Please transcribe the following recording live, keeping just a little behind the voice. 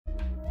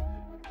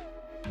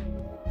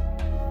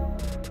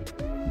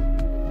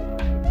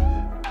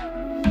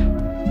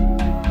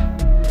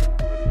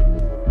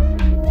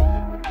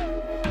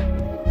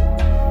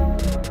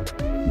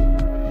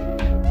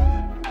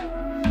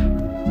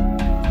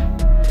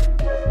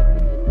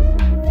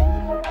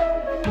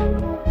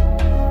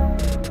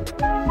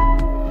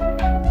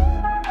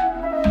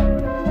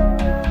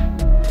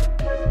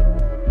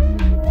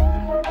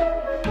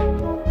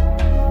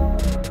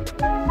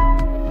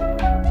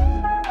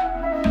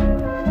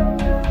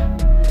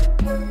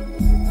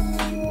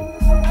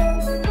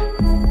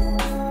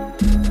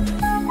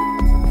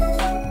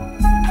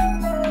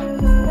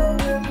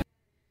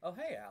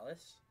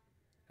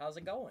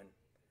it going?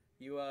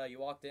 You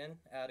walked in,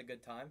 had a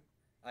good time.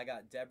 I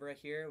got Deborah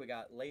here. We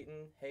got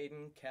Leighton,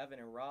 Hayden, Kevin,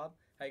 and Rob.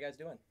 How you guys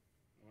doing?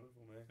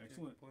 Wonderful, man.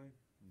 Excellent.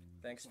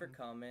 Thanks for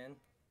coming.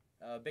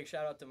 Big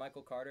shout out to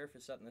Michael Carter for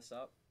setting this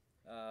up.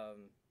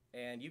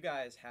 And you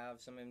guys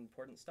have some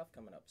important stuff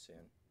coming up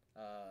soon.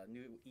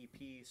 New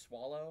EP,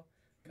 Swallow,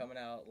 coming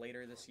out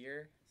later this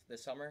year,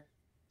 this summer,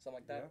 something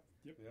like that.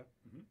 Yep. Yeah.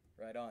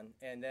 Mm-hmm. Right on.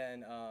 And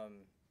then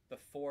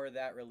before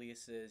that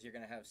releases, you're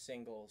going to have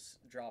singles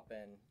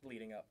dropping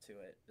leading up to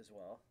it as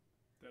well.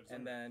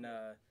 And then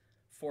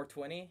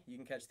 420, you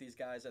can catch these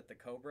guys at the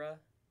Cobra.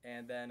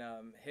 And then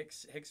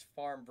Hicks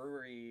Farm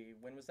Brewery,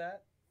 when was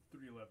that?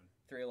 311.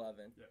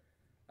 311.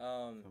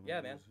 Yeah.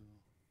 Yeah, man.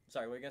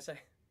 Sorry, what were you going to say?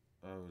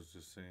 I was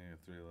just singing a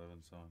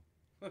 311 song.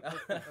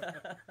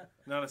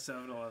 Not a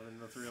 7-Eleven,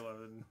 a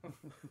 311.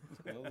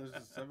 Well, there's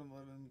a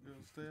 7-Eleven. Go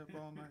stay up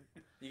all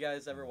night. You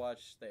guys ever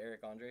watch the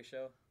Eric Andre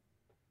show?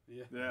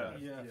 Yeah. Yeah.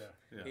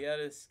 He had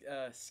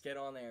a skit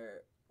on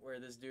there where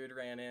this dude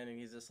ran in and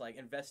he's just like,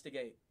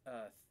 investigate,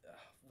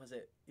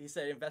 he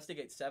said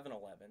investigate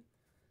 7-Eleven.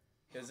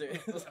 Because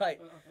it was like,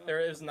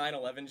 there was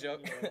 9/11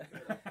 joke.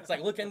 It's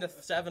like, look into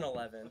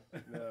 7-Eleven.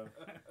 No.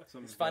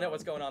 Let's find out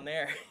what's going on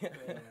there.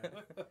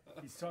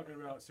 He's talking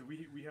about, so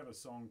we have a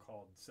song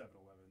called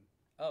 7-Eleven.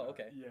 Oh,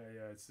 okay. Yeah.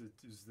 It's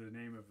the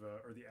name of,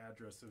 or the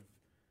address of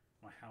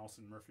my house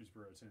in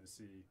Murfreesboro,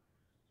 Tennessee.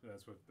 So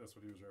that's what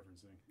he was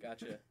referencing.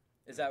 Gotcha.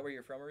 Is that where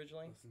you're from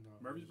originally?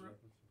 Murfreesboro?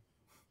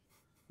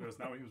 That's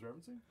not what he was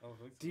referencing? Oh,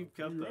 so. Deep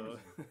cut, though.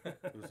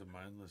 It was a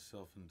mindless,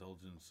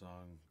 self-indulgent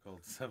song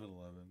called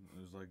 7-Eleven. It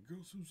was like,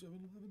 girls from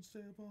 7-Eleven stay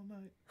up all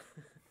night.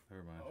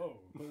 Never mind. Oh,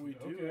 But we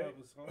do okay. have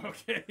a song.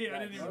 Okay, I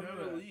didn't even know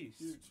that.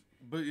 Unreleased.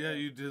 But yeah,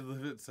 you did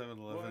live at Well, I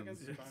 7-Eleven. guess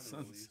it's kind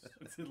of released.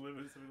 It's in Live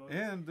at 7-Eleven.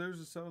 And there's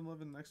a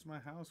 7-Eleven next to my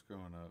house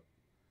growing up.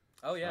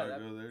 Oh, yeah. So I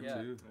go there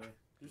too.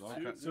 There's All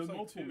two- kinds- So there's like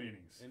multiple two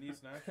meanings. in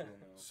East Nashville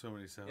now. So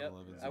many Yep.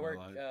 7-Elevens I in work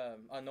my life.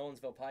 on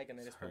Nolensville Pike, and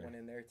they just put Sorry. one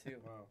in there, too.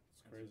 Wow,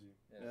 it's crazy.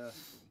 Yeah.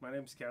 My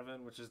name's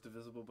Kevin, which is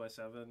divisible by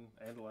 7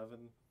 and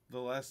 11. The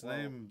last Wow,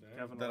 name damn.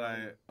 Kevin that I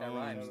That own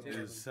rhymes, too.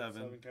 is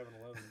 7. Kevin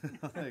 11.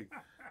 Like,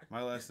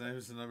 my last name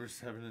is the number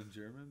 7 in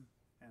German.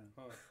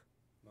 Huh.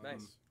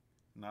 Nice.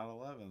 Not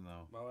 11,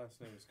 though. My last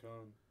name is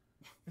Cohn.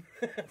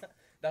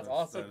 That's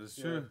awesome. That is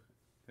true.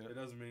 Yep. It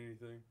doesn't mean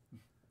anything.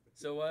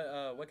 So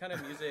what kind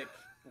of music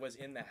was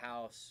in the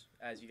house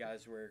as you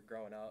guys were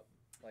growing up,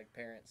 like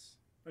parents?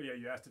 Oh yeah,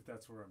 you asked if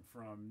that's where I'm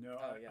from. No,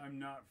 Oh, yeah. I'm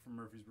not from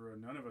Murfreesboro.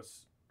 None of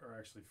us are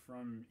actually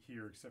from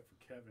here except for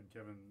Kevin.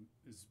 Kevin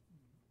is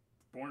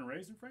born and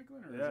raised in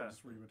Franklin, or is Yeah. that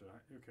just where you went to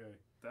okay.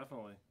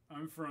 Definitely.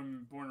 I'm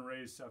from born and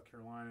raised South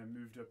Carolina.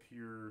 Moved up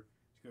here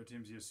to go to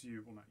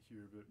MTSU. Well, not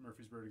here, but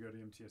Murfreesboro to go to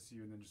MTSU,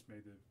 and then just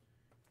made the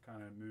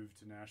kind of move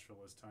to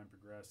Nashville as time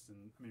progressed.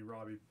 And I mean,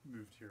 Robbie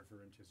moved here for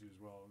MTSU as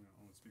well.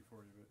 I won't speak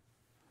for you, but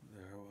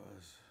There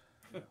was.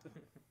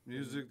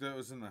 Music that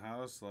was in the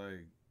house,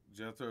 like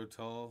Jethro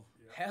Tull,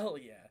 Hell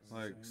yeah.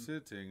 like Same.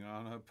 sitting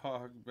on a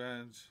park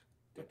bench.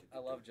 I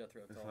love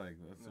Jethro It's Tull. like,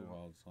 that's a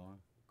wild song.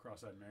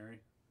 Cross-eyed Mary.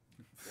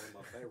 One of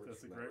my favorites.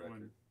 That's a from great that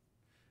one.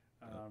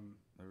 record.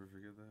 Never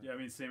forget that. Yeah, I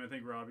mean, same. I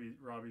think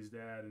Robbie's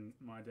dad and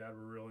my dad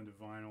were real into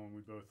vinyl, and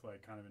we both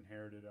like kind of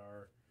inherited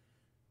our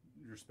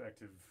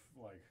respective,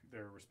 like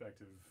their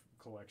respective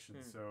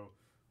collections. So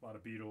a lot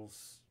of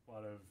Beatles, a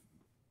lot of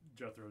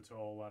Jethro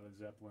Tull, a lot of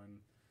Zeppelin,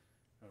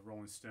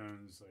 Rolling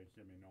Stones, like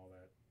I mean all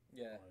that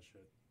Yeah.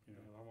 shit. You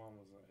Yeah, know, my mom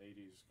was an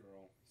 80s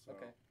girl, so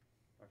Okay.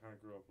 I kind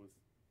of grew up with,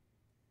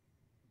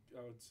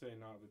 I would say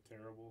not the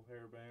terrible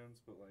hair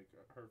bands, but like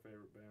her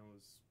favorite band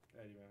was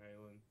Eddie Van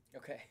Halen,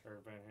 Okay.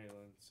 or Van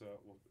Halen, so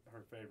well,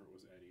 her favorite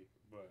was Eddie,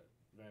 but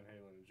Van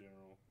Halen in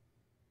general.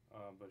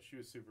 But she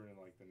was super into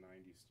like the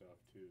 90s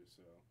stuff too,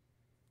 so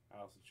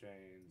Alice in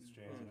Chains,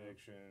 Jane's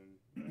Addiction.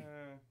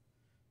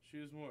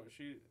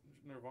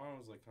 Nirvana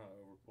was like kind of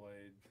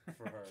overplayed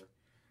for her.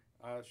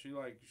 She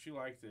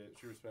liked it,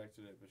 she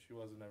respected it, but she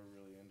wasn't ever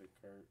really into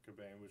Kurt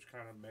Cobain, which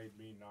kind of made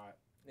me not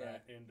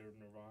that into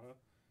Nirvana.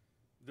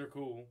 They're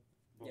cool,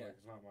 but Yeah. like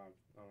it's not my,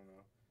 I don't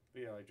know.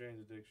 But yeah, like Jane's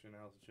Addiction,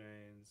 Alice in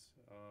Chains,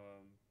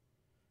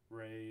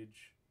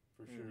 Rage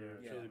for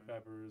sure, Yeah. Chili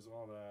Peppers,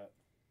 all that.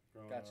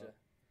 Growing Gotcha. up.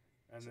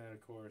 And then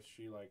of course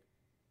she like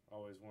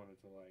always wanted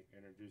to like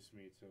introduce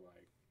me to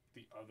like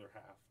the other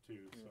half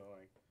too. So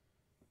like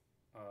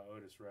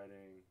Otis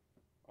Redding,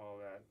 all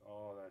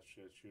that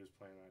shit. She was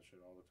playing that shit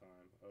all the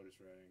time. Otis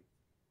Redding,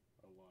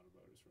 a lot of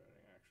Otis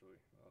Redding actually.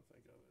 I'll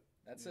think of it.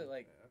 That's it.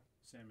 Like, Yeah.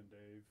 Sam and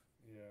Dave,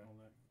 Yeah. all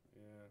that.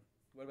 Yeah.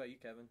 what about you,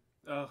 Kevin?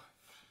 Oh,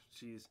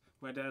 jeez.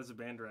 My dad's a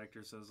band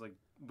director, so it's like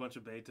a bunch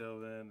of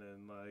Beethoven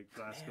and like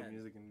classical Man.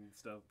 music and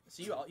stuff.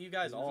 So you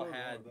guys all There's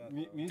had that,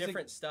 Mu- though. music,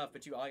 different stuff,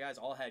 but you guys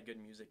all had good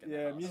music in the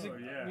yeah, house. music. Oh,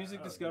 yeah. Music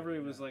Oh, discovery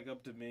yeah. was like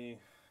up to me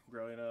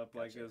growing up.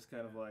 Like Gotcha. it was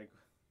kind of like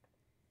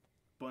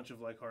bunch of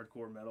like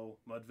hardcore metal,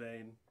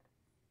 Mudvayne,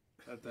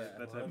 that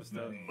type of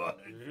stuff.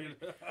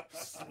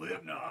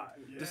 Slipknot.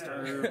 Yeah.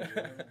 Disturbed,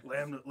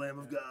 Lamb of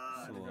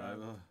God.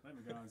 Saliva. Lamb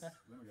of God's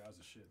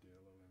a shit, dude.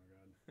 I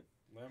love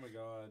Lamb of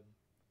God. Lamb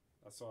of God,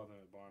 I saw them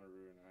at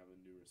Bonnaroo, and I have a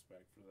new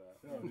respect for that.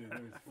 Oh,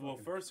 dude, Well,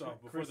 first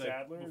off, before Chris they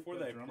Adler, before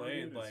the they drummer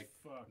played, dude, is like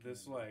fucking-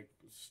 this like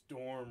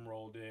storm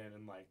rolled in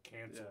and like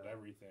canceled Yeah.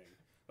 everything.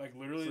 Like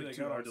literally, It's like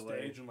they got 2 on hour delay.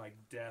 stage and like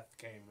death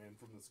came in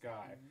from the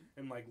sky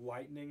and like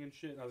lightning and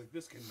shit. And I was like,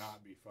 this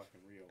cannot be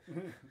fucking real.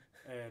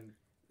 And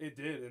it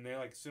did, and they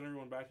like sent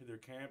everyone back to their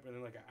camp. And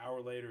then like an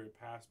hour later, it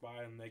passed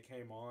by, and they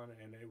came on,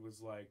 and it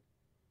was like,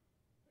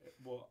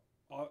 well,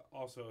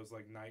 also it was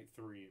like night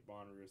 3 at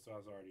Bonnaroo, so I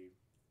was already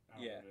out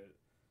of it,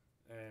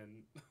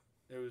 and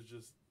it was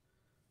just,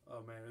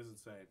 oh man, it was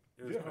insane.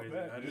 It was crazy.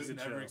 I just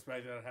never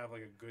expected I'd have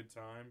like a good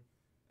time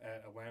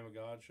at a Lamb of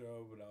God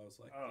show, but I was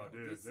like, oh,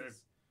 dude, this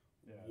is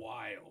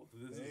wild.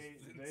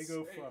 They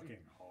go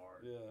fucking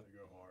hard. Yeah, they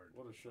go hard.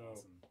 What a show.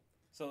 Awesome.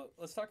 So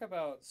let's talk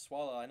about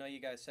Swallow. I know you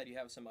guys said you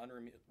have some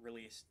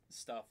unreleased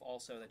stuff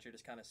also that you're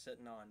just kind of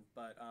sitting on,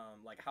 but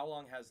like, how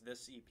long has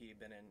this EP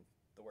been in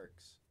the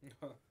works?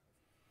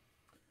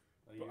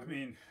 But, I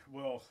mean,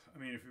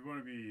 if we want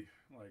to be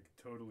like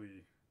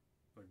totally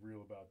like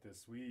real about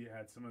this, we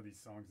had some of these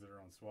songs that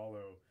are on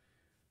Swallow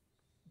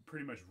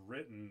pretty much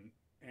written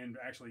and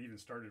actually even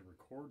started to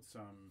record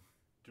some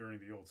during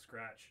the old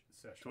Scratch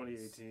sessions.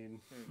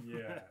 2018.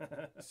 Yeah.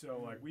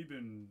 So like we've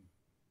been,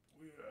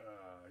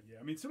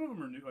 I mean, some of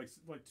them are new.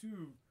 Like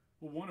two.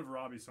 Well, one of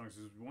Robbie's songs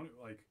is one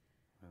like.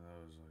 And that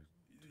was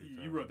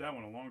like. You wrote that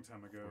one a long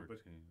time ago,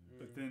 but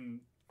 14.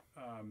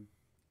 then.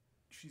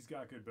 She's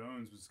Got Good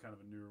Bones was kind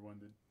of a newer one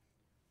that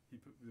he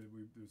put. It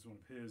was one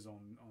of his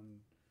on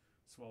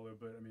Swallow,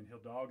 but I mean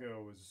Hidalgo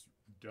was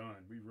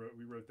done. We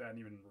wrote that and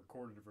even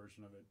recorded a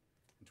version of it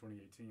in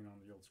 2018 on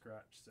the old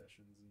Scratch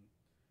sessions. And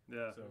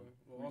yeah. So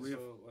well,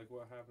 also like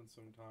what happens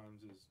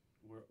sometimes is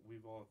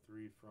we've all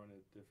 3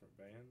 fronted different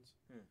bands,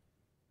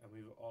 and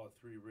we've all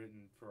 3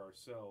 written for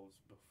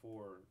ourselves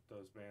before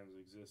those bands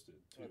existed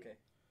too. Okay.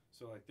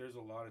 So like, there's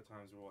a lot of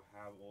times where we'll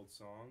have old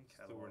songs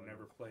that were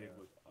never played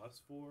with us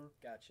for.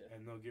 Gotcha.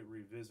 And they'll get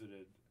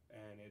revisited,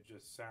 and it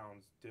just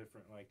sounds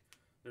different. Like,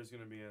 there's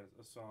gonna be a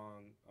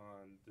song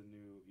on the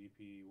new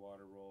EP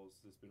Water Rolls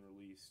that's been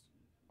released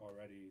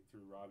already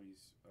through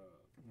Robbie's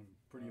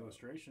Pretty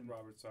Illustration.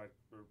 Robert's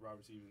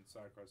even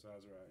Sidecross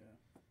Azurite.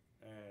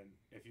 Yeah. And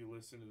if you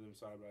listen to them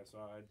side by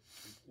side,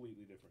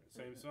 completely different.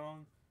 Same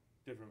song,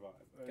 different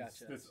vibe.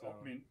 Gotcha. I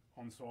mean,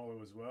 on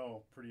Swallow as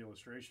well, Pretty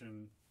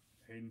Illustration.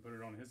 Hayden put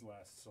it on his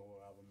last solo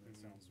album. It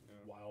sounds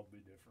wildly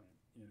different,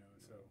 you know.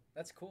 So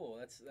that's cool.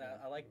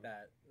 I like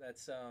that.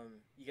 That's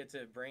you get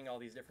to bring all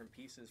these different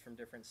pieces from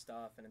different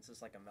stuff, and it's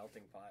just like a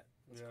melting pot.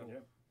 That's cool.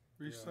 Yep.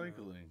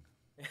 Recycling.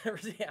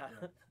 Yeah.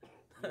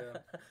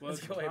 Well,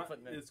 That's a good way of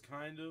putting it. It's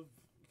kind of,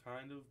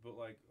 but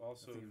like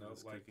also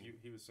like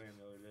he was saying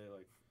the other day,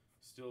 like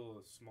still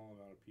a small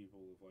amount of people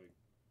of like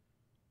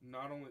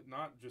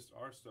not just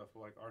our stuff,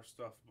 but like our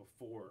stuff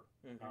before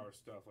our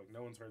stuff. Like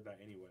no one's heard that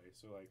anyway.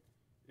 So like.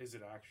 Is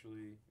it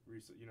actually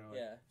recent? You know,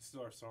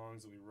 still our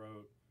songs that we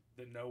wrote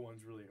that no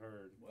one's really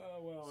heard.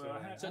 Well,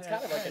 so it's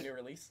kind of like a new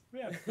release. We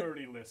have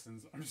 30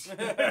 listens. I'm just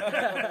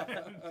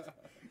I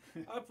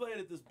played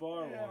at this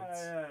bar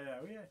once.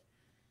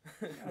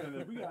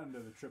 We got into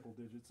the triple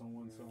digits on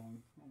one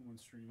song, on one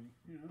streaming.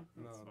 You know,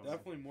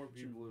 definitely more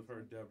people have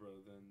heard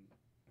Deborah than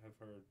have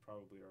heard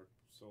probably our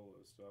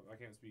solo stuff. I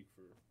can't speak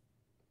for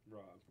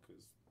Rob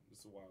because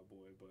it's a wild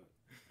boy, but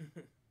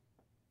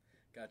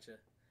Gotcha.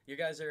 You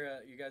guys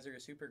are a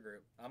super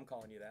group. I'm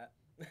calling you that.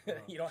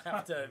 You don't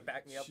have to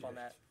back me up on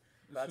that.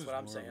 That's what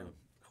I'm saying.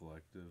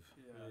 Collective.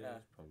 Yeah.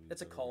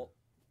 It's a cult.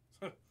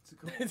 It's a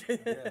cult.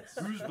 Yes.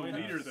 Who's the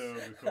leader though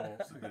of the cult?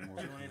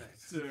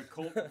 It's a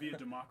cult via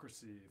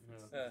democracy.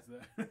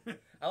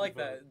 I like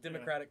that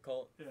democratic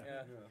cult.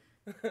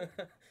 Yeah.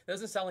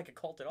 Doesn't sound like a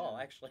cult at all,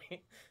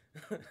 actually.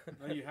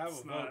 No, you have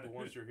a vote, but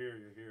once you're here,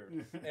 you're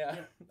here. Yeah.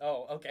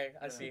 Oh, okay.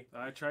 I see.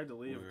 I tried to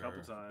leave a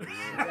couple times.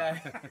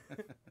 Yeah.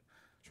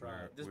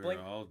 Just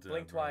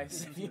blink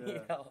twice if you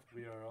need help.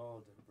 We are all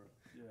Deborah.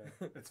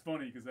 Yeah, it's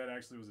funny because that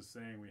actually was a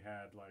saying we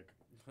had like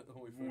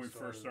when we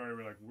first started.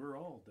 We're like, we're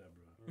all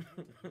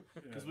Deborah.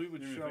 Because we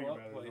would show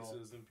up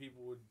places and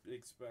people would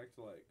expect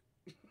like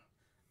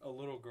a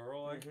little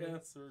girl, I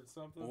guess, or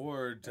something.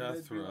 Or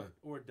DE3RA.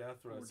 Or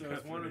DE3RA. So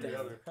it's one or the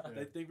other.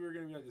 They'd think we were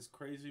going to be like this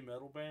crazy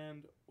metal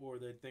band, or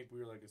they'd think we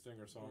were like a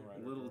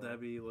singer-songwriter. Little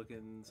Debbie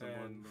looking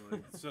someone.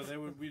 Like. So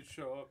we'd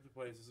show up to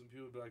places and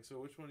people would be like, so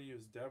which one of you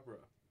is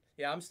Deborah?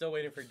 Yeah, I'm still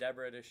waiting for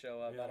Deborah to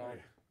show up.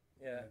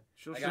 Yeah.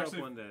 She'll show up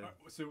one day.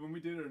 So when we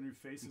did our new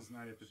Faces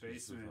night at the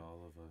basement,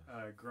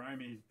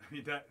 Grimy, I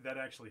mean, that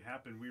actually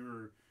happened.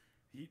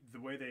 The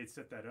way they had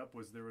set that up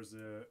was there was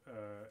a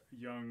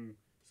young,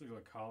 like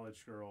a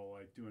college girl,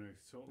 like doing a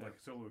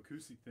solo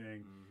acoustic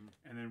thing,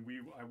 and then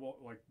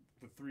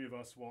the 3 of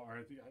us.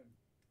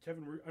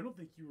 Kevin, I don't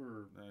think you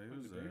were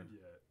in the band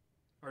yet.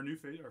 Our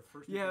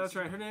first. Yeah, that's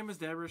right. Her name is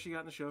Deborah. She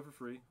got in the show for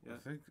free. Yeah.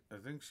 I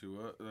think she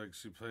was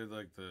she played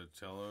like the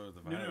cello or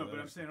the violin. No, but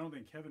I'm saying I don't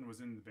think Kevin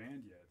was in the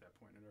band yet at that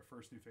point. our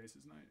first New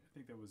Faces night. I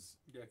think that was.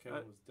 Yeah,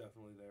 Kevin was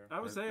definitely there. I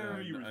was I there. know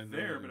you were I know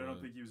there, he but I don't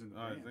was. think he was in the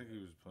I band. think he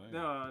was playing.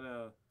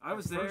 No. I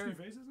was First there. New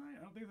Faces night.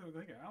 I don't think that.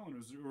 I think Alan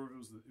was, or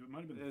it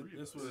might have been the three.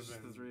 This of was us.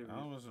 Just the three of I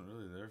you. wasn't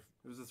really there.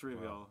 It was the three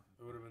of y'all.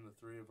 It would have been the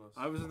three of us.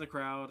 I was in the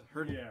crowd.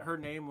 Yeah. Her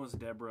name was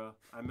Deborah.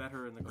 I met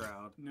her in the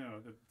crowd. No,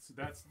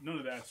 that's none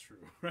of that's true,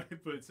 right?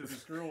 But so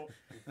this girl's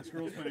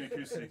playing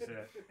acoustic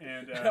set,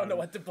 and I don't know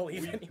what to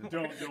believe we anymore.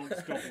 don't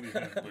believe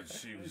him. But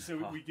she was So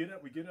hot. we get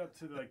up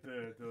to like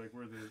the like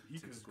where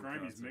because Typical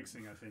Grimey's concert.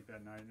 mixing I think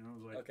that night, and I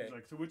was like, Okay. he's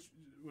like, so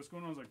what's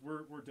going on? I was like,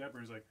 we're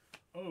Deborah. He's like,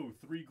 oh,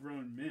 3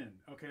 grown men.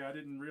 Okay, I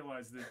didn't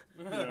realize that.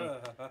 You know,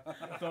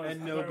 I thought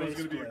And I no thought it was bass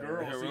going to be a player.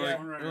 girl. Yeah, so we're yeah, like,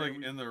 one right, we're like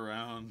we- in the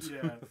round.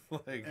 Yeah.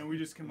 like, and we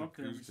just come up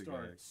there and we acoustic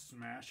start act.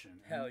 smashing.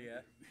 And Hell yeah.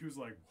 He was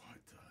like,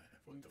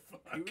 what the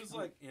fuck? He was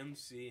like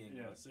MCing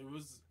Yeah. us. It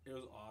was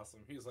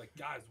awesome. He was like,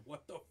 guys,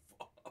 what the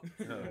fuck?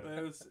 Yeah. And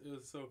it was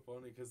so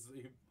funny because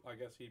I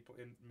guess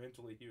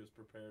mentally he was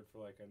prepared for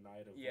like a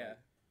night of Yeah.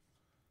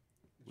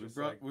 We just,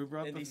 brought the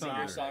indie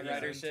thunder.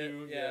 singer-songwriter in shit,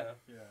 tune, yeah.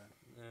 Yeah.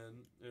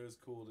 And it was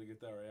cool to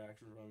get that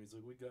reaction from him. He's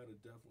like, we gotta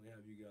definitely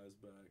have you guys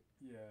back.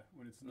 Yeah,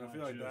 when it's And I not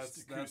feel like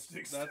just that's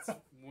acoustic that's stuff.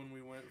 when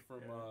we went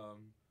from Yeah.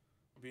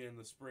 being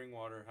the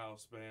Springwater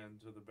house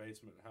band to the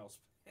basement house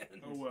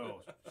band. Oh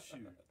well,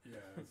 shoot. Yeah,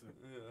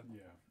 that's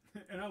Yeah.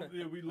 yeah.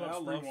 And we I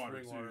love love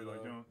Springwater Springwater too.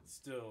 Like, though. don't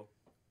Still,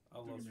 I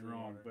don't love get me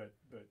wrong, Springwater.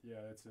 but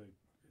yeah, it's a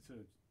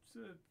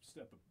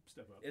step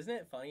up. Isn't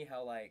it funny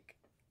how like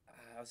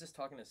I was just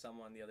talking to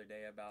someone the other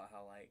day about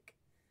how like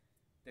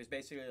there's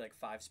basically like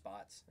 5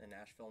 spots in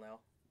Nashville now,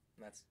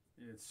 and that's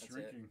It's That's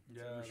shrinking. It's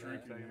Yeah, ever they're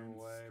shrinking. taking man. them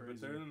away, It's but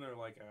crazy. then they're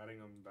like adding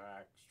them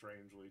back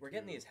strangely. we're too.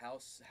 getting these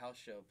house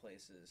show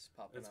places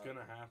popping It's up.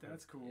 gonna happen.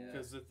 That's cool. Yeah.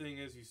 Because the thing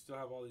is, you still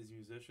have all these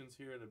musicians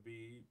here to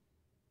be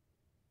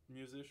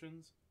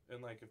musicians,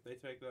 and like if they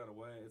take that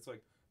away, it's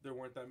like there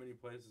weren't that many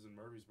places in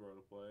Murfreesboro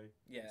to play.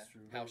 Yeah, That's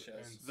true. house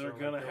And shows. They're so,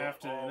 gonna like, have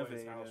to they're always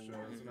innovate house and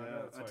shows, and I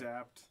know it's like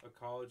adapt. a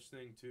college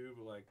thing too,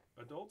 but like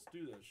adults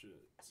do that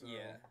shit. So,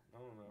 Yeah. I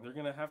don't know. They're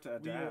gonna have to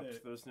We,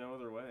 adapt. There's no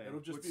other way.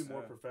 It'll just be What's,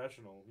 more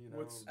professional, you know.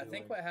 what's- I Be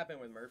think like- what happened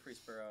with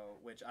Murfreesboro,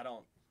 which I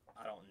don't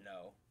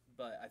know,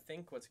 but I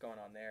think what's going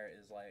on there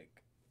is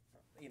like,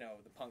 you know,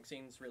 the punk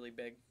scene's really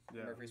big in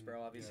Yeah.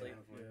 Murfreesboro, obviously.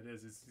 Yeah, it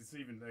is. It's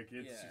even like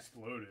it's Yeah.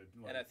 exploded.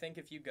 Like, And I think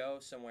if you go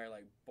somewhere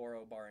like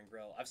Boro Bar and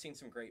Grill, I've seen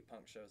some great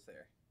punk shows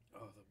there.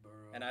 Oh, the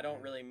borough. And I don't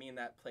man. really mean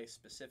that place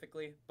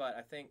specifically, but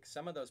I think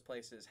some of those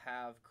places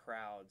have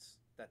crowds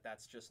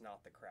that's just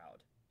not the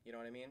crowd. You know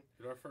what I mean?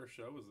 Dude, our first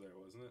show was there,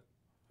 wasn't it?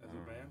 As a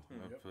band.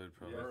 I Yep. played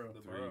probably Borough. The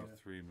Borough.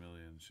 3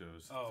 million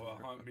shows.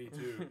 Oh, me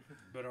too.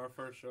 But our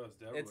first show as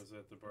Deborah It's- was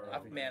at the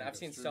Borough. Man, I've That's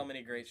seen true. so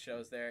many great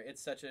shows there.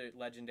 It's such a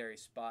legendary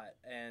spot,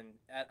 and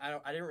I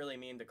didn't really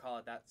mean to call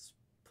it that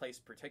place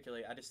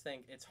particularly. I just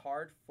think it's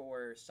hard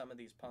for some of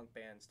these punk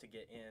bands to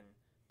get in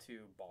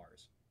to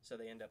bars, so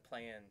they end up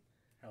playing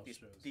house these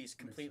shows. these Makes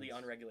completely sense.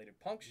 unregulated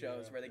punk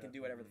shows Yeah, where they can yeah,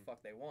 do whatever the mhm.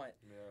 fuck they want.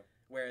 Yeah.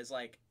 Whereas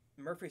like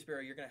Murfreesboro,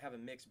 you're gonna have a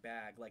mixed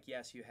bag. Like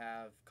yes, you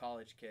have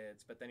college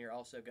kids, but then you're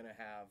also gonna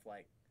have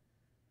like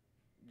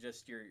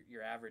just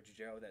your average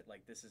Joe that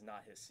like this is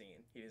not his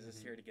scene. He is just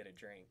Mhm. here to get a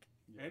drink.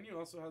 Yeah. And you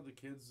also have the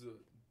kids that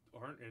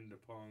aren't into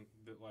punk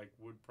that like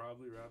would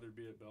probably rather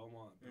be at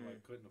Belmont but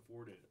like couldn't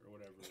afford it or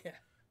whatever. Yeah.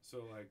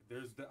 So like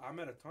I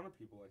met a ton of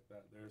people like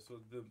that there. So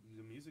the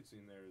music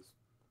scene there is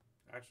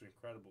actually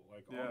incredible.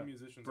 Like all Yeah. the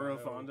musicians. Burro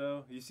I know,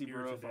 Fondo, you see here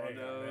Burro today, I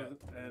Fondo, met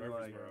in and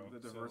like Murfreesboro,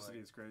 the so, diversity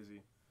like- is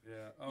crazy.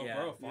 Yeah. Oh, Yeah.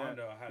 Burro Yeah,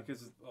 Fondo had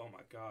because- oh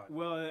my god.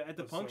 Well, at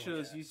the That's punk so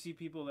shows, much- you see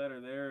people that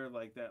are there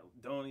like that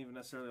don't even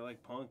necessarily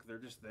like punk. They're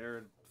just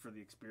there for the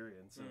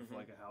experience of Mhm.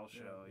 like a house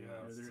show. You yeah.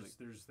 know, Yeah, it's there's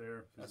like,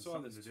 I there's saw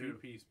something this to do.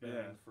 2-piece band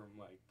Yeah. from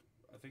like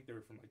I think they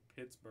were from like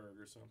Pittsburgh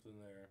or something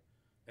there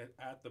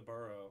at the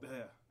Borough.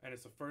 yeah, And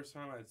it's the first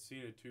time I'd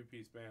seen a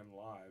 2-piece band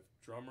live.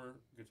 Drummer,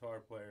 guitar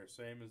player,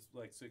 same as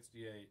like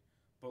 68,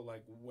 but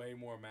like way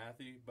more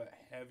mathy, but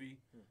heavy.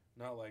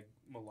 Not like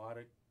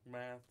melodic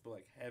math, but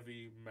like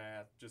heavy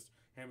math. Just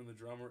him and the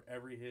drummer.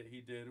 Every hit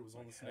he did, it was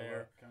on the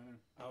snare. Kind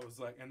of. I was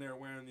like, and they were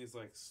wearing these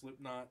like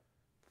Slipknot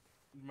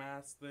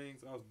mask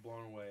things. I was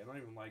blown away. And I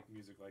don't even like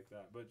music like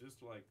that, but just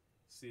to like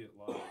see it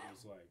live, it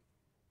was like,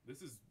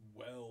 this is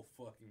well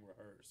fucking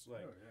rehearsed.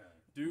 Like, Oh yeah.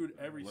 dude,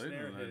 every Layden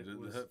snare and I hit did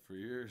was. that for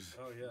years.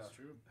 Oh yeah. That's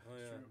true. Oh,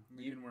 That's yeah. true.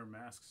 We didn't wear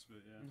masks,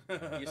 but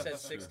yeah. You said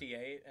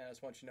 68, and I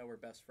just want you to know we're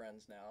best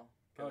friends now.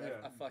 'Cause Oh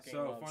yeah. I fucking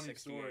So love funny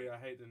 68. story. I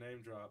hate to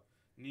name drop.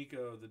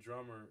 Nico, the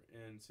drummer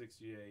in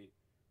 68,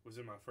 was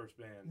in my first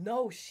band,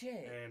 No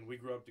shit. and we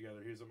grew up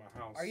together. He was at my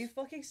house. Are you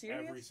fucking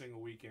serious? every single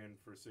weekend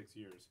for 6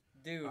 years?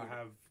 Dude,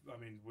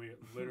 We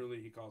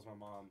literally he calls my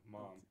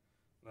mom.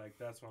 Like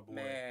that's my boy.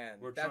 man,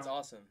 We're that's trying-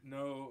 awesome.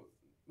 No,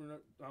 we're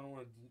not. I don't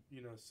want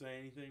to say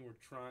anything. We're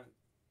trying.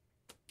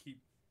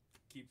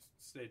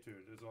 Stay tuned.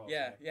 Is all. I'll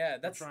Yeah, say. yeah,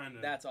 that's trying to-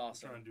 that's We're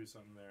awesome. trying to do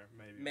something there.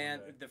 Maybe. Man,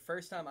 one day. the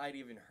first time I'd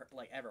even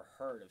ever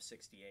heard of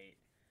 68,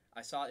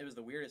 I saw it was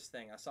the weirdest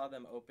thing. I saw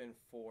them open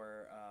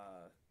for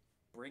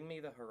Bring Me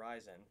the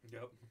Horizon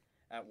Yep.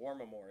 at War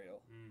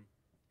Memorial, Mm.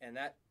 and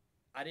that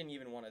I didn't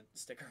even want to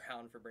stick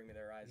around for Bring Me the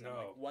Horizon. No.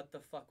 Like, what the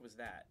fuck was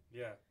that?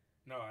 Yeah.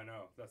 No, I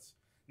know. That's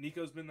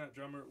Nico's been that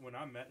drummer. When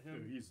I met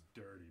him, Dude, he's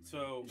dirty, man.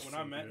 so He's when so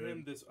I met good.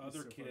 him, this He's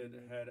other so kid fucking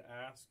good. had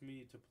asked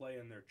me to play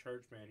in their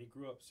church band. He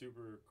grew up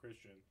super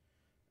Christian,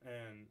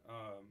 and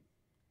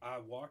I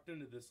walked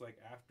into this like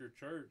after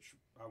church.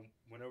 I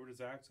went over to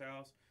Zach's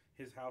house.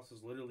 His house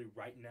is literally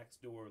right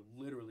next door to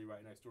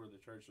the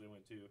church they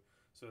went to.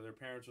 So their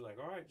parents were like,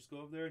 "All right, just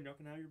go over there and y'all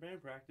can have your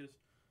band practice."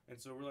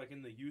 And so we're like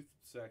in the youth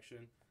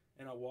section,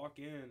 and I walk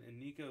in, and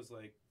Nico's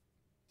like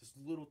this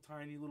little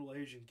tiny little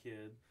Asian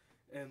kid,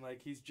 and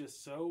like he's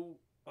just so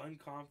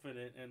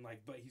unconfident, and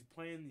like, but he's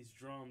playing these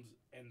drums,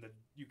 and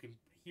you can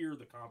hear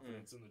the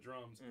confidence in the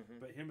drums. Mm-hmm.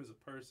 But him as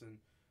a person,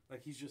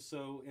 like he's just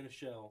so in a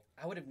shell.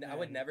 I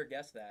would never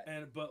guess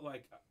that. But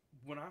like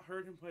when I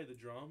heard him play the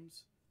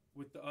drums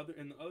with the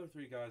other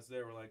three guys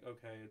there were like,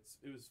 okay,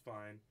 it was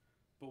fine.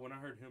 But when I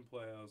heard him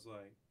play, I was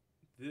like,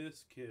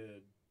 this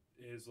kid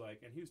is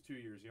like, and he was 2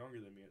 years younger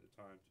than me at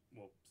the time.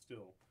 Well,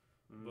 still,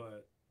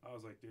 but I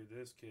was like, dude,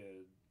 this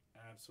kid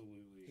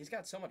absolutely. He's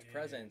got so much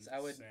presence.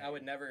 I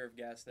would never have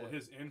guessed that. Well,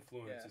 his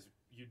influence is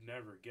you'd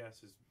never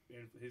guess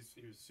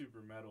he was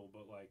super metal,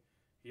 but like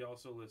he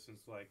also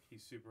listens to, like,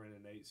 he's super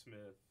into Nate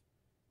Smith,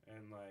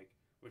 and like,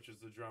 which is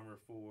the drummer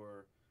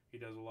for. He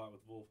does a lot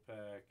with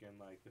Wolfpack and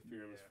like the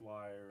Fearless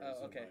Flyers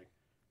and like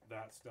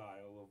that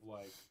style of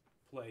like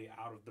play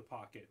out of the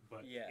pocket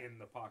but in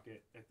the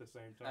pocket at the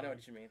same time. I know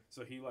what you mean.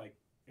 So he like,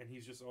 and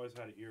he's just always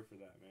had an ear for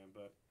that, man.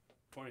 But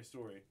funny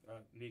story,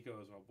 Nico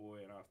is my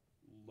boy, and I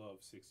love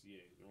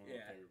 68. They're one of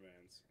my favorite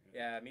bands.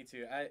 Yeah, me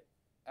too.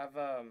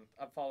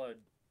 I've followed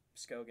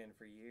Skogan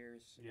for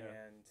years,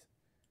 and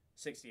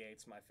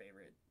 68's my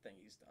favorite thing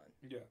he's done.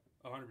 Yeah,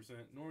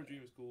 100%. Norma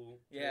Jean was cool.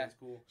 Yeah, was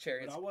cool.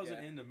 Chariots, but I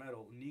wasn't into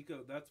metal.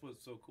 Nico, that's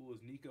what's so cool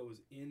is Nico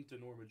was into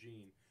Norma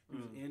Jean. He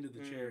was into the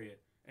Chariot,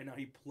 and now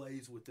he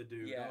plays with the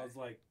dude. Yeah. I was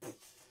like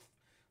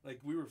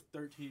we were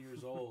 13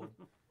 years old,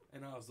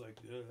 and I was like,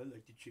 I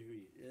like the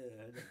Chariot.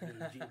 Yeah, I like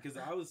Norma Jean. Because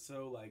I was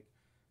so like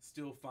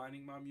still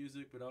finding my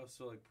music, but I was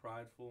so like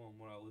prideful on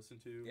what I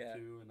listened to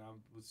too, and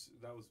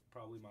that was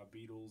probably my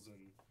Beatles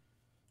and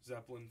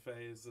Zeppelin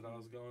phase that I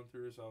was going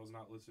through, so I was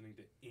not listening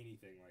to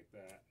anything like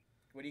that.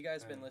 What have you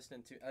guys been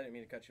listening to? I didn't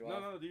mean to cut you off.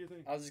 No, do you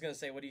think? I was just going to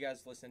say, what do you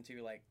guys listen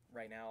to, like,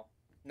 right now?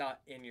 Not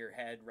in your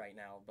head right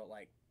now, but,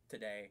 like,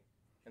 today,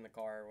 in the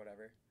car or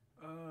whatever.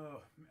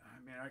 Oh,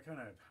 man, I kind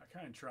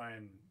of try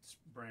and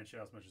branch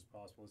out as much as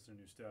possible, listen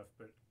to new stuff,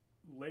 but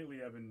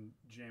lately I've been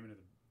jamming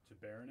to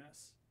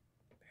Baroness,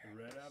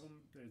 the Red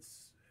album.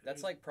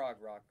 That's like prog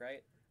rock,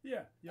 right?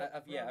 Yeah.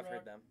 I've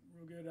heard them.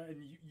 Real good. And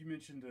you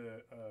mentioned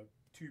a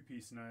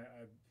two-piece, and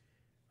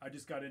I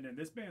just got into it.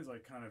 This band's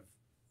like kind of,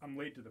 I'm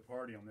late to the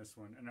party on this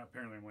one, and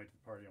apparently I'm late to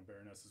the party on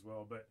Baroness as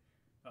well, but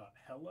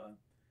Hella,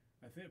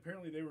 I think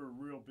apparently they were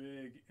real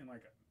big in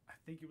like, I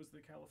think it was the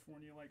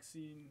California like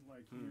scene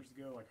like years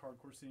ago, like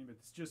hardcore scene, but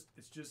it's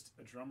just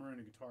a drummer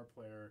and a guitar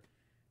player,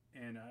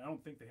 and I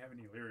don't think they have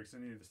any lyrics.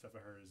 Any of the stuff I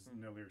heard is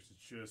no lyrics.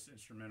 It's just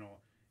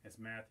instrumental. It's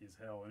mathy as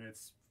hell, and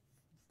it's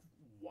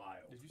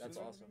wild. That's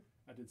awesome.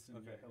 I did send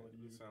Hella to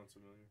you. That sounds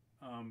familiar.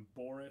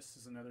 Boris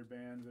is another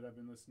band that I've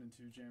been listening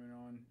to, jamming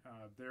on.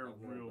 They're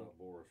I've known real. about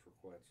Boris for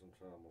quite some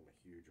time. I'm a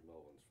huge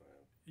Melvins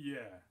fan.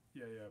 Yeah.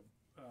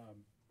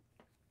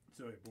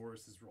 So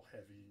Boris is real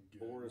heavy and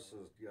good. Boris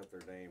has got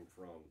their name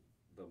from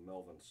the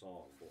Melvin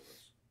song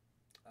Boris.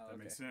 That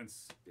makes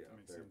sense. Yeah, that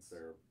makes sense.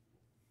 They're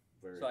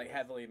very So like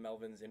heavily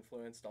Melvins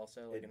influenced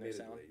also, like in their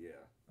sound.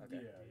 Yeah.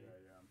 Okay. Yeah.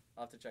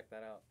 I'll have to check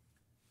that out.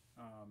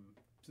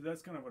 So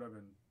that's kind of what I've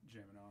been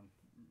jamming on.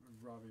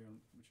 Robbie,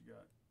 what you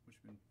got? What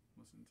you been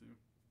listening to?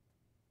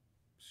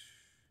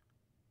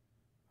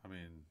 I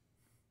mean,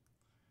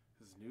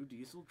 His new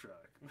diesel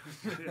truck.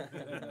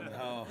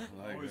 no,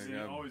 like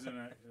always in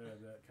that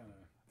kind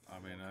of. I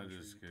mean, I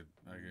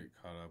get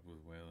caught up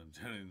with Waylon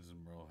Jennings and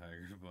Merle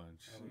Haggard a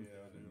bunch. Oh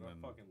yeah, dude, I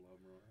fucking love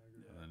Merle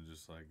Haggard. And then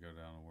just like go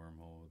down a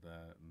wormhole with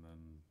that, and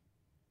then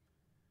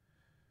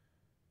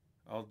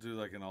I'll do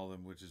like an All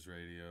Them Witches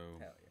radio.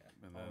 Hell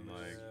yeah. And then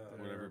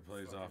whatever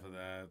plays off of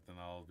that, then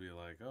I'll be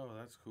like, oh,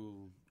 that's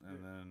cool,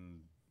 and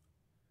then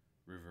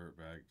revert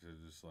back to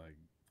just like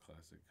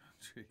classic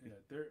country.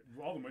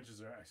 Yeah, All Them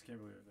Witches are. I can't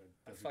believe it.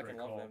 That's I fucking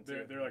love them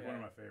too. They're like one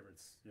of my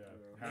favorites. Yeah,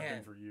 have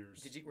been for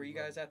years. Were you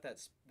guys at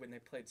that when they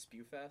played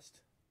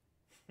Spewfest?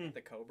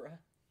 The Cobra.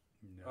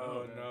 No.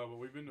 Oh no, but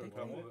we've been to a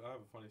couple. I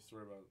have a funny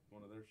story about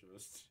one of their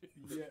shows.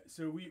 Yeah,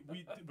 so we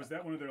was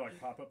that one of their like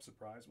pop up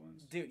surprise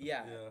ones? Dude,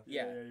 yeah.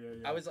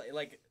 I was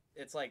like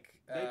it's like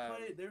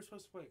they were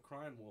supposed to play at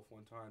Crying Wolf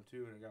one time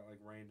too, and it got like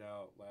rained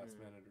out last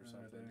minute or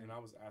something. And I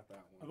was at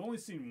that one. I've only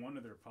seen one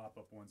of their pop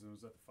up ones, and it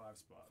was at the 5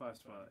 Spot. 5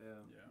 Spot,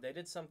 yeah. They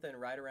did something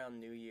right around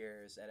New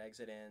Year's at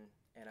Exit In,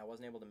 and I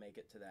wasn't able to make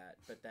it to that.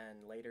 But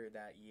then later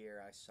that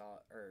year, I saw,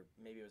 or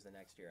maybe it was the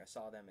next year, I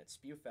saw them at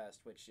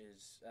Spewfest, which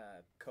is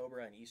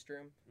Cobra and East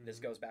Room. This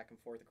goes back and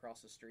forth across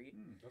the street.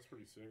 That's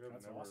pretty sick.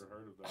 I've never awesome.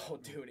 heard of that. Oh,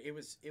 dude, it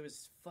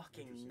was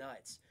fucking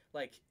nuts.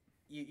 Like,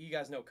 you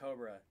guys know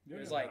Cobra. Yeah. It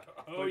was like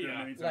Oh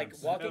yeah. like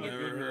walking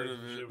Never in. heard of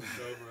it.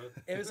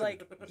 It was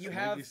like you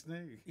have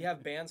Snake.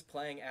 bands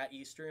playing at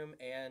Eastroom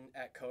and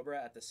at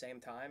Cobra at the same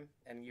time,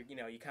 and you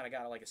kind of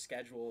got like a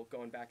schedule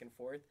going back and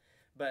forth,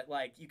 but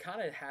like you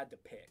kind of had to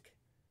pick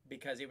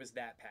because it was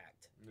that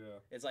packed. Yeah.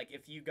 It's like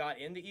if you got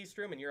into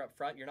Eastroom and you're up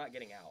front, you're not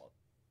getting out.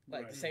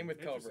 Like Right. same with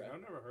Cobra. Interesting.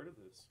 I've never heard of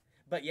this.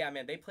 But yeah,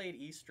 man, they played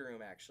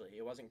Eastroom actually.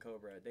 It wasn't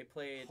Cobra. They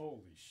played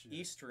Holy shit.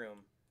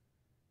 Eastroom.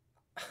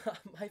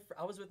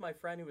 I was with my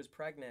friend who was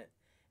pregnant,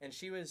 and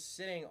she was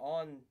sitting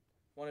on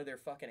one of their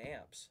fucking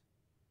amps.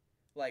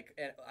 Like,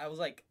 and I was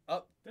like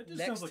up That just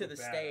next sounds like to a the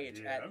bad stage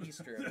idea. at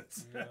Eastroom.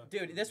 Yeah.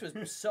 Dude, this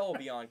was so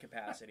beyond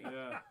capacity.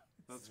 Yeah.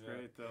 That's Yeah,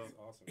 great though. That's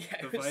awesome.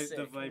 Yeah, The, it was the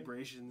sick.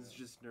 vibrations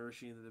just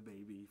nourishing the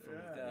baby. From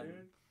Yeah, Yeah.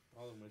 dude.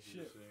 All the images Shit.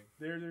 you're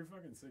seeing. They're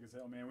fucking sick as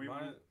hell, man. We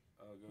Mine,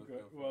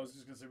 go, well, I was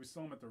just gonna say we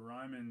saw them at the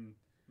Ryman.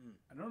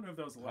 I don't know if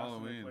that was the last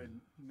time they Halloween. played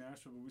in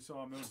Nashville, but we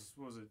saw them.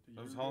 What was it? A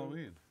That was year ago?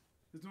 Halloween.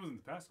 This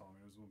wasn't the past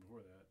Halloween. It was the one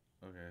before that.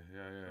 Okay,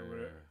 yeah. Or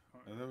whatever.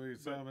 And then we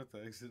saw him at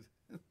the exit.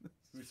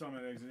 We saw them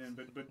at Exit Inn,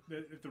 but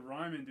at the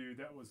Ryman, dude,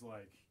 that was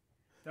like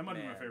that might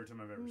be my Man. favorite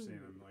time I've ever seen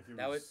them. Like it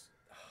That was,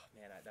 oh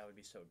man, that would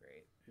be so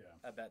great. yeah,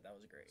 I bet that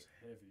was great. it's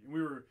heavy. And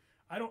we were.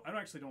 I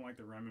actually don't like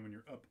the Ryman when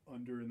you're up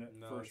under in that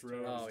No, first it's row.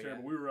 terrible. It's Oh,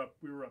 terrible. yeah.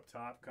 We were up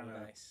top, kind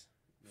of. Nice.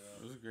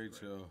 It was a great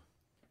show.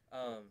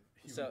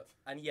 So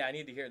I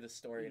need to hear this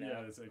story now.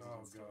 Yeah, that's Exit Oh,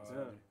 Inn's God.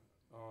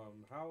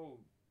 awesome. How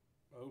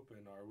open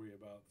are we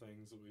about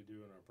things that we do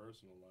in our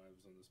personal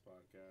lives on this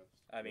podcast?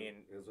 I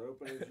mean, As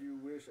open as you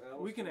wish,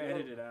 Alice. We can to know.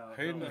 edit it out.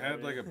 Hayden Don't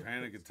had worry. like a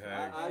panic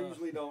attack. I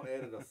usually don't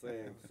edit a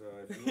thing, so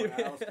if you want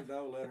Alice to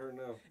know, let her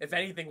know. if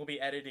anything, we'll be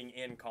editing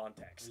in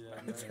context.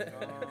 Yeah.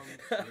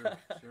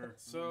 Sure.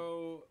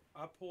 So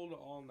I pulled an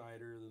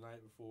all-nighter the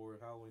night before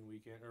Halloween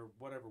weekend, or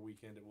whatever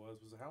weekend it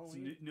was. Was it So,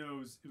 Halloween? no, it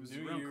was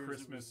New around Year's,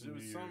 Christmas It and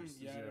was New some,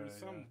 Year's. it was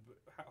some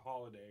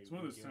holiday. It's one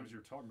of those weekend. times you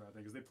were talking about, I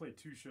think, because they played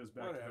 2 shows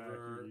back to back.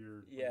 Whatever.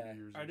 Yeah. New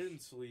Year's. I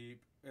didn't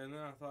sleep, and then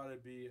I thought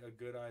it'd be a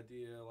good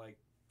idea, like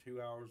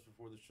 2 hours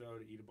before the show,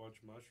 to eat a bunch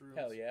of mushrooms.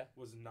 Hell yeah.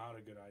 Was not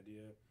a good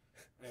idea,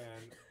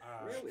 and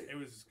Really? it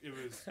was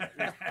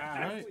packed.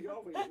 Actually,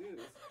 always is.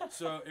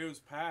 So it was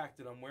packed,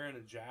 and I'm wearing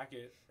a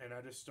jacket, and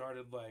I just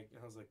started like,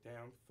 I was like, damn,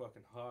 I'm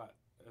fucking hot,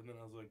 and then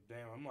I was like,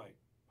 damn, I'm like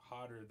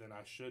hotter than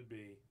I should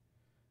be,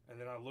 and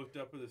then I looked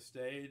up at the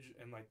stage,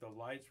 and like the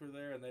lights were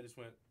there, and they just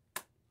went,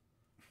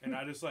 and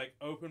I just like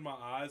opened my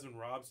eyes, and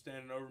Rob's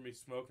standing over me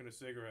smoking a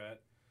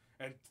cigarette,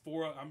 and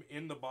I'm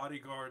in the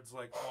bodyguard's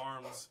like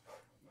arms,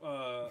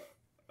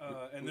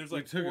 and there's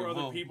like took 4 him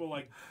other home. people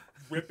like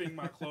ripping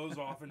my clothes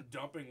off and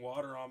dumping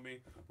water on me.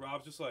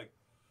 Rob's just like,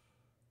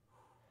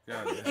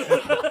 God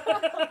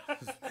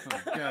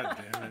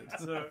damn it.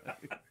 So,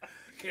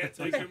 can't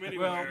take him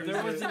well, anywhere.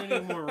 there wasn't any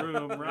more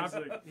room. Rob,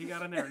 he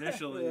got in there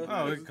initially.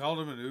 Oh, we called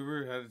him an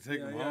Uber, had to take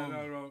him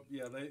home.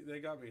 Yeah, they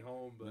got me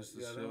home, but Missed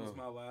the yeah, that was show.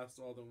 my last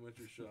Alden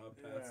Winter show.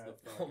 I passed Yeah.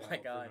 the fuck Oh my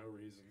out God. for no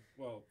reason.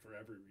 Well, for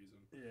every reason.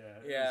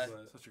 Yeah. Yeah.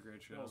 But Such a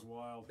great show. That was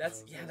wild.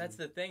 That's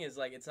the thing is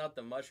like it's not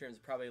the mushrooms,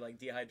 probably like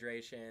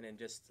dehydration and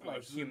just Oh, like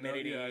it's just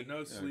humidity.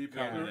 no sleep.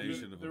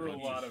 combination of There were a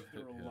bunch lot of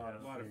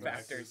of a lot of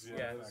Factors, factors.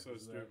 yeah. It's so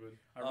Factors there. stupid.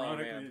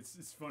 Ironically, man.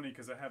 it's funny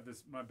because I have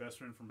my best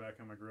friend from back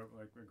home. I grew up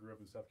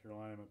in South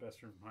Carolina. My best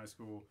friend from high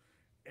school.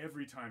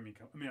 Every time he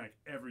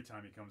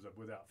comes up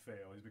without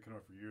fail, he's been coming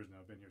up for years now.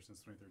 I've been here since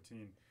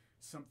 2013.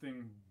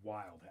 Something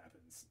wild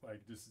happens.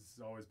 Like just it's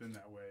always been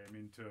that way. I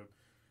mean, to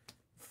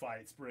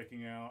fights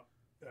breaking out.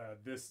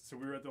 So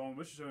we were at the Alden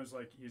Winter show. And it's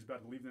like he's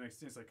about to leave the next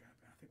day. It's like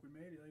I think we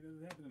made it. Like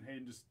that happened. And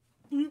Hayden just.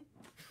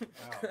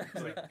 Wow.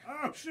 It's like,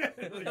 oh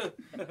shit!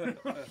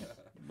 Like,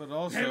 But damn,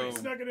 also, he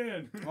snuck it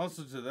in.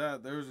 also to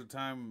that, there was a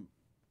time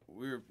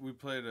we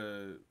played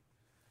a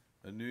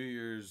New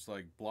Year's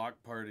like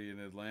block party in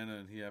Atlanta,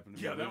 and he happened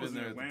to be Yeah, that living was in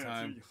there Atlanta at the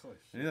time. too. Holy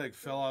And he like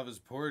fell off his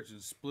porch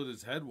and split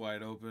his head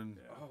wide open.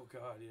 Yeah. Oh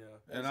God,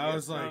 yeah. And I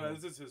was like, no,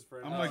 this is his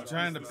friend. I'm like Oh,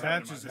 trying to this is patch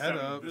happening- his this head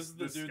happening- up. This is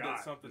the This dude Scott.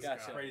 that something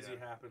Gotcha. crazy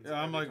Yeah. happens.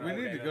 Yeah, I'm every like, we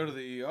time. need to go to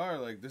the ER.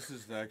 Like, this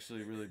is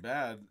actually really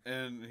bad.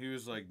 And he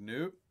was like,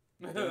 nope,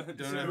 don't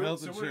have health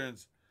so we're-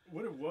 insurance.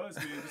 What it was,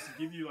 man, just to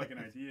give you like an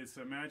idea.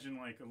 So imagine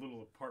like a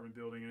little apartment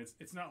building, and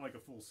it's not like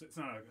it's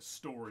not like a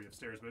story of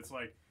stairs, but it's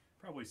like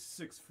probably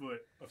 6 foot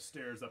of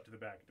stairs up to the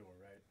back door,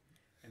 right?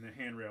 And the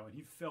handrail, and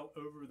he fell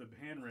over the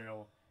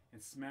handrail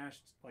and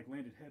smashed, like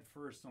landed head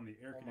first on the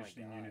air Oh my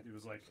conditioning God. unit. It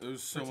was like It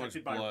was so much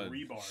protected by blood.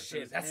 rebar. So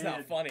Shit, his that's not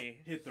head funny.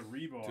 Hit the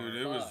rebar.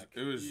 Dude, Fuck.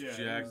 it was Yeah, it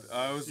jacked. was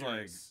I was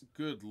serious. like,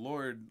 good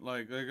lord.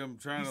 Like I'm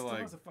trying He to still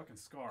like has a fucking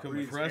scar.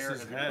 compress Like,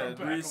 his hair head. had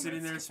to Were go you back on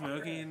sitting that there scar.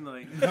 smoking?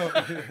 Like, No,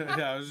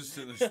 yeah, I was just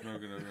sitting there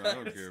smoking over. I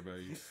don't care about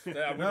you. Yeah,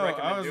 I would No,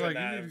 recommend I was doing like,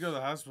 that. you need to go to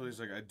the hospital. He's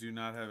like, I do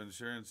not have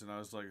insurance, and I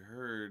was like,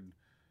 heard.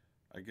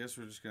 I guess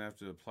we're just gonna have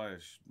to apply a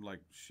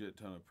shit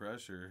ton of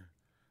pressure.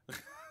 Yeah,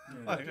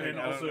 Like, and I don't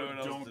also know what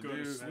else don't to go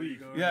to do.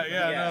 sleep. Yeah.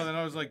 Yeah. No, then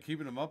I was like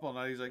keeping him up all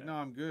night. He's like, no,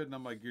 I'm good, and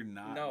I'm like, you're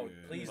not. No,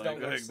 good. please Like, don't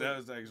go to like, sleep. that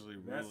was actually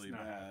That's really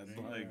not bad.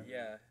 happening. Like,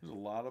 Yeah. there's a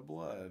lot of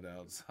blood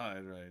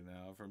outside right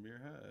now from your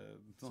head.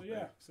 So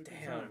yeah, so good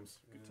Damn. times.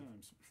 Good Yeah.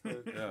 times.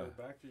 But, Yeah.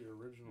 back to your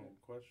original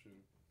question.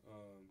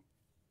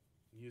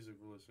 music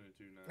we're listening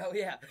to now. Oh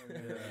yeah.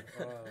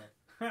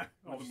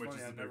 All the Which is funny,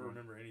 witches. I never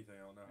remember anything.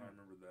 I don't know how I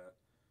remembered that.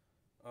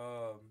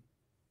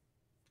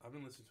 I've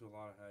been listening to a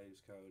lot of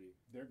Hiatus Coyote.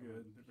 They're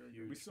good. They're very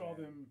good. Huge We saw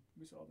fan. them.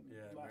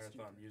 Yeah, last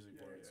Marathon year. Music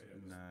Yeah, Works. yeah, It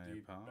was yeah. the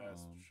Napalm.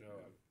 best show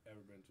I've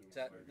ever been to.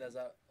 Is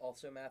that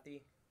also Matthew?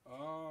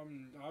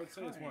 I would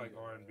say it's more like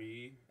Kinda.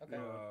 R&B. Okay.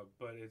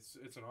 But it's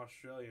an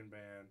Australian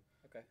band.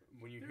 Okay.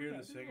 When you They're hear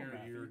not- the they're singer,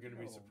 not you're Matthew.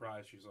 gonna be No.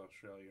 surprised she's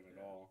Australian at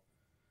Yeah. all.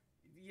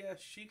 Yeah,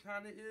 she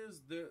kind of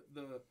is.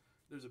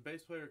 There's a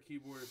bass player,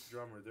 keyboardist,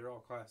 drummer. They're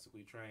all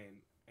classically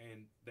trained,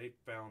 and they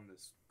found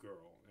this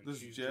girl. And This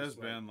she's jazz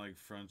just band like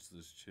fronts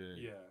this chick.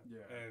 Yeah,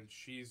 Yeah. and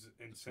she's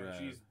insane. rad.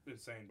 She's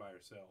insane by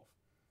herself.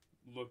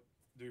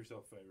 Do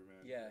yourself a favor,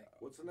 man. Yeah.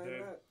 What's the name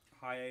They're- of that?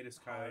 Hiatus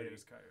Coyote.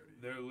 Hiatus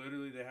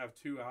Coyote. They have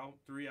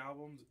 3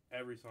 albums.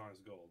 Every song is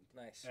gold.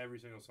 Nice. Every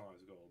single song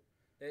is gold.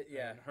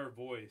 Yeah. And her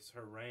voice,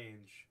 her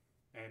range,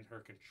 and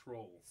her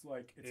control. It's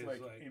like is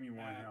Amy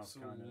Winehouse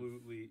kind of.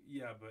 absolutely,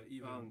 yeah, but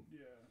even Yeah.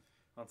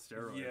 On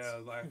steroids. yeah,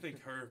 like, I think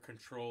her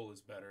control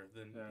is better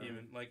than Yeah.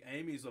 even like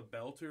Amy's a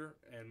belter,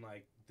 and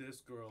like this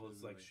girl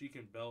is like she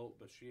can belt,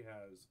 but she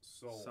has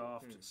soul.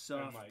 Soft, Hmm.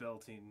 soft And, like,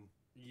 belting.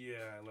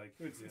 Yeah, like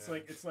It's yeah.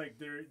 like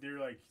they're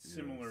like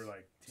similar Yes.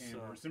 like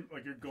timbre,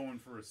 like you're going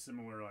for a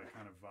similar like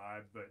kind of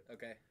vibe, but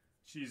Okay.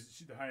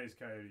 the Hiatus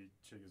Coyote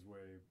chick is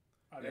way.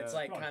 It's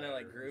like probably kind of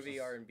like better. groovy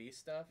R&B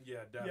stuff.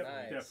 Yeah, definitely,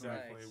 Nice,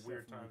 definitely. nice.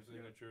 Weird Time Definitely,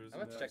 yeah. signatures. I'm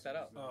gonna have to check that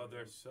out. Oh,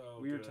 they're so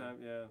Weird good.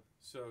 time, yeah.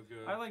 So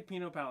good. I like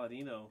Pino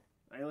Palladino.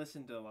 I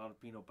listen to a lot of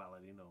Pino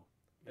Palladino.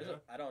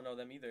 I don't know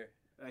them either.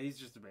 He's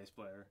just a bass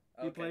player.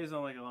 Okay. He plays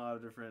on like a lot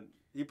of different.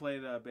 He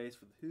played bass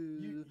for the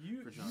Who,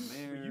 for John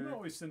Mayer. You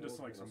always send I us was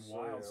like gonna some say,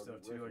 wild I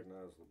stuff too. Like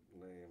recognize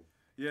the name.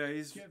 Yeah,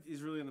 Kev-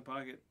 he's really in the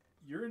pocket.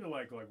 you're into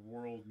like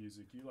world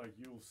music.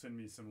 You'll send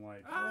me some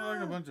like. I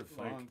like a bunch of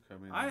Like, funk. I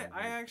mean,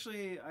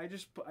 I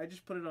just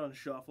put it on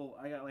shuffle.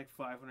 I got like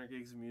 500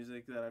 gigs of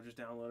music that I've just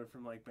downloaded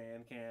from like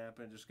Bandcamp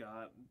and just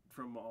got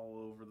from all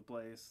over the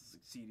place,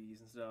 like CDs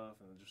and stuff,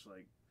 and just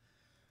like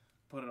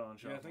put it on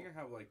shuffle. Yeah, I think I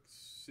have like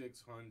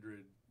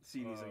 600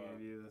 CDs I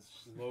gave you.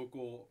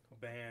 local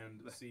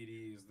band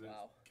CDs that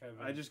Wow. Kevin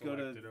I just go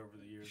to collected over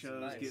the years.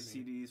 Shows, Nice. get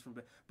CDs from,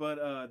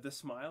 but The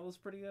Smile is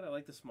pretty good. I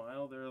like The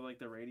Smile. They're like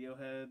the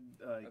Radiohead.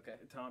 Okay.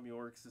 Tom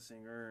York's the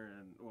singer,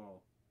 and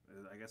well,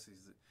 I guess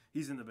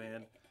he's in the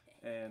band,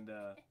 and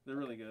they're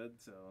really good.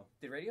 So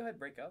Did Radiohead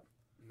break up?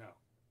 No,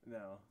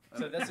 no.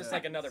 So that's just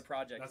like another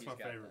project that's he's my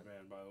got. favorite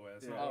band, by the way.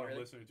 That's Yeah. not Oh, what really? I'm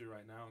listening to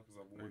right now because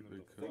I've worn them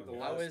Big to cool. fuck. The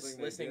I last was thing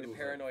they listening did to was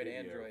Paranoid that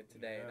video. Android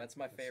today. Yeah. That's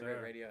my Yes, favorite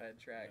sir. Radiohead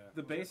track. Yeah.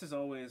 The bass is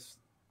always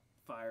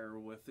fire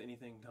with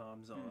anything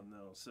Tom's on,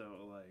 though.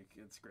 So like,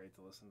 it's great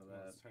to listen to Well,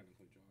 that. it's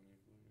technically Johnny.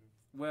 But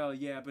yeah. Well,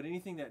 yeah, but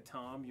anything that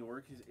Tom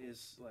York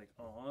is like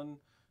on,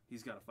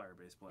 he's got a fire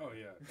bass player. Oh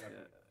yeah,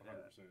 definitely, Yeah.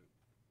 100%.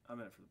 I'm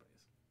in it for the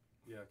bass.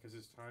 Yeah, because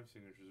his time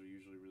signatures are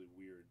usually really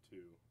weird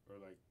too, or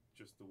like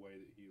just the way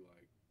that he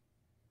like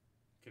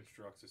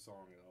constructs a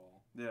song at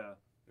all. Yeah.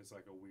 It's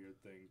like a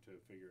weird thing to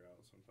figure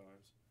out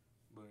sometimes.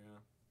 But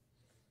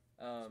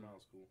yeah,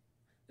 smells cool.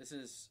 This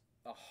is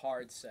a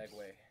hard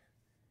segue,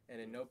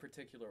 and in no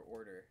particular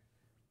order,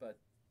 but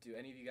do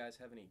any of you guys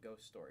have any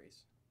ghost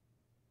stories?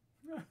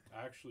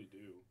 I actually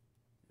do.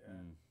 Yeah.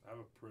 I have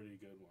a pretty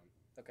good one.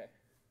 Okay.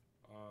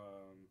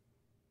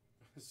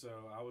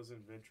 So I was in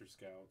Venture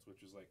Scouts,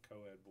 which is like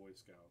co-ed Boy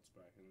Scouts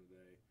back in the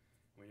day.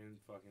 We didn't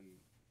fucking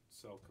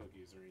sell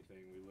cookies or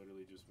anything. We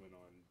literally just went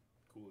on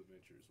cool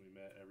adventures. We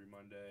met every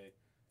Monday,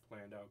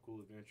 planned out cool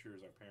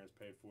adventures. Our parents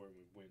paid for it, and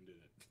we went and did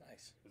it.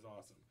 Nice. It was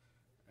awesome.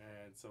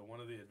 And so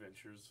one of the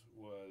adventures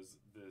was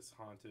this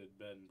haunted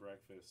bed and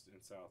breakfast in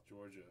South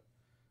Georgia.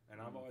 And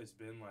I've always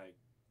been like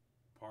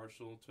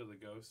partial to the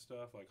ghost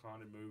stuff, like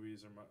haunted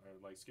movies or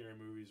like scary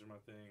movies are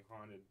my thing.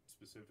 Haunted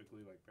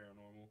specifically, like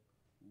paranormal.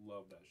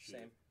 Love that shit.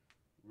 Same.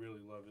 Really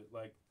love it.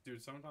 Like,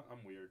 dude, sometimes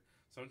I'm weird.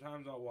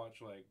 Sometimes I'll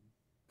watch like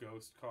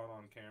ghost caught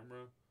on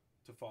camera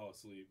to fall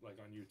asleep, like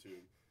on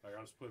YouTube. Like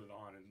I'll just put it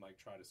on and like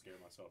try to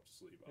scare myself to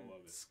sleep. I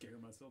love it. Scare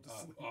myself to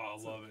sleep. Oh,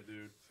 I love it,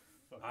 dude.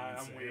 Fucking I'm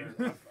insane.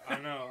 weird. I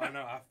know.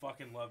 I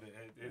fucking love it.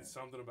 It's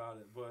something about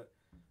it. But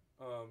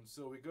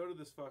so we go to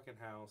this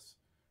fucking house,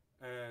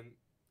 and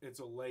it's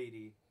a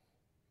lady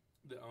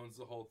that owns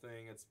the whole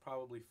thing. It's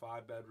probably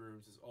 5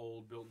 bedrooms. It's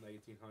old, built in the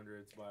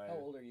 1800s. By How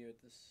old are you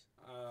at this?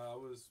 I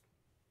was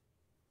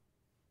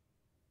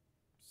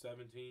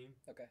 17.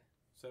 Okay.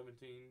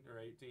 17 or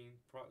 18,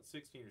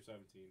 16 or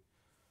 17.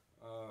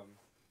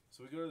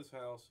 So we go to this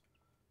house,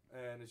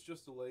 and it's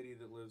just a lady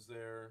that lives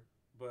there,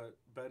 but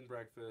bed and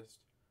breakfast.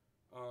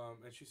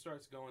 And she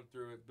starts going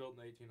through it, built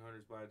in the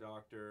 1800s by a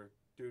doctor.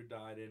 Dude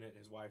died in it.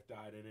 His wife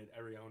died in it.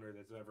 Every owner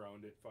that's ever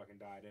owned it fucking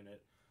died in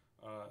it.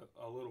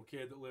 A little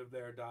kid that lived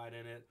there died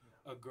in it.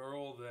 A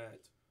girl that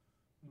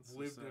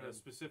lived in a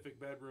specific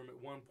bedroom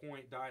at one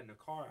point died in a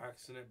car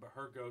accident, but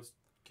her ghost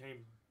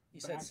came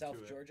You back said South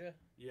to it. Georgia?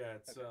 Yeah,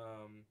 it's Okay.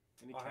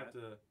 I'll have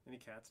to. Any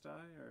cats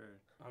die or?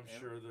 I'm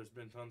sure there's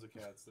been tons of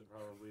cats that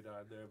probably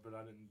died there, but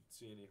I didn't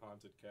see any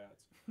haunted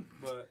cats.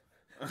 But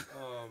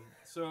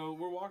So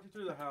we're walking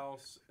through the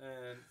house,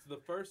 and the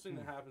first thing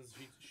that happens,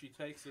 she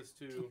takes us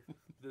to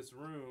this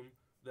room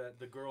that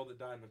the girl that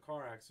died in the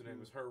car accident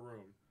was her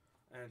room.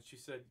 And she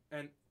said,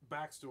 and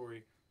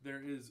backstory,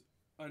 there is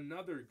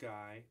another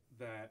guy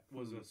that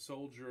was a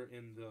soldier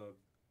in the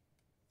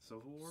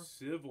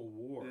Civil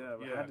War. Yeah,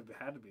 it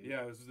had to be.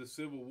 Yeah, it was the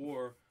Civil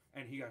War,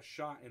 and he got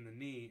shot in the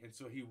knee, and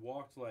so he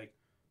walked like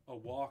a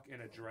walk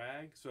and a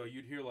drag. So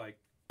you'd hear like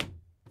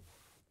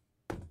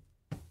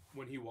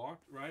when he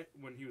walked, right?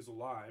 When he was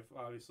alive,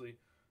 obviously.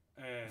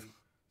 And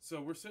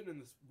so we're sitting in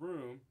this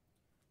room,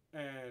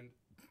 and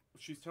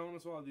she's telling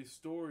us all these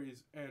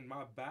stories, and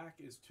my back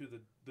is to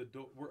the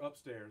door. We're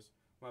upstairs.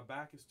 My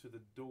back is to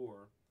the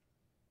door,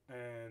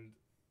 and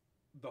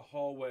the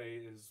hallway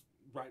is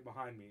right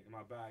behind me in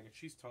my bag. And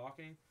she's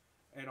talking,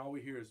 and all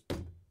we hear is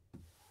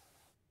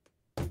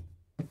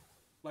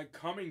like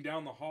coming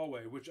down the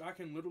hallway, which I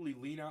can literally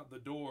lean out the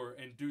door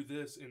and do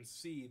this and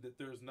see that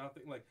there's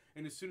nothing. Like,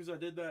 and as soon as I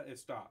did that, it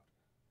stopped.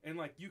 And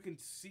like you can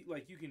see,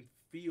 like you can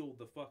feel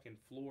the fucking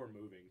floor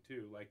moving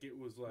too. Like it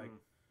was like,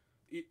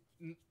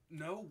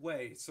 no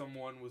way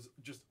someone was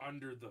just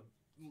under the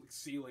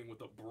ceiling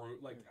with a broom.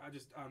 Like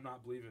I'm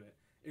not believing it.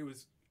 It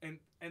was, and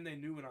they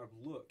knew when I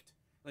looked.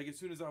 Like as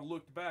soon as I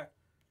looked back,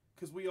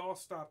 because we all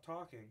stopped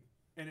talking,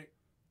 and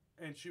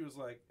she was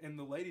like, and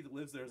the lady that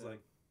lives there is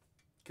like,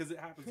 because it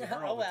happens to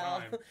her all the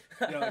time.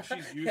 Yeah, like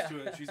she's used to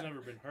it. She's never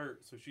been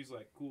hurt, so she's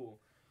like, cool.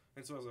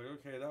 And so I was like,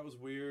 okay, that was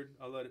weird.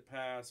 I let it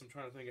pass. I'm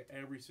trying to think of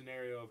every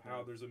scenario of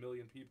how there's a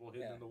million people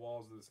hidden in the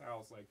walls of this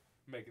house, like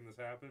making this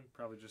happen.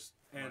 Probably just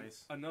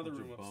nice. Another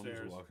room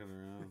upstairs. Walking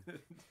around.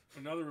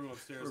 Another room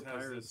upstairs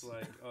has this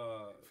like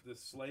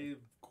this slave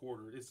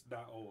quarter. It's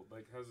that old.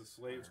 Like has the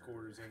slaves'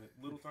 quarters in it.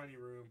 Little tiny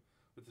room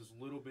with this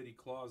little bitty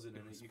closet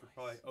in it. You could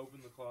probably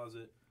open the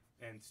closet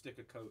and stick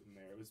a coat in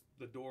there.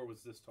 The door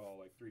was this tall,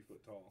 like 3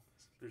 foot tall.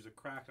 There's a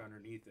crack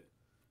underneath it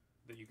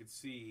that you could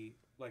see,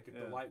 like if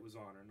the light was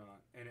on or not.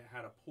 And it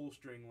had a pull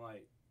string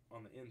light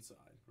on the inside,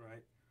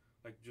 right?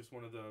 Like just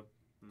one of the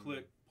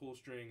click, pull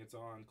string, it's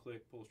on,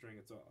 click, pull string,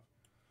 it's off.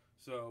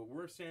 So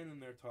we're standing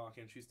there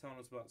talking. She's telling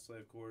us about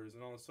slave quarters,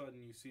 and all of a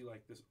sudden you see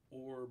like this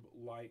orb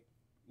light,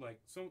 like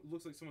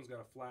looks like someone's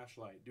got a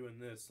flashlight doing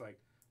this, like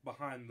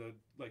behind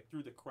like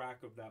through the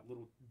crack of that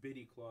little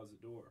bitty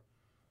closet door.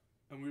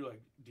 And we were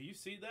like, do you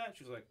see that?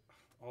 She was like,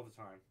 all the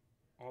time.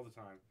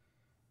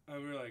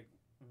 And we were like,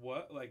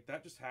 what? Like,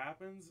 that just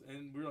happens?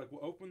 And we were like,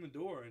 well, open the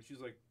door. And she's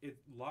like, it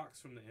locks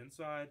from the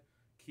inside.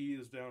 Key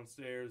is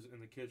downstairs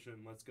in the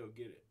kitchen. Let's go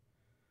get it.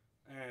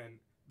 And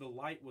the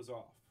light was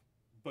off.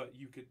 But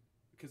you could,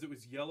 because it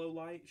was yellow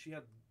light. She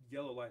had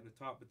yellow light in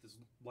the top, but this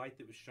light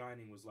that was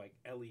shining was like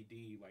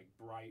LED, like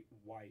bright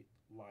white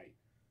light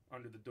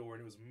under the door.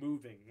 And it was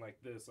moving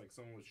like this, like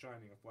someone was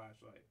shining a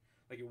flashlight.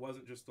 Like it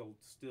wasn't just a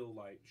still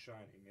light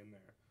shining in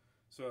there.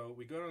 So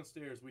we go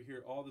downstairs, we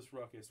hear all this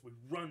ruckus, we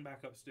run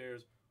back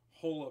upstairs,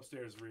 whole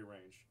upstairs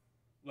rearranged.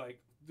 Like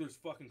there's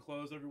fucking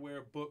clothes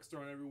everywhere, books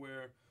thrown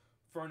everywhere,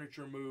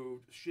 furniture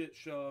moved, shit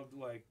shoved,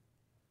 like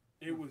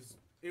it was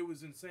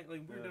insane.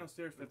 Like we were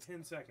downstairs for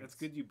 10 seconds. That's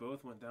good you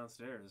both went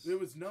downstairs. It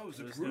was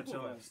a group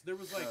of us. There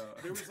was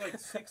like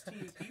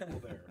 16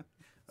 people there.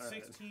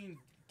 16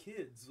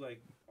 kids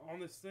like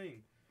on this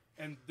thing.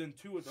 And then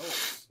 2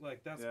 adults.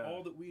 Like, that's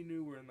all that we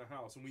knew were in the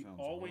house. And we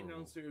all went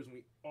downstairs, and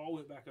we all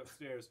went back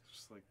upstairs.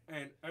 Just like,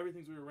 and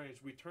everything's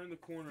rearranged. We turn the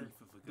corner.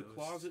 The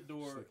closet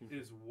door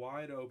is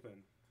wide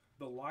open.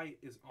 The light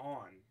is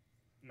on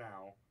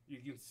now. You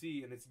can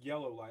see, and it's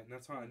yellow light. And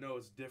that's how I know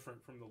it's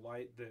different from the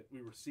light that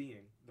we were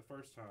seeing the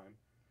first time.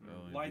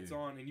 Lights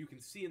on, and you can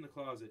see in the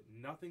closet.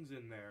 Nothing's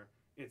in there.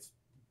 It's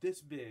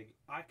this big.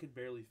 I could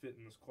barely fit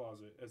in this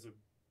closet as a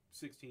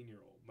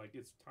 16-year-old. Like,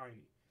 it's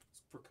tiny.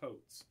 It's for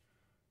coats.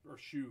 Or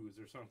shoes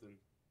or something.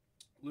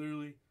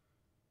 Literally,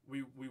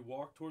 we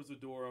walk towards the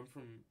door. I'm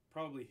from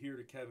probably here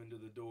to Kevin to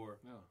the door.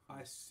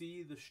 I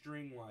see the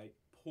string light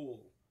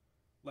pull.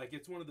 Like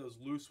it's one of those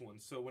loose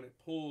ones. So when it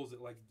pulls, it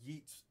like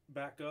yeets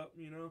back up,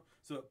 you know?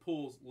 So it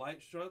pulls,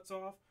 light shuts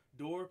off,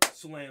 door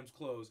slams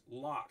closed,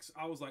 locks.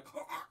 I was like,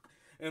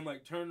 and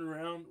like turned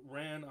around,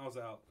 ran, I was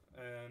out.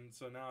 And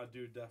so now I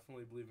do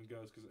definitely believe in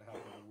ghosts because it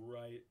happened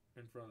right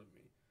in front of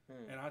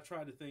me. And I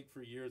tried to think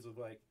for years of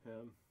like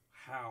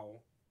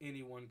how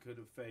anyone could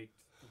have faked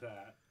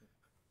that,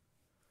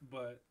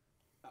 but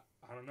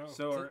I don't know.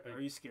 So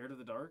are you scared of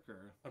the dark,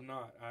 or? I'm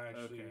not. I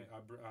actually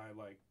I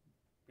like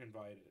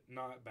invite it.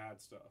 Not bad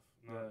stuff.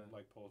 Not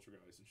like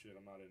poltergeist and shit.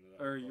 I'm not into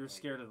that. Or you're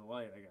scared of the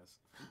light, I guess.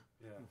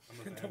 Yeah, I'm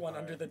a vampire. The one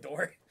under the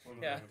door. I'm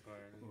a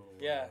vampire.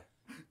 Yeah.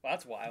 Well,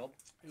 that's wild.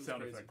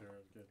 Sound effect there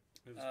was good.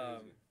 It was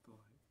crazy.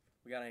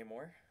 We got any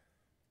more?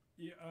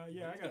 Yeah,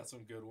 I got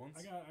some good ones.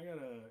 I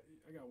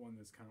got one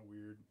that's kind of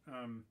weird.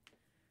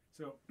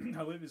 So when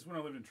I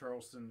lived in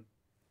Charleston.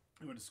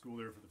 I went to school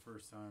there for the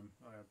first time.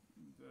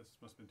 This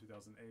must have been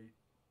 2008,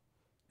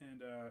 and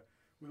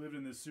we lived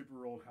in this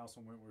super old house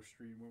on Wentworth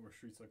Street. Wentworth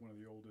Street's like one of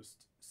the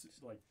oldest streets.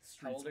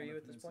 How old are you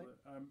at this point?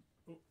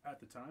 At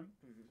the time,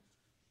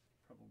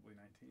 probably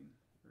 19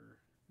 or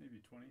maybe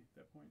 20 at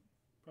that point.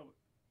 Probably.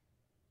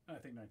 I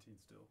think 19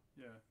 still.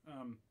 Yeah.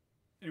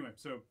 Anyway,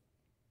 so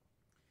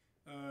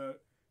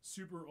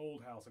super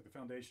old house. Like the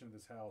foundation of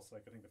this house,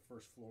 like I think the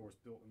first floor was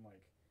built in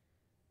like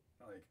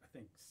I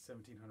think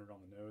 1700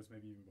 on the nose,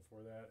 maybe even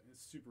before that.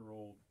 It's super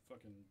old.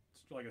 Fucking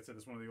like I said,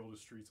 it's one of the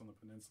oldest streets on the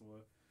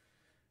peninsula.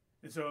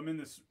 And so I'm in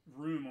this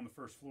room on the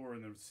first floor,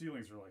 and the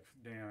ceilings are like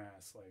damn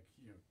ass, like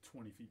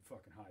 20 feet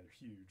fucking high.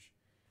 They're huge.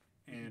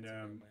 And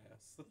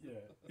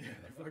yeah,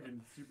 they're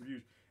fucking super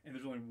huge. And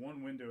there's only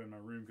one window in my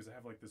room because I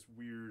have like this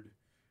weird,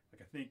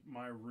 like I think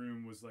my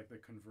room was like the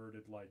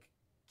converted like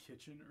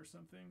kitchen or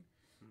something.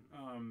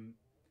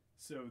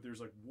 So there's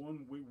like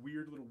one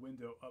weird little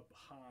window up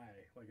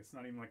high, like it's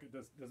not even like it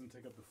doesn't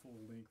take up the full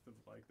length of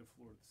like the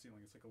floor to the ceiling.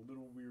 It's like a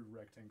little weird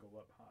rectangle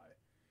up high.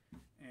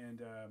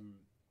 And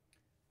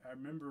I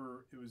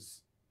remember it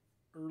was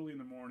early in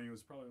the morning. It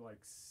was probably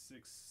like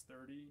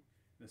 6:30.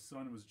 The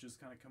sun was just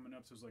kind of coming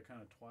up, so it was like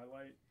kind of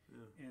twilight.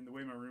 Yeah. And the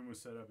way my room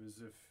was set up is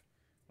if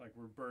like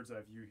we're bird's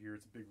eye view here,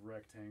 it's a big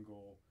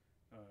rectangle.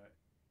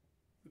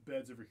 The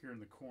bed's over here in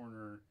the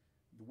corner.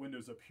 The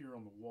window's up here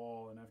on the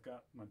wall, and I've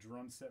got my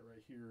drum set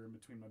right here in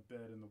between my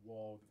bed and the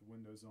wall with the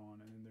windows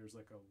on, and then there's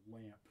like a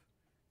lamp,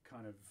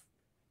 kind of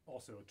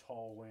also a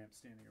tall lamp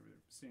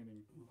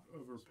standing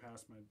over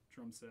past my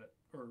drum set,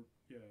 or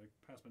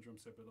past my drum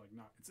set, but like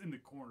not, it's in the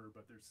corner,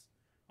 but there's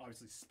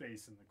obviously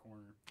space in the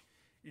corner,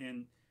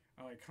 and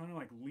I kind of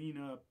like lean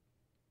up,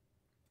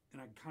 and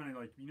I kind of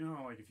like,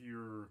 how like if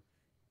you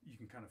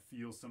can kind of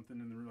feel something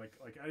in the room, like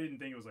I didn't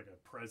think it was like a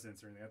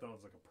presence or anything. I thought it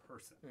was like a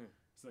person.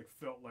 It's like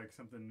felt like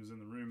something was in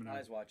the room, and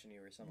eyes watching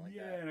you or something like that.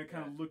 Yeah, and I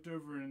kind of looked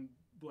over, and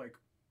like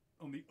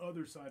on the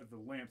other side of the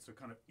lamp, so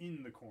kind of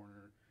in the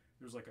corner,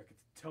 there was like I could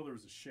tell there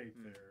was a shape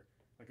there,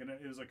 like, and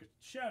it was like a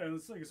shadow. And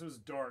it's like, so it was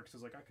dark, so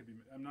it's like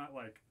I'm not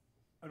like,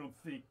 I don't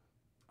think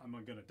I'm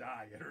gonna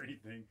die yet or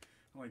anything.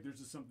 I'm like, there's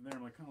just something there.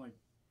 I'm like kind of like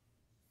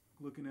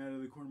looking at it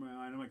in the corner of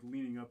my eye, and I'm like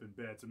leaning up in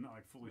bed, so I'm not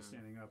like fully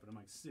standing up, and I'm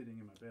like sitting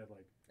in my bed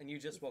like. And you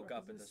just woke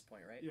up at this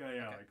point, right? Yeah,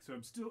 yeah. Okay. Like so,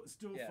 I'm still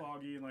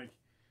foggy, and like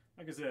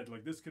I said,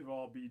 like this could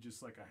all be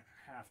just like a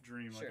half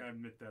dream. Sure. Like I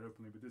admit that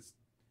openly, but it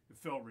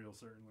felt real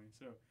certainly.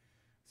 So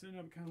sitting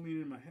up, kind of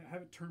leaning in my head. I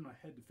haven't turned my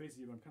head to face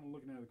it, but I'm kind of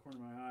looking out of the corner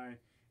of my eye.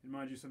 And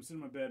mind you, so I'm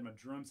sitting in my bed. My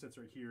drum set's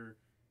right here.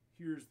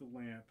 Here's the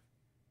lamp,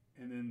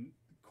 and then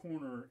the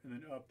corner, and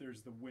then up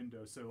there's the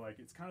window. So like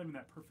it's kind of in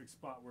that perfect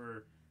spot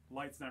where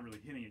light's not really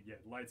hitting it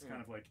yet. Light's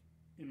kind of like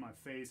in my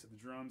face at the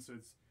drum, so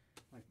it's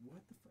like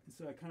what the fuck.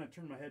 So I kind of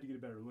turn my head to get a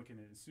better look at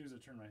it. As soon as I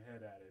turn my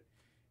head at it,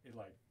 it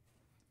like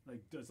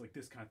does like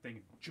this kind of thing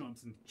and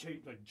jumps and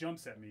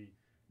jumps at me,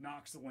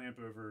 knocks the lamp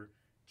over,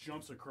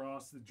 jumps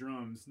across the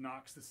drums,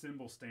 knocks the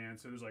cymbal stand,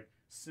 so there's like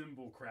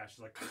cymbal crashes,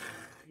 like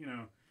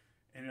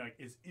and it like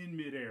is in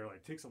midair,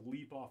 like takes a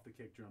leap off the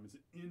kick drum, is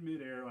in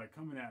midair, like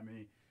coming at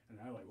me, and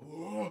I like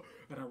whoa,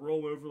 and I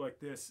roll over like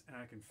this, and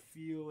I can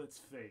feel its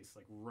face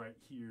like right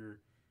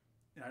here,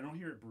 and I don't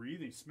hear it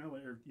breathing, smell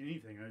it or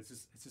anything, and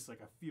it's just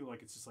like I feel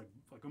like it's just like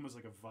almost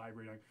like a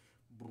vibrating, like,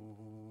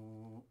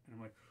 and I'm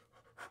like.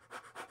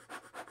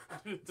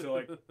 So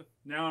like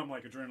now I'm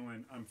like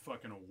adrenaline, I'm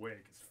fucking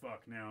awake as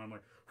fuck now. I'm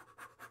like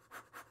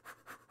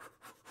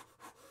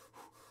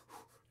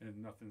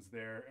and nothing's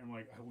there, and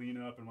like I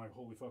lean up and I'm like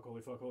holy fuck, and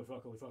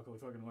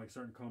I'm like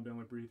starting to calm down,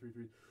 like breathe.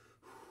 Okay,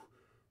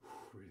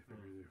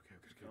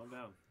 calm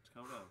down. Just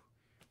calm down.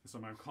 So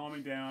I'm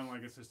calming down,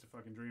 like it's just a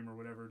fucking dream or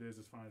whatever it is.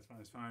 It's fine.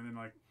 Then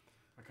like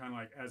I kind of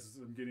like as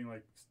I'm getting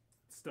like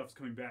stuff's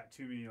coming back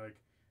to me, like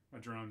my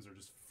drums are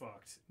just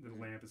fucked. The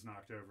lamp is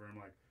knocked over. I'm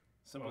like.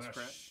 Cymbals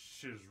cracked.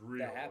 Shit is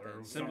real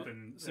or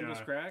something.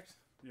 Cymbals cracked?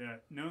 Yeah,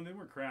 no, they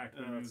weren't cracked.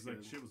 But it was good.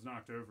 like shit was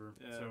knocked over.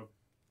 Yeah. So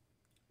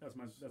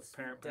that's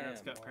parents got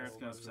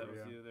upset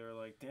with you. They were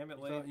like, "Damn it,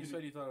 Lane!" You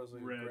said you thought it was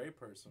like a gray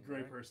person.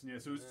 Gray person, yeah.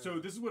 So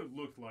this is what it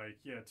looked like,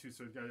 yeah. Too.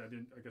 So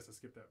I guess I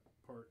skipped that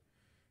part.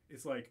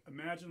 It's like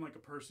imagine like a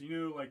person,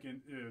 like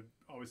in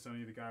Always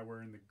Sunny, the guy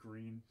wearing the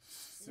green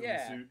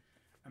suit.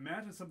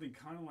 Imagine something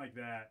kind of like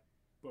that,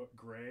 but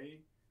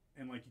gray.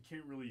 And like you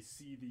can't really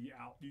see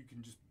you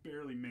can just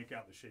barely make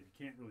out the shape.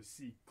 You can't really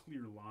see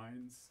clear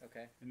lines.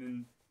 Okay. And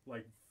then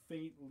like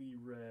faintly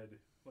red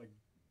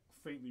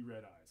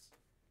eyes.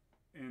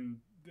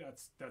 And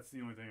that's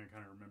the only thing I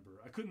kind of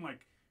remember. I couldn't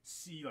like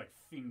see like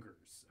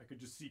fingers. I could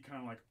just see kind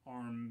of like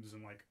arms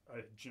and like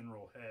a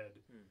general head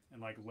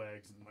and like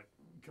legs and like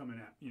coming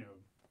at me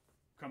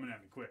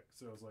quick.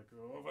 So I was like,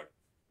 oh fuck.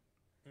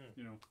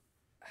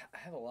 I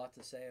have a lot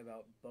to say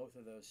about both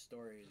of those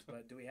stories,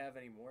 but do we have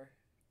any more?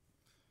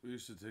 We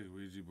used to take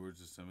Ouija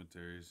boards to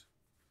cemeteries.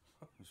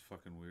 It was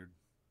fucking weird.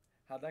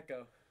 How'd that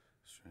go?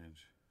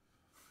 Strange.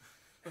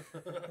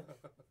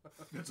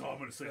 That's all I'm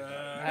gonna say.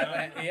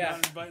 Yeah,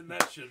 I'm inviting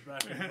that shit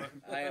back.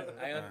 I don't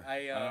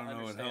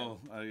know understand.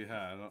 what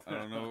hell. I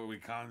don't know what we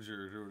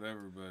conjured or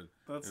whatever, but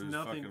that's it was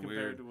nothing fucking compared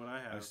weird. to what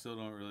I have. I still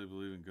don't really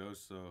believe in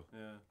ghosts, so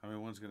I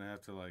mean, one's gonna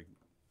have to like.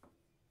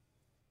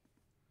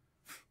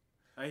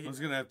 One's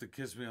gonna have to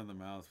kiss me on the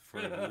mouth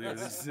before I believe it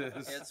exists.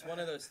 It's one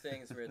of those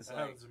things where it's that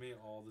like happens to me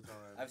all the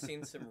time. I've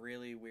seen some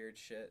really weird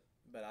shit,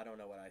 but I don't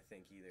know what I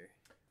think either.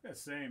 Yeah,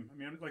 same. I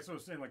mean, like so I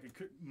was saying, like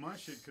my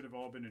shit could have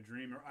all been a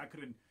dream, or I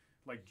could have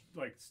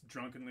like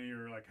drunkenly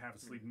or like half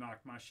asleep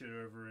knocked my shit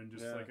over, and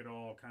just like it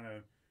all kind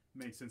of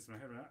made sense in my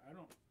head. But I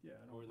don't. Yeah,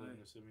 I don't. Or they're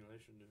in a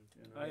simulation, dude.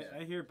 You know?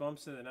 I hear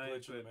bumps in the night,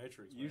 Glitch in but the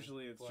Matrix,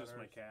 usually man. it's Flat just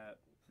my Earth. cat.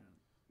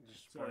 Yeah.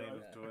 Just Sorry, playing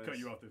with I toys. cut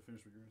you off to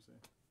finish what you were gonna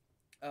say.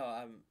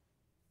 Oh,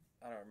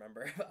 I don't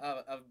remember.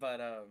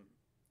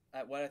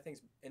 But what I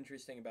think's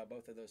interesting about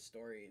both of those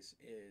stories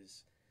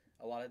is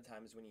a lot of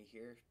times when you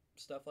hear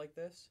stuff like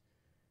this,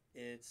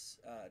 it's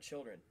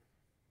children.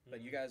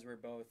 But you guys were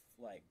both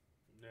like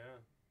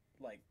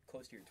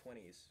close to your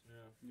 20s.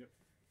 Yeah. Yep.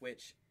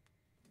 Which,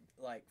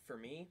 like, for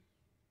me,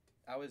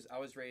 I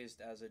was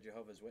raised as a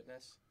Jehovah's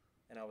Witness,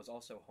 and I was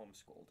also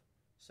homeschooled.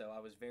 So I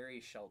was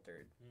very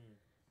sheltered.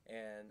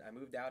 And I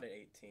moved out at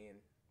 18,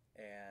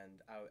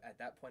 and at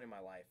that point in my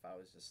life, I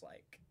was just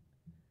like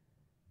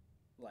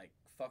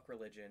fuck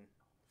religion.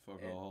 Fuck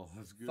all.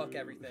 That's good. Fuck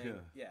everything.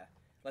 Yeah.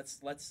 Let's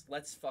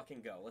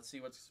fucking go. Let's see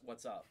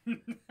what's up.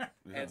 Yeah.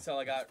 And so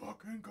I got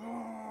fucking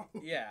go.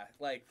 Yeah,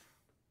 like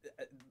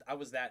I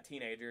was that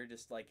teenager,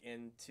 just like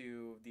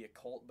into the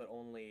occult, but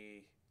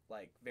only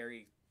like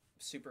very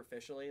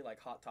superficially, like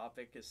Hot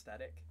Topic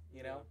aesthetic,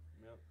 you know.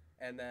 Yep.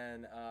 And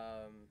then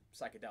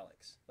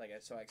psychedelics.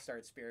 So I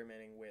started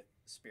experimenting with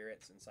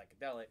spirits and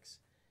psychedelics,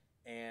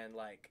 and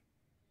like,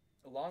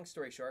 long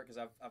story short, because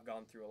I've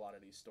gone through a lot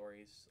of these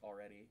stories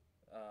already.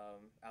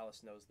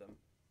 Alice knows them,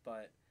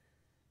 but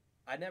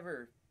I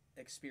never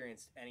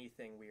experienced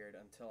anything weird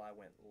until I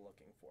went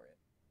looking for it.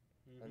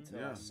 Until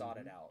I sought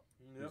it out.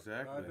 Yep.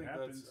 Exactly. I think It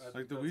happens. that's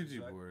Like the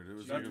Ouija board. It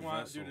was That's like a why,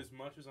 vessel. dude. As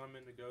much as I'm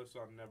into ghosts,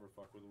 I've never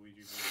fucked with a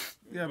Ouija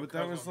board. Yeah, but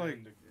that Because was I'm like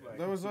into,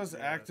 that was us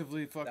yeah,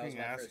 actively was fucking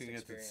my first asking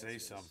it to say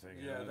experience. something.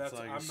 Yeah, and that's- it's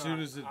like I'm as not- soon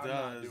as it I'm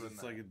not does, doing it's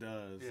that. like it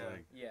does. Yeah.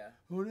 Like, Yeah.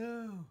 oh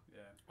no. Yeah.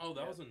 Oh,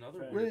 that was another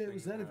Wait, weird Wait, thing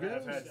was that a that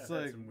happened. ghost? It's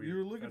like some you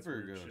were looking that's for a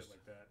weird ghost. Shit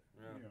like that.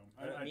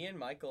 Yeah. You know, Me and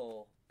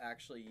Michael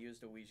actually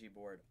used a Ouija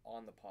board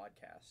on the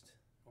podcast.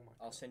 Oh my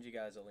I'll God. send you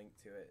guys a link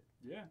to it.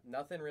 yeah.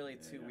 Nothing really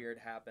too Yeah. weird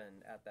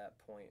happened at that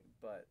point,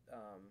 but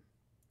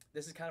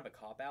this is kind of a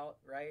cop-out,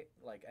 right?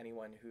 Like,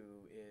 anyone who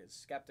is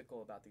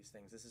skeptical about these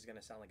things, this is going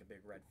to sound like a big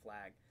red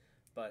flag,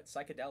 but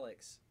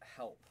psychedelics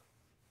help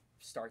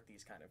start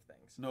these kind of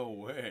things. No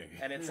way.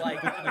 And it's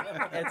like,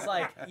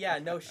 yeah,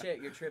 no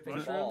shit, you're tripping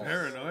Mushroom balls.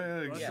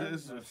 Paranoia Yeah.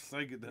 exists with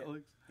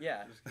psychedelics.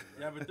 Yeah.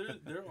 Yeah, but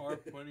there are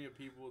plenty of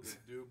people that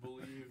do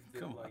believe that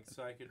Come like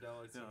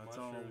psychedelics No, and it's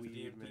all mushrooms,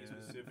 weed, DMT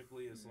man.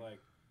 specifically, is like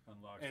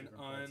Unlocks an different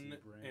parts of the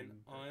brain, an that kind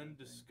of thing.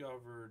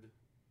 undiscovered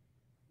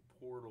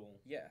portal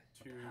Yeah.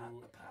 to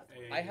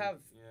a. I have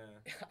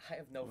Yeah. I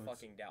have no Well, that's-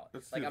 fucking doubt.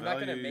 That's Like, the I'm not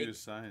going to value make you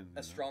assign, you know?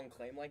 a strong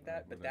claim like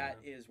that, but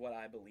whatever. that is what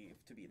I believe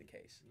to be the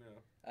case.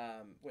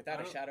 Yeah. Without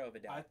I a don't- shadow of a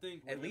doubt. I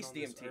think At living least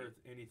on this DMT. Earth,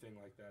 anything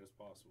like that is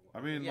possible.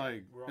 I mean, Yeah.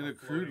 like We're in on a a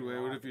crude floating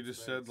way. What rock if you in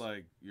just said space.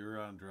 like you're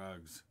on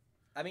drugs?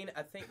 I mean,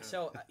 I think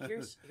so.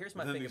 Here's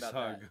my and then thing you about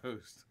saw that. a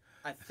ghost.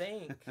 I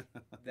think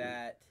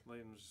that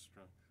Layton was just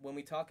drunk. when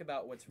we talk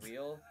about what's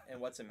real and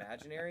what's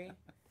imaginary,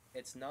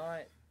 it's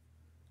not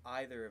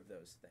either of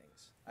those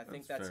things. I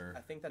think That's that's fair.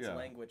 I think that's Yeah.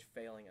 language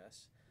failing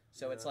us.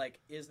 So it's Yeah. like,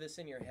 is this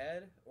in your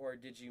head or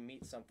did you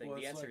meet something? Well,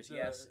 the it's answer like is the-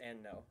 yes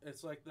and no.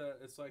 It's like the.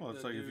 It's like. Well, the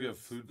it's like if you have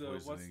dude's- food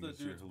What's poisoning, the is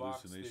your dude's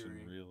box hallucination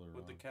theory real or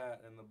with the wrong?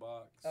 cat in the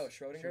box? Oh,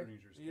 Schrodinger?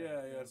 Schrodinger's cat.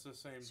 Yeah, it's the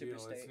same Super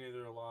deal. It's state.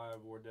 neither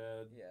alive or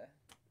dead Yeah.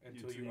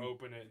 until you Until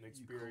open it and You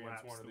experience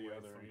collapse one or the the way it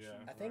other. functions.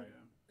 Yeah. I think- Right,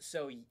 yeah.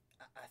 So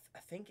I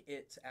think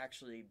it's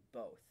actually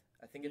both.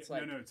 I think it's Yeah,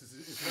 like no, it's a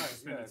Right,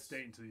 suspended yes.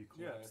 state until you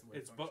Yeah, collapse the way it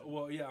it's functions.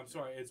 well, yeah. I'm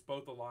sorry, it's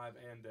both alive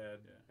and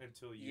dead Yeah.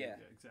 until you. Yeah.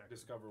 Yeah, exactly.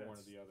 Discover one or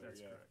That's- the other, That's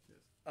yeah. correct. Yes.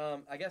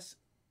 I guess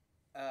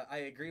I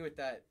agree with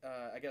that.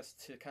 I guess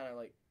to kind of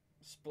like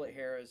split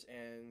hairs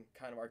and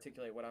kind of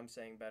articulate what I'm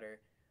saying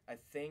better, I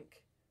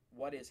think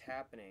what is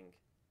happening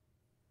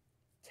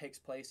takes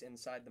place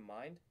inside the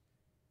mind,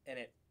 and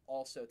it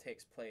also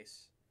takes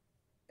place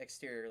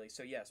exteriorly.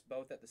 So yes,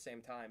 both at the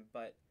same time,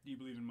 but Do you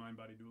believe in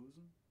mind-body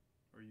dualism,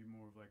 or are you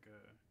more of like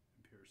a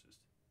empiricist?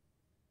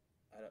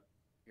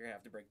 you're gonna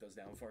have to break those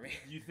down for me.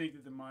 Do you think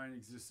that the mind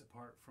exists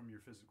apart from your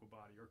physical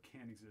body, or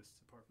can exist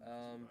apart from your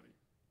physical body?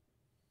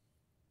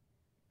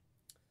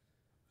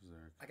 Is there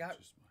a I got-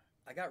 conscious mind?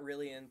 I got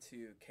really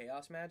into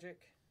chaos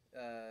magic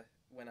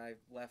when I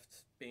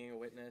left being a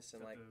witness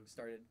and Is that like the-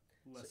 started.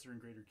 Lesser and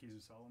greater keys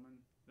of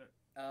Solomon. That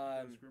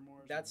Um, those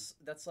grimoires,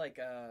 that's like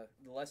the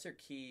lesser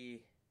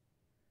key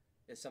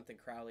is something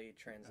Crowley or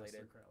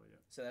translated. Pastor Crowley, yeah.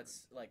 So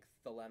that's like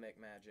thelemic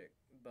magic,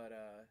 but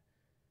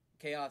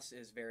chaos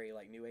is very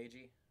like new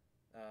agey,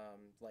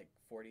 like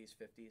 40s,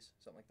 50s,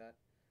 something like that.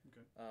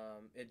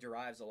 Okay. It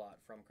derives a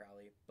lot from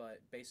Crowley,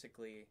 but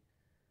basically,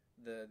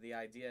 the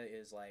idea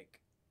is like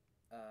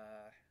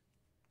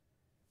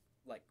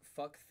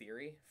fuck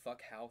theory,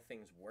 fuck how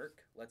things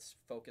work. Let's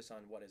focus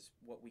on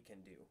what we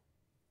can do,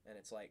 and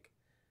it's like,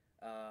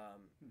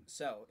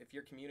 so if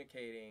you're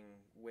communicating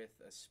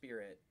with a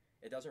spirit,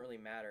 it doesn't really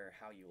matter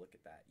how you look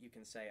at that. You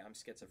can say, I'm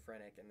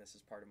schizophrenic and this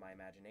is part of my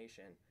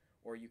imagination.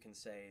 Or you can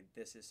say,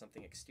 this is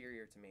something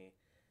exterior to me.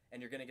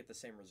 And you're going to get the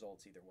same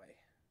results either way.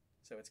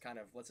 So it's kind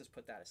of, let's just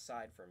put that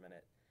aside for a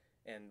minute.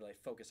 and like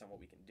focus on what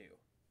we can do.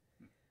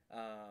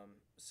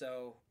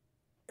 So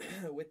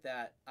with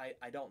that,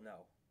 I don't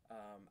know.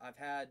 I've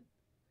had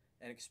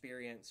an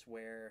experience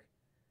where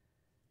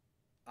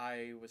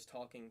I was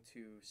talking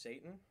to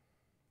Satan,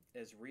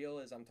 as real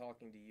as I'm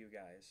talking to you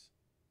guys,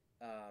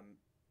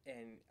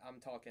 and I'm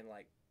talking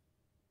like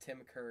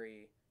Tim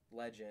Curry,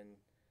 legend,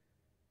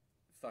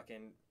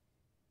 fucking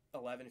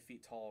 11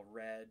 feet tall,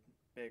 red,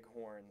 big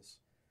horns,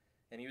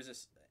 and he was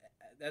just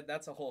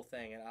that's a whole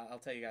thing, and I'll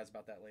tell you guys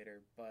about that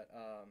later. But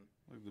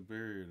like the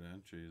barrier to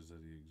entry is that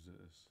he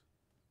exists.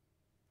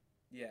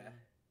 Yeah,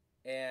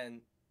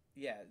 and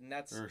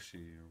that's or she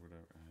or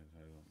whatever.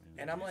 I don't mean.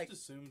 And I'm like,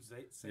 assumes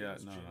yeah,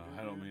 no,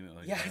 I don't mean it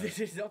like that.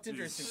 that. Don't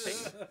introduce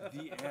Satan.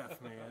 The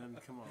F, man,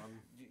 come on.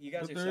 You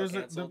guys But are there so is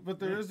canceled. but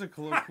there is a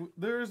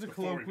there is a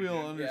Before we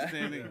colloquial begin.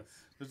 understanding. Yes.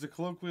 There's a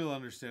colloquial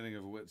understanding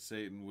of what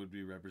Satan would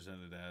be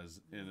represented as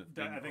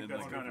I think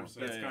that's kind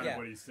of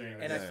what he's saying.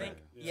 And I think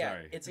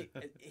Sorry. it's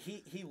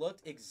he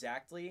looked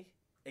exactly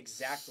Like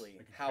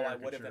a how I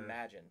would have caricature.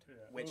 imagined, Yeah.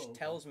 which Oh, okay.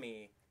 tells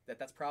me that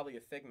that's probably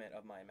a figment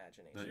of my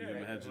imagination. that you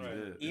right? imagined Right.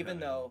 it. Even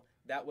yeah. though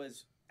that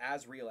was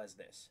as real as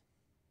this.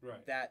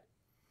 Right. That,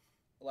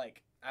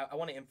 like, I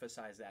want to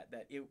emphasize that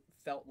it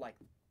felt like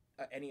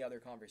any other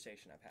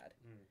conversation I've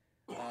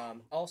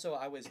had. Also,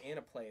 I was in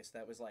a place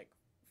that was like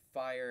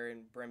fire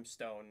and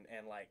brimstone,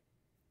 and like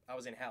I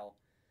was in hell.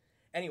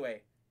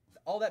 Anyway,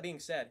 all that being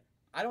said,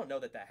 I don't know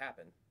that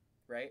happened,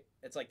 right?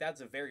 It's like that's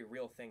a very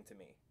real thing to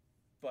me,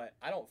 but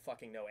I don't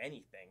fucking know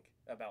anything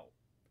about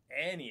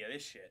any of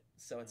this shit.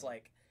 So it's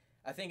like,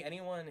 I think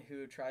anyone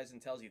who tries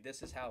and tells you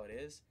this is how it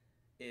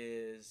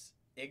is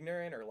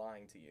ignorant or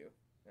lying to you.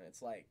 And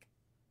it's like,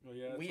 Well,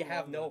 yeah, we it's a lot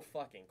have of no that.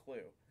 fucking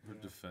clue. Or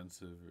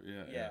defensive.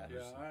 Yeah. Yeah.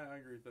 Yeah, I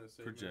agree with that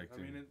statement. Projecting.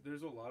 I mean,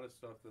 there's a lot of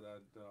stuff that I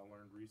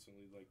learned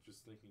recently, like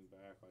just thinking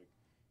back, like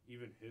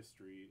even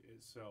history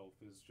itself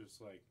is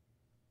just like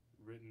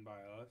written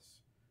by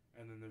us,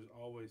 and then there's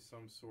always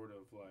some sort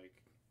of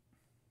like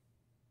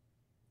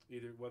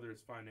either whether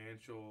it's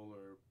financial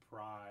or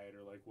pride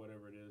or like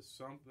whatever it is,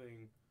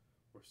 something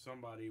where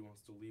somebody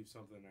wants to leave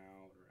something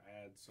out or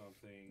add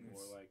something or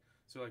like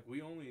so like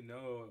we only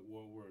know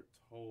what we're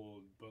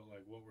told, but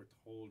like what we're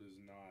told is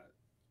not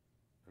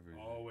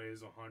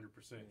always 100%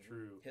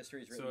 true.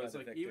 History's written So by it's the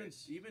like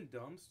victors. even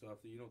dumb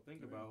stuff that you don't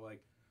think about,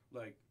 like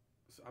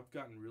so I've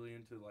gotten really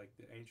into like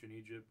the ancient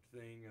Egypt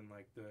thing and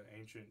like the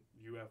ancient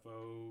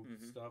UFO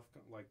stuff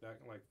like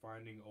that, like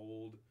finding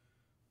old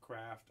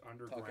craft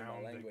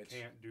underground that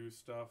can't do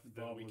stuff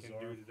that we can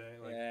do today.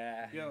 Like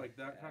like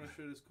that kind of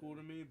shit is cool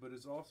to me, but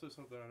it's also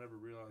something I never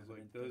realized.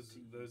 Like those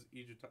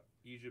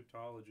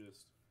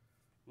Egyptologists,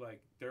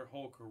 like their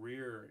whole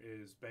career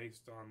is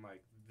based on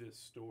like this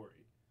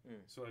story.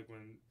 So like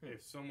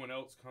if someone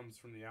else comes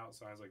from the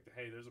outside, it's like,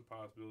 hey, there's a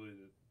possibility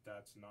that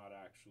that's not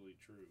actually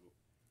true.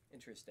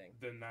 Interesting.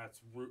 Then that's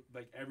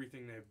like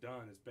everything they've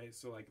done is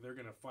based. So like they're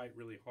gonna fight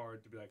really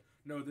hard to be like,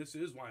 no, this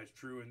is why it's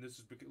true, and this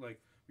is because like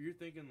you're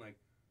thinking like,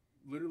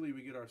 literally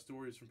we get our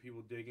stories from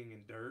people digging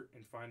in dirt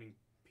and finding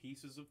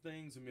pieces of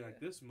things and be like,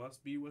 this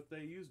must be what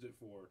they used it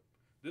for.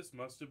 This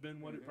must have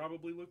been what it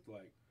probably looked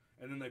like.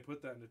 And then they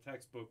put that in the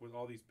textbook with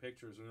all these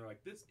pictures, and they're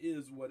like, this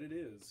is what it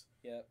is.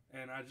 Yep.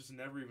 And I just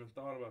never even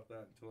thought about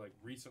that until like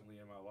recently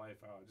in my life,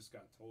 how I just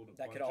got told a bunch of shit.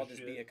 That could all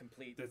just be a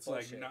complete that's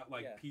bullshit. like not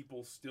like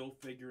people still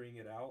figuring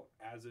it out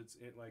as it's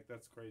like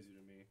that's crazy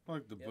to me.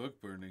 Like the book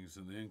burnings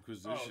and the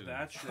Inquisition. Oh,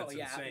 that shit's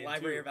insane.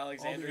 Library too. of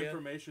Alexandria. All the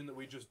information that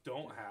we just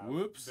don't have.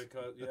 Whoops.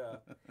 Because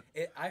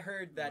I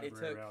heard that it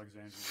took.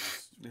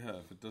 Yeah,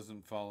 if it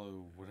doesn't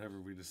follow whatever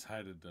we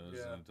decide it does,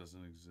 then it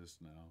doesn't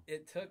exist now.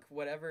 It took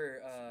whatever.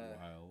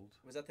 Wild.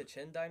 Was that the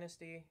Qin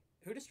dynasty?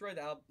 Who destroyed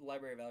the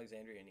Library of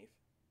Alexandria, Neef?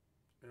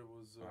 It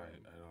was. I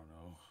don't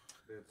know.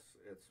 It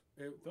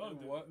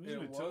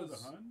was the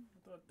Hun.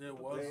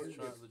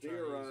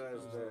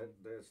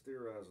 It's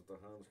theorized that the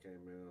Huns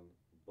came in,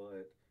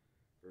 but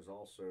there's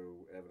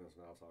also evidence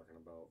now talking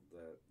about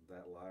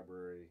that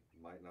library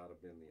might not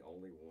have been the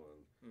only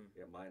one.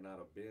 It might not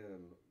have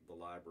been the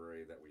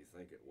library that we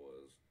think it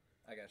was.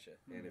 I gotcha.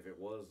 And if it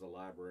was the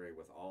library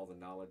with all the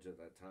knowledge at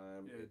that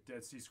time,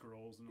 Dead Sea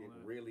Scrolls and all that.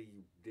 It really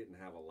didn't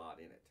have a lot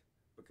in it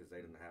because they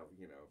didn't have,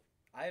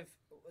 I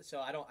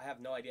have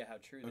no idea how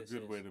true this is. A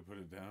good way to put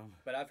it down.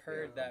 But I've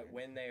heard that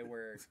when they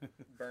were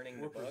burning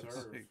the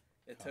books,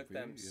 it took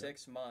them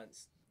 6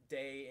 months,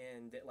 day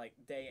and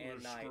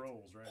night,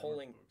 scrolls, right?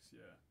 pulling Books,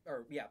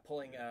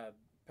 pulling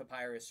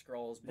papyrus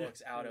scrolls,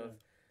 books out of,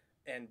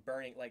 and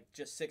burning, like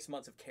just 6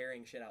 months of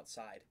carrying shit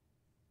outside,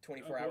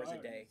 24 hours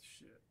a day.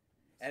 Shit.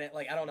 And it,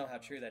 like, I don't know how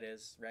true that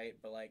is, right?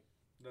 But like,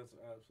 that's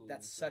absolutely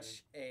that's insane.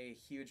 such a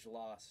huge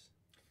loss.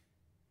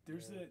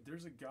 There's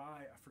a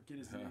guy, I forget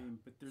his name,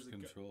 but there's a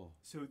control.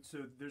 So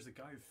there's a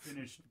guy who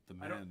finished the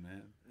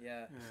man.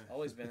 Yeah,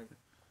 always been.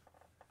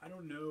 I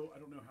don't know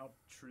how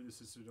true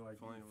this is to like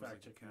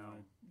fact check now,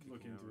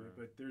 look into it.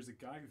 But there's a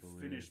guy who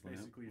finished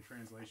basically a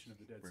translation of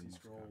the Dead Sea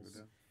Scrolls,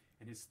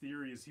 and his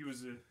theory is he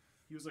was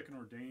like an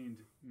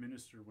ordained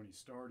minister when he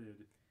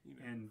started,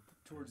 and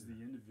towards the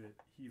end of it,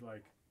 he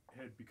like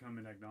had become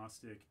an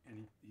agnostic,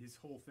 and his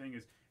whole thing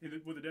is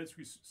what the Dead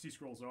Sea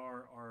Scrolls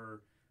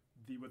are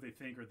what they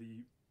think are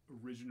the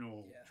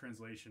original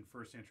translation,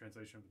 first-hand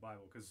translation of the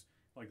Bible, because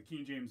like the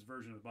King James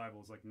version of the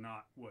Bible is like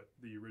not what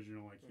the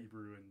original like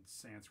Hebrew and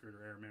Sanskrit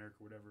or Aramaic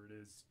or whatever it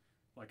is,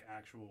 like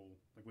actual,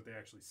 like what they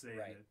actually say in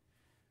it.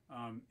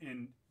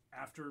 And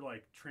after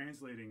like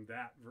translating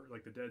that,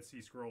 like the Dead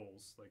Sea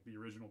Scrolls, like the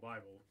original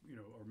Bible,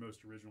 or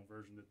most original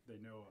version that they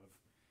know of,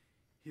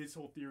 his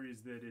whole theory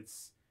is that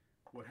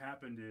what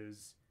happened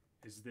is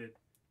that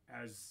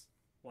as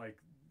like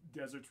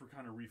deserts were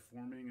kind of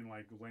reforming and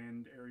like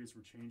land areas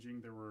were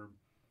changing, there were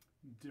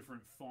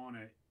different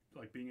fauna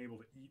like being able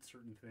to eat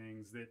certain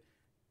things that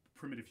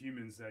primitive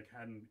humans like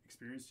hadn't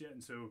experienced yet,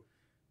 and so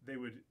they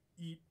would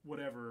eat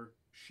whatever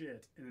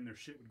shit, and then their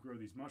shit would grow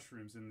these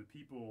mushrooms, and the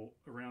people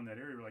around that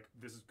area were like,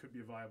 could be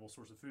a viable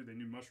source of food. They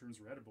knew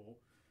mushrooms were edible,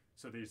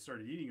 so they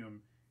started eating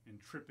them and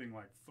tripping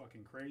like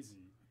fucking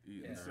crazy.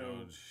 Eating their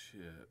own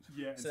shit.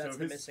 Yeah, and so that's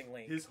the missing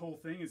link. His whole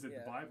thing is that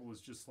the Bible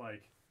is just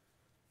like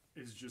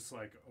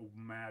a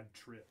mad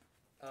trip.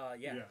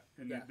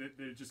 And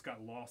they just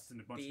got lost in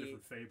a bunch of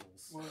different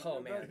fables.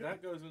 Well,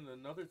 that goes into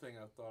another thing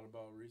I've thought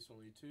about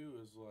recently too.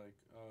 Is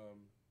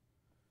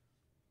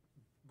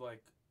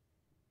like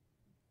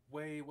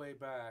way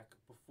back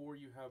before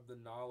you have the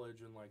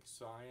knowledge and like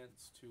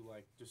science to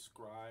like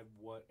describe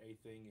what a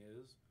thing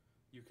is,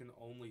 you can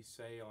only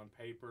say on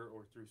paper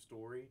or through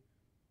story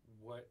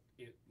what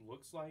it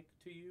looks like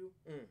to you.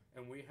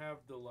 And we have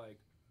the like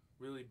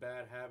really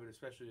bad habit,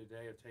 especially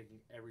today, of taking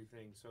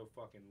everything so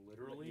fucking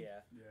literally.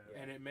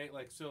 And it may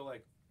like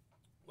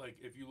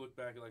if you look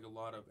back at like a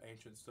lot of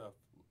ancient stuff,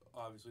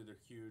 obviously they're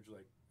huge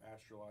like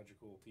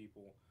astrological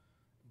people,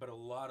 but a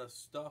lot of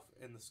stuff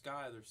in the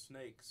sky, they're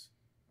snakes.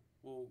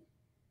 Well,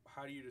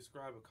 how do you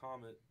describe a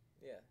comet?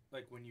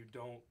 Like when you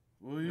don't.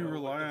 Well, you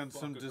rely on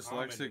some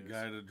dyslexic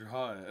guy to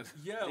draw it.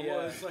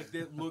 Well, it's like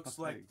it looks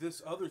like this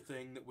other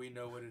thing that we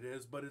know what it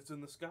is, but it's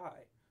in the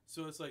sky.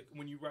 So it's like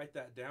when you write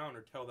that down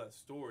or tell that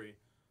story,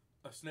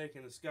 a snake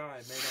in the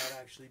sky may not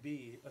actually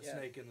be a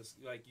snake in the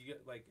like you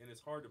get like, and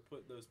it's hard to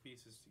put those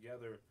pieces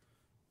together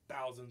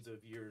thousands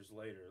of years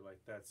later. Like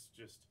that's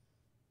just,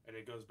 and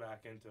it goes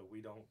back into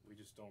we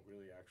just don't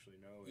really actually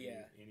know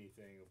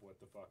anything of what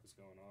the fuck is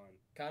going on.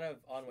 Kind of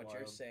on what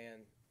you're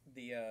saying,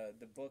 the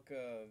book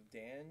of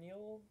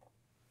Daniel,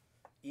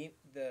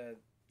 the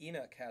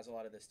Enoch has a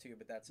lot of this too,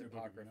 but that's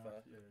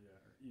Apocrypha.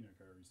 Enoch,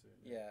 however you say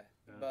it.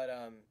 But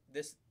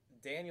this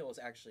Daniel is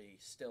actually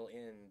still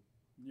in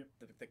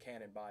the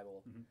canon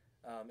Bible,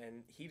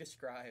 and he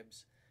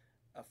describes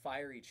a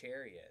fiery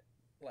chariot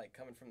like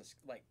coming from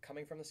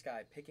the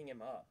sky, picking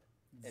him up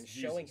and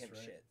showing him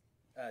shit.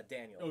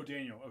 Daniel. Oh,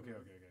 Daniel. Okay.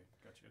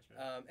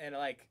 Gotcha. And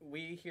like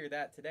we hear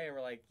that today, and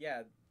we're like,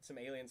 yeah, some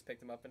aliens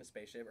picked him up in a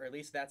spaceship, or at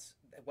least that's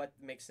what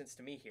makes sense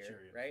to me here,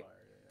 chariot right? Fire,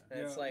 And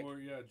it's like, or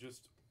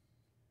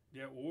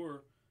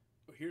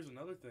here's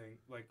another thing,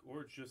 like,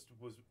 or it just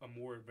was a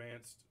more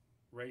advanced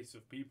race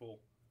of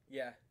people.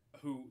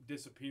 Who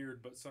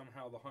disappeared, but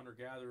somehow the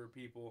hunter-gatherer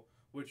people,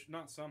 which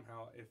not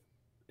somehow,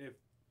 if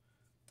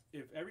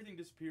everything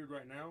disappeared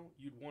right now,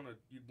 you'd want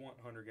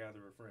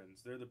hunter-gatherer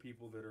friends. They're the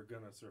people that are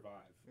gonna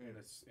survive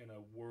in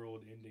a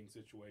world-ending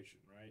situation,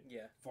 right?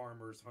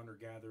 Farmers,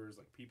 hunter-gatherers,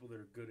 like people that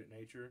are good at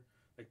nature,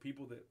 like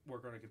people that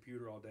work on a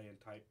computer all day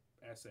and type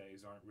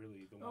essays aren't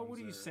really the ones. Oh, what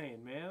are you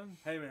saying, man?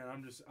 Hey, man,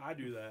 I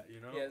do that,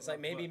 you know. Yeah, it's like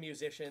maybe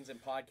musicians and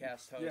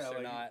podcast hosts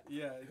are not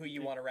who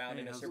you want around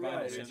in a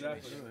survival situation.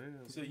 Exactly.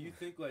 So you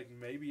think like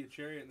maybe a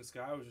chariot in the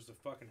sky was just a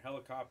fucking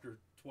helicopter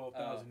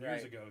 12,000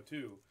 years ago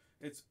too?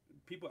 It's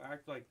people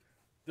act like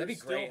that'd be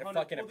great. A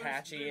fucking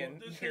Apache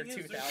in year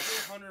 2000. There's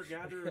still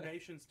hunter-gatherer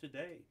nations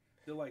today.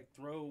 They like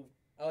throw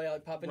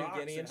like Papua New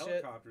Guinea and shit,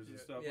 helicopters and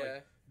stuff.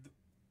 Like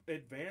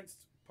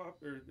advanced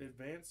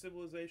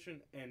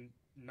civilization and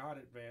not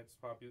advanced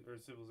popular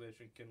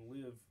civilization can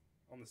live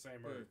on the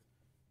same earth.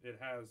 It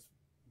has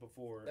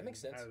before. That makes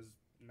sense. Has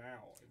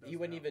now. You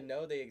wouldn't even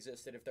know they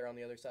existed if they're on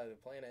the other side of the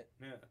planet.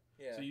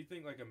 Yeah. So you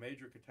think like a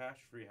major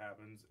catastrophe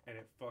happens and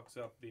it fucks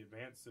up the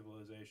advanced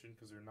civilization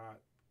because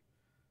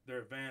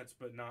they're advanced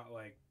but not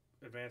like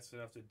advanced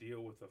enough to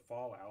deal with the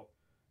fallout.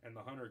 And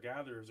the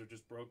hunter-gatherers are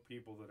just broke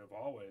people that have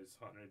always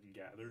hunted and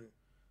gathered.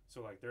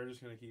 So like they're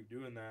just gonna keep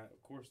doing that.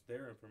 Of course,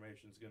 their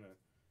information's gonna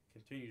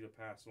continue to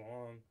pass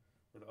along.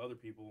 Or the other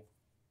people,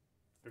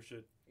 their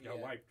shit got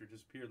wiped or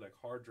disappeared like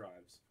hard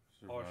drives.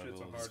 All shit's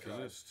on hard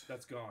drives.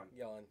 That's gone.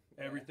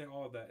 Everything,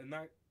 all of that. And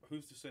that,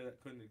 who's to say that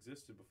couldn't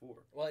existed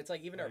before? Well, it's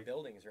like even our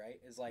buildings, right?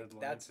 Is like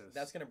that's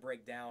going to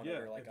break down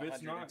over like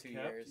 102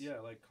 years. Yeah,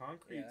 like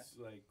concrete's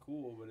like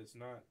cool, but it's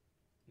not,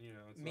 you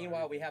know. It's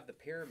meanwhile, we have the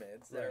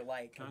pyramids that are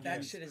like,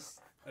 that shit is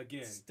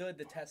stood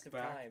the test of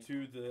back time.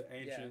 to the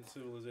ancient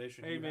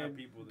civilization. Hey, man,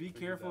 people that be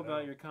careful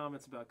about your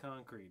comments about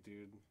concrete,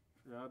 dude.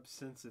 Rob's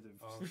sensitive.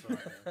 Oh, I'm sorry,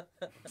 man.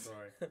 I'm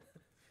sorry.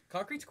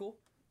 Concrete's cool.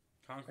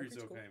 Concrete's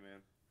okay,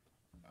 man.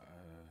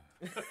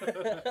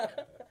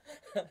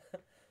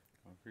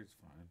 Concrete's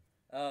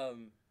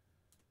fine.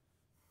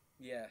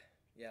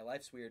 Yeah,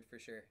 life's weird for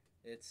sure.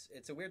 It's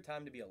a weird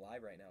time to be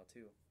alive right now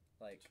too.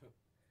 Like,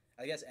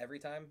 I guess every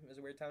time is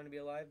a weird time to be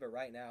alive, but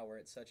right now we're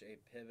at such a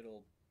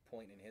pivotal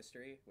point in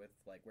history with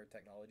like where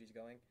technology's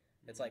going.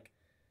 It's like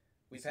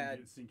we've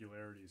had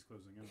singularity is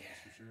closing in on us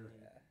for sure.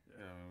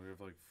 Yeah, I mean, we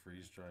have like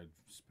freeze-dried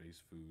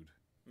space food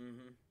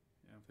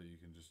that you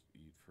can just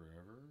eat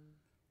forever.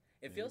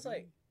 It feels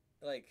like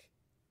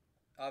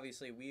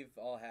obviously we've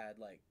all had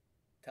like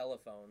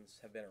telephones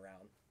have been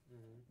around,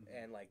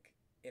 and like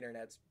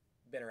internet's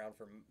been around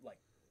for like.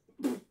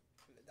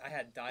 I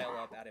had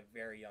dial-up at a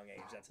very young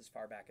age. That's as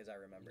far back as I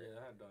remember.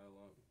 Yeah, I had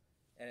dial-up.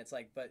 And it's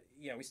like, but,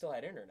 you know, we still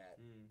had internet.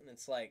 And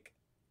it's like,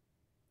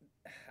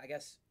 I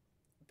guess,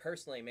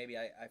 personally, maybe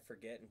I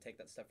forget and take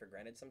that stuff for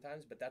granted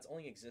sometimes, but that's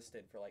only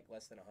existed for, like,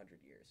 less than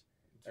 100 years.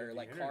 Dude, or,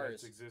 like,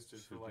 cars. existed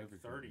for, like,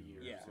 30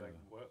 years. Yeah. Like,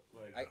 what?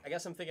 Like, I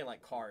guess I'm thinking,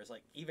 like, cars.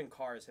 Like, even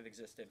cars have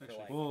existed for,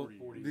 like,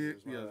 40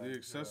 years. The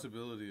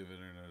accessibility of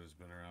internet has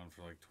been around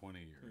for, like, 20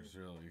 years,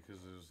 really,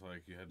 because it was,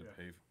 like, you had to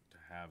pay to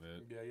have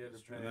it. Yeah, you had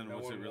to pay. And then no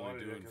what's one it really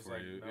wanted doing it for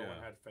you? No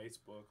one had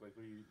Facebook. Like,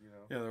 you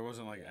know. Yeah, there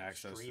wasn't, like,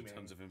 access streaming. to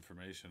tons of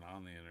information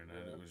on the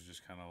internet. It was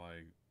just kind of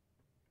like...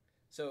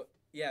 So,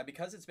 yeah,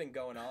 because it's been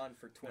going on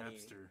for 20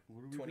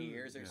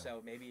 years or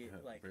so, maybe,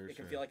 like, it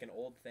can feel like an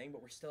old thing,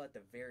 but we're still at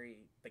the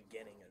very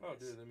beginning of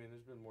this. Oh, dude, I mean,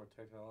 there's been more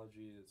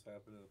technology that's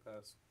happened in the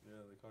past,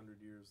 like,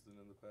 100 years than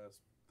in the past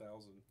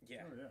 1,000.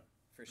 Yeah. Oh, yeah.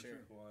 For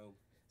sure. Wild.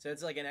 So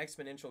it's like an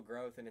exponential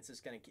growth, and it's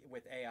just going to,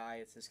 with AI,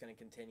 it's just going to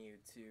continue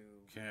to...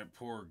 Can't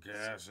pour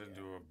gas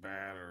into a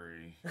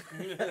battery.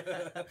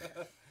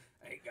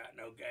 Ain't got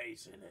no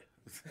gas in it.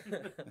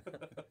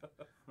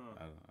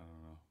 I don't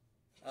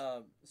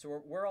know.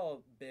 So we're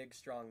all big,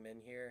 strong men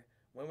here.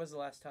 When was the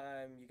last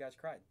time you guys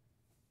cried?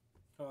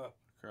 I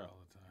cry all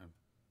the time.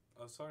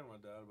 I was talking to my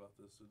dad about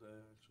this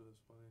today, actually.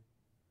 It's funny.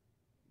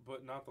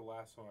 But not the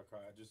last time I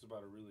cried, just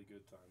about a really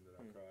good time that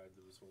I cried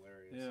that was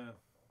hilarious. Yeah.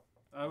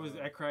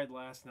 I cried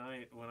last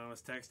night when I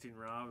was texting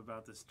Rob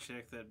about this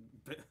chick that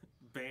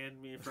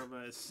banned me from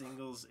a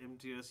singles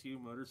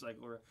MTSU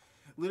motorcycle.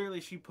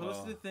 Literally, she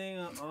posted a thing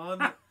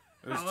on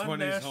it was on 20s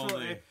National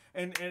only.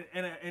 and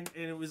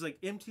it was like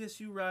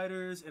MTSU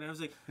riders, and I was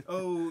like,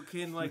 oh,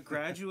 can like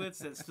graduates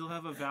that still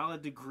have a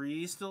valid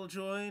degree still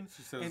join?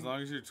 She said as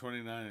long as you're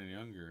 29 and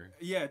younger.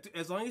 Yeah,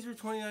 as long as you're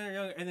 29 or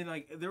younger. And then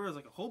like there was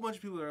like a whole bunch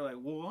of people that are like,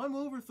 well, I'm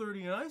over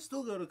 30 and I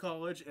still go to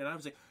college. And I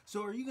was like,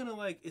 so are you gonna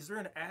like? Is there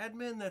an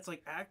admin that's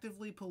like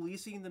actively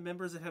policing the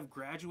members that have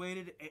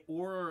graduated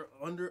or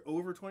are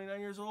over 29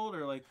 years old,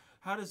 or like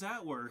how does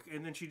that work?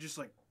 And then she just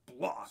like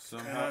blocked.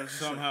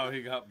 Somehow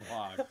he got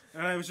blocked.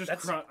 And I was just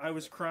I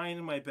was crying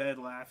in my bed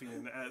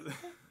laughing.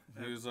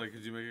 He was like,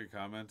 could you make a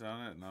comment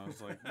on it? And I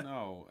was like,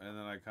 no. And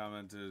then I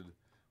commented,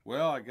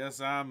 well, I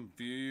guess I'm a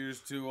few years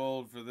too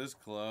old for this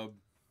club.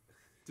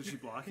 Did she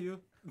block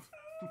you?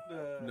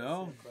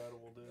 No. That's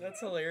incredible, dude. That's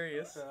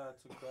hilarious.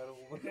 That's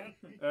incredible.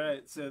 All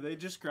right, so they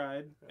just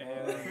cried.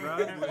 And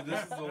Rob,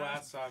 this is the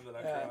last time that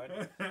I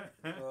cried.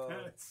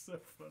 That's so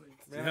funny.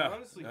 Man, I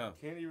honestly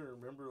can't even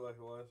remember like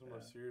the last time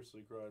I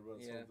seriously cried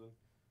about something.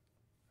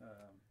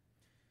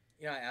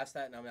 You know, I asked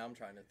that, and I'm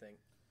trying to think.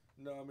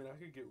 No, I mean I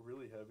could get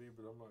really heavy,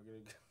 but I'm not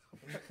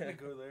gonna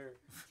go there.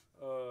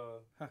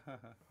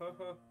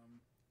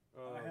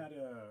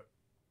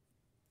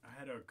 I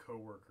had a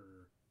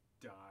coworker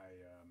die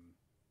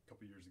a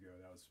couple years ago.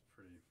 That was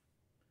pretty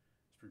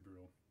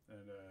brutal,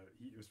 and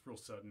it was real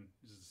sudden.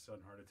 It was just a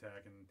sudden heart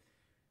attack, and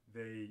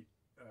they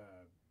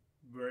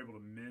were able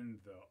to mend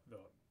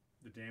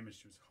the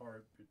damage to his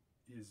heart, but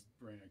his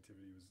brain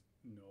activity was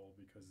null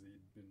because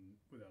he'd been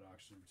without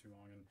oxygen for too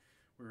long. And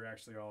we were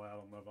actually all out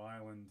on Love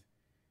Island,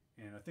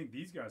 and I think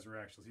these guys were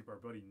actually our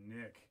buddy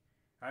Nick.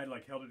 I had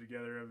like held it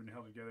together,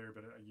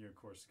 but of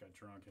course got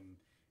drunk, and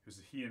it was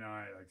he and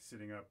I like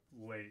sitting up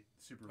late,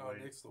 super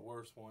late. Nick's the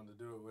worst one to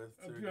do it with.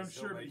 Too, I'm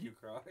sure make you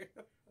cry.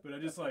 But I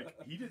just like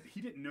he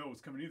didn't know it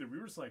was coming either. We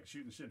were just like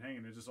shooting the shit and hanging,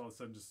 and it just all of a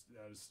sudden just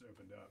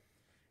opened up.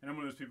 And I'm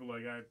one of those people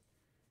like I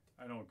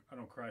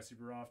don't cry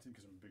super often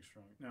because I'm a big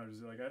strong. No,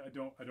 just like I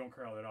don't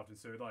cry all that often.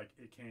 So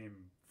it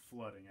came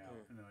flooding out,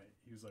 and then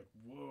he was like,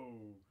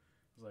 "Whoa!"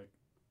 It was like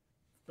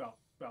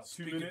about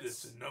 2 minutes.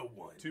 This to no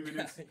one. 2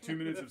 minutes. 2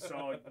 minutes of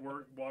solid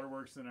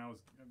waterworks, and I was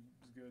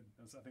good.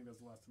 I think that's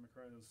the last time I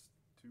cried. That was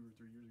 2 or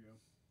 3 years ago.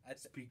 I'd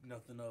speak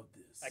nothing of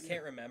this. I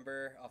can't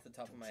remember off the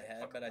top of my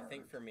head, but I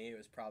think for me it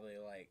was probably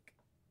like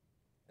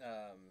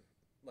a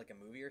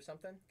movie or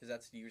something, because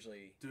that's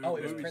usually. Dude,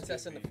 it was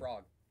Princess and the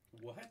Frog.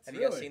 What? Have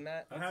you guys seen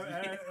that? I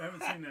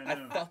haven't seen that.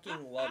 No. I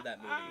fucking love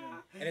that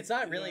movie, and it's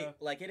not really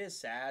like, it is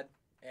sad,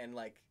 and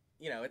like,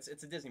 you know, it's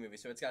a Disney movie,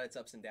 so it's got its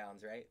ups and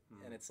downs, right?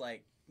 And it's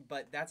like,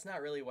 but that's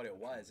not really what it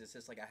was. It's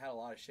just like I had a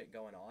lot of shit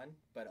going on,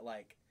 but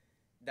like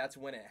that's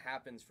when it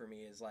happens for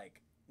me, is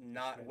like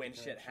not when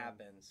shit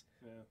happens,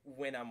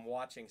 when I'm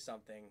watching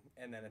something,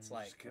 and then it's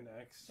like just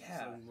connects. Yeah.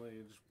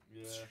 Suddenly,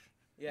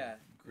 Yeah.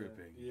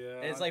 gripping. Yeah.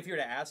 And it's like if you were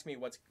to ask me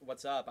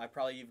what's up, I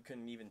probably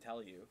couldn't even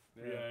tell you.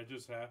 Yeah, it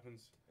just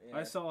happens. Yeah.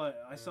 I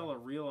saw a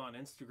reel on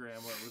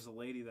Instagram where it was a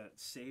lady that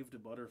saved a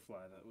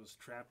butterfly that was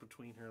trapped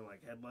between her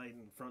like headlight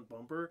and front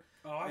bumper.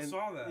 Oh, I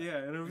saw that. Yeah,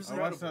 and it was I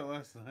watched that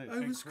last night. I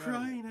was Incredible.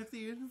 crying at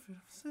the end of it.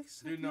 I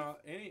was like, Dude, not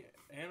any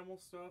animal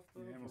stuff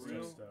though. Animal for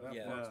real? stuff. That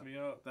Yeah. fucks me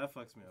up. that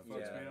fucks me up.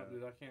 Fucks Yeah. me up,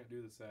 dude. I can't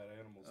do the sad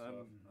animal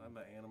stuff. I'm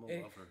an animal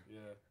Eh. lover. Yeah.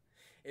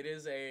 It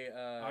is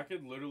a. I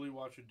could literally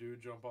watch a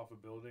dude jump off a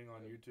building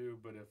on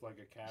YouTube, but if like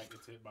a cat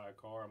gets hit by a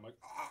car, I'm like,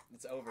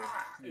 It's over.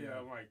 yeah,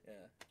 I'm like, Yeah.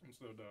 I'm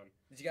so done.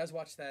 Did you guys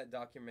watch that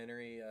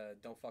documentary?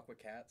 Don't fuck with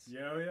cats.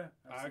 Yeah, oh yeah.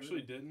 I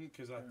actually didn't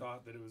because I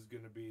thought that it was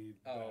gonna be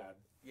Oh. bad.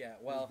 Yeah.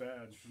 It was Well.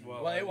 bad.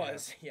 Well, it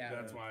was. Yeah.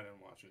 That's why I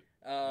didn't watch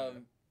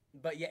it.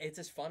 But yeah, it's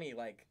just funny,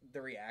 like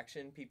the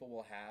reaction people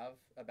will have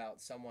about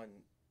someone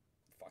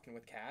fucking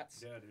with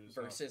cats Yeah, dude. it's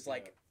versus not-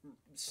 like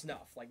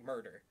snuff, like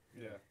murder.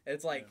 yeah.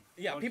 It's like,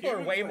 yeah, Well, people are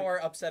humans, way like- more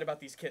upset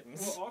about these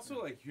kittens. Well,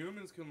 also like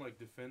humans can like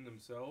defend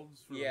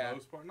themselves for Yeah. the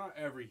most part. Not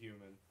every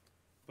human,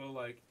 but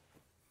like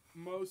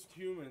most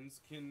humans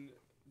can,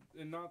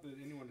 and not that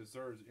anyone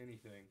deserves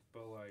anything,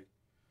 but like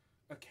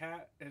a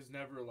cat has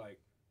never like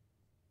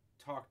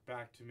talked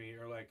back to me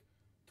or like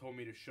told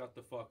me to shut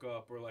the fuck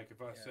up or like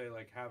if I Yeah. say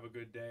like have a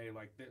good day,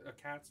 like a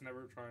cat's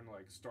never trying to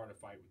like start a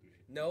fight with me.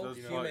 No Does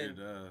you know, plot your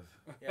human,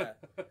 death.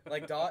 yeah,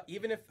 like dog.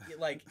 Even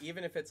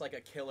if it's like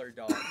a killer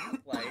dog,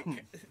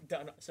 like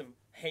done some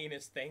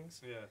heinous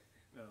things, Yeah.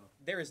 No.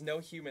 there is no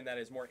human that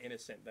is more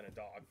innocent than a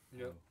dog.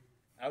 Yep.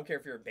 I don't care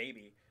if you're a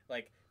baby.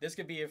 Like this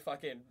could be a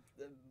fucking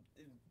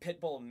pit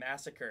bull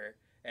massacre,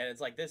 and it's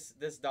like this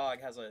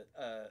dog has a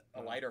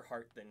lighter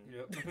heart than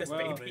Yep. this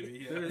Well, baby.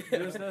 maybe, yeah.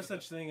 There's no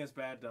such thing as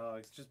bad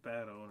dogs, just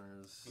bad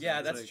owners. Yeah,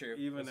 It's that's like, true.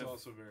 Even That's if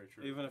also very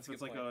true. even That's if a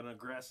it's good like point. an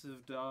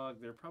aggressive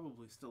dog, they're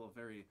probably still a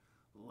very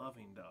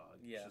loving dog.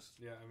 It's Yeah. just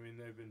Yeah, I mean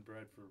they've been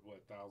bred for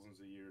what thousands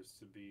of years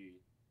to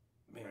be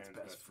man's man's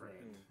best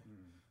friend.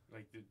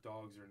 Like the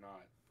dogs are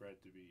not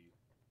bred to be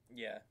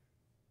Yeah,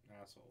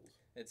 assholes.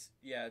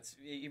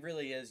 it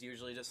really is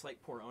usually just like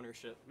poor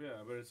ownership.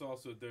 Yeah, but it's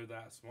also they're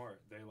that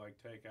smart. They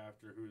like take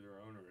after who their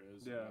owner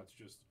is. Yeah. And that's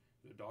just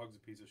the dog's a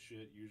piece of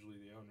shit. Usually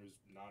the owner's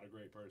not a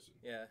great person.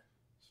 Yeah,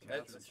 So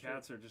That's true.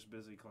 Cats are just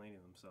busy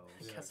cleaning themselves.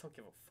 Yeah. cats don't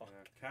give a fuck.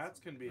 yeah. Cats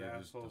can be They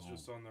just assholes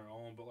just on their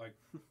own, but like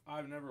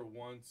I've never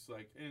once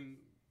like and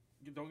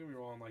don't get me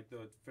wrong, like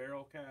the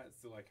feral cats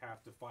that like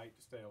have to fight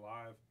to stay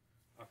alive,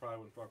 I probably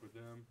wouldn't fuck with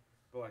them.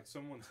 But like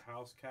someone's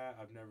house cat,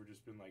 I've never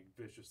just been like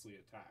viciously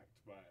attacked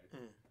by.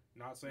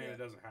 Not saying Yeah. it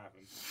doesn't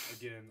happen.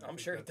 Again, I I'm think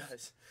sure it that's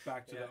does.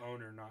 Back to Yeah. the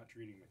owner not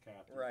treating the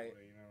cat the Right.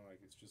 way, you know, like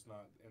it's just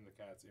not in the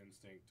cat's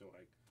instinct to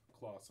like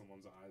claw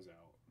someone's eyes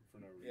out for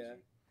no reason.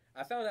 Yeah.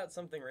 I found out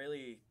something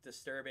really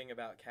disturbing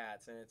about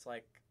cats, and it's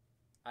like,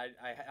 I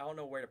don't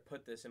know where to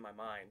put this in my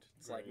mind.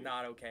 It's like Right.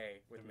 not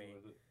okay with Hit me.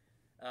 with it.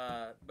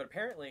 But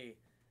apparently,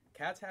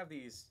 cats have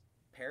these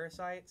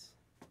parasites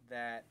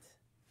that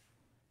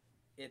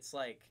it's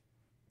like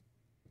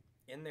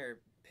in their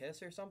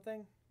piss or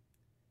something.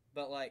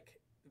 But like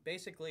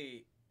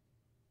basically,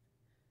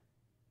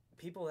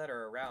 people that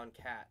are around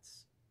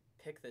cats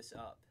pick this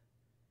up,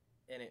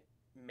 and it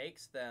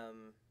makes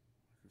them.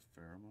 Like a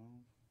pheromone.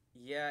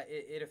 Yeah,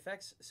 it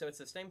affects. So it's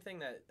the same thing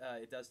that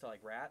it does to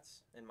like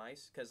rats and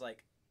mice, because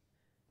like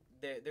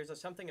there's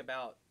something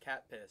about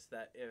cat piss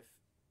that if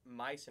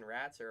mice and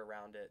rats are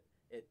around it,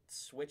 it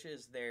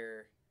switches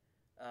their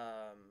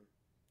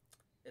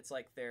it's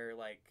like their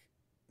like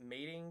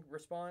mating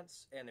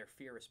response and their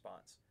fear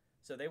response.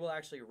 So they will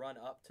actually run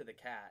up to the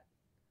cat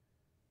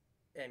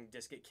and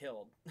just get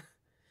killed.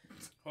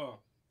 Huh.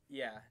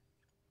 Yeah,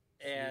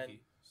 and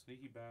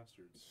Sneaky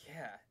bastards.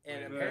 yeah,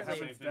 and Wait, apparently,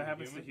 same thing that with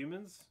happens to humans?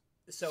 humans.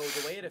 so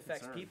the way it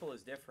affects Concern. people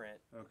is different.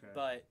 Okay.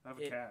 But I have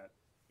a it, cat.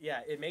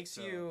 yeah, it makes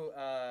So- you.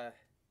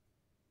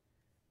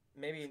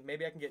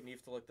 Maybe I can get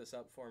Neef to look this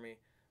up for me.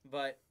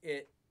 But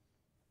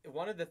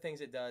one of the things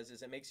it does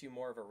is it makes you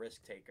more of a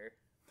risk taker.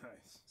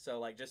 Nice. So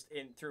like just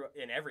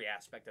in every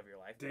aspect of your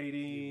life.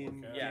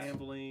 Dating, Yeah.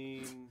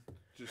 gambling,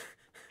 just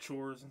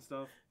chores and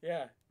stuff.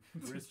 Yeah,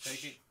 Risk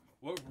taking.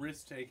 What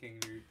risk taking,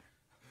 dude?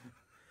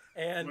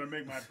 I'm and gonna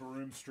make my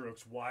broom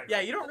strokes wider. yeah,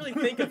 you don't really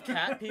think of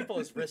cat people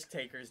as risk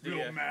takers, do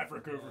Little you?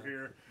 maverick over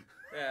here.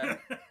 Yeah.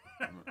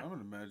 I'm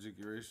gonna magic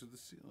erase the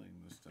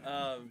ceiling this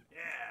time.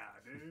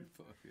 Yeah, dude.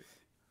 Fuck it.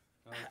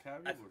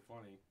 Cat people are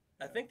funny.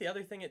 I think the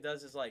other thing it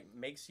does is like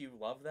makes you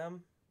love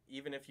them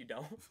even if you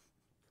don't.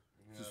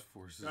 Yeah. Just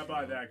forces. I you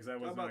buy out. that because I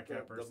was How not a about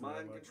cat the person. mind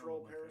I like- control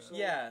I like parasite?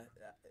 Yeah,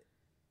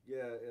 Yeah,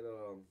 it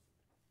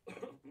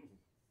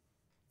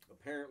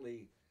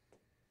apparently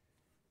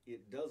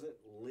it doesn't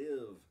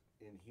live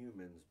in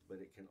humans, but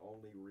it can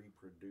only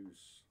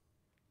reproduce,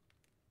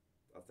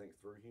 I think,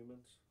 through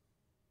humans.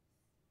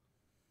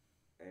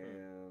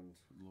 And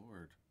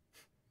Lord.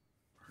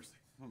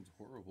 Sounds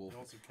horrible. You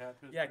want some cat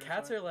piss? yeah.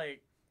 Cats are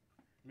like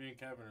Me and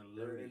Kevin are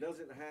there, loaded. it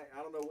doesn't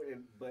I don't know,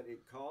 but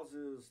it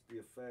causes the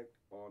effect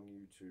on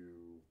you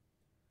to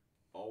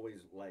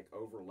always like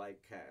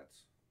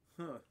cats.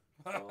 Huh.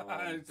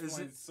 It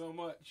explains so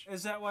much.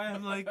 Is that why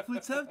I'm like,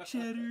 what's up,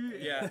 Cheddar?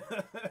 Yeah,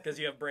 because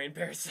you have brain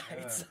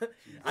parasites. Yeah.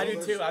 I do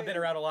Well, too. they're I've been saying-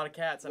 around a lot of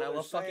cats, and I well,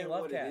 love they're fucking saying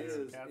love what it cats.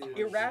 is Cats is- are my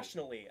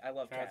Irrationally, I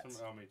love Cats.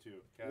 cats. Oh, me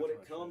too. Cats what are it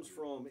my comes shit,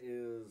 from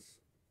is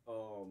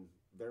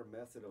their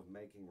method of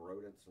making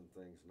rodents and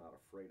things not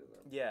afraid of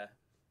them. Yeah,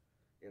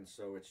 And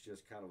so it's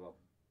just kind of a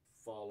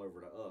fall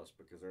over to us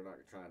because they're not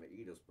trying to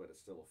eat us, but it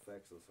still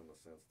affects us in the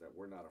sense that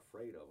we're not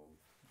afraid of them.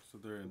 So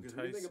they're Because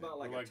when you think enticing. about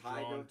like We're a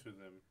tiger, drawn to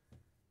them.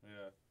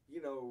 Yeah.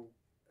 you know,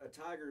 a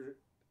tiger,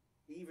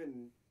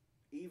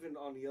 even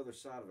on the other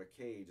side of a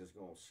cage, is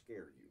going to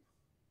scare you.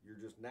 You're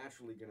just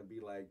naturally going to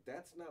be like,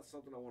 that's not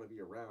something I want to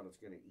be around. It's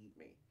going to eat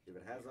me if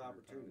it has the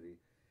opportunity.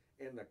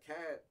 And the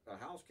cat, a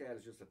house cat,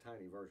 is just a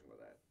tiny version of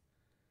that.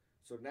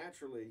 So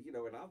naturally, you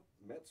know, and I've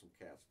met some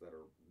cats that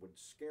would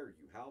scare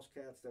you. House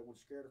cats that would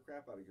scare the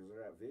crap out of you because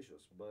they're that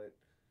vicious. But,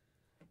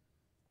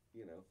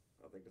 you know,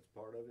 I think it's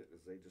part of it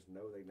is they just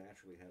know they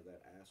naturally have that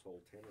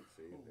asshole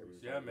tendency.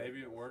 Yeah, maybe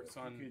it works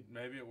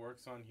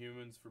on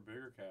humans for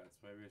bigger cats.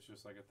 Maybe it's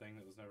just like a thing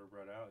that was never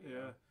bred out. You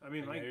know? I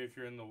mean, Like maybe if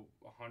you're in the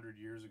 100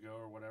 years ago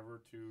or whatever,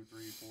 200,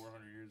 300,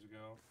 400 years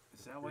ago,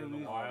 is that you're why in the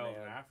we? wild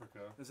in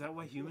Africa. Is that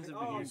why humans have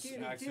Oh, been used?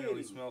 kitty,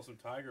 Accidentally kitty. smell some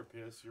tiger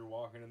piss. You're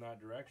walking in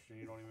that direction.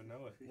 You don't even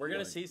know it. we're gonna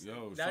Like, see.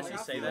 yo, Now that you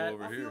something's say cool that,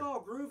 over I here. feel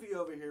all groovy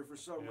over here for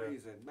some Yeah.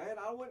 reason. Man,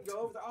 I wouldn't go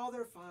over there. Oh,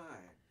 they're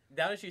fine.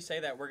 now that you say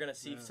that, we're gonna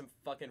see Yeah. some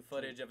fucking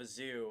footage of a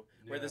zoo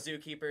where the Yeah.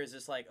 zookeeper is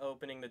just like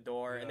opening the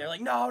door, and Yeah. they're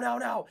like, no, no,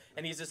 no,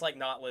 and he's just like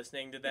not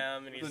listening to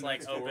them, and he just The like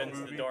next horror opens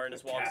the movie, door and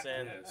just walks cat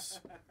in. piss.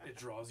 It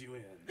draws you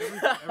in.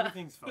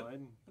 Everything's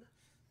fine.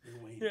 You're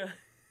waiting. Yeah.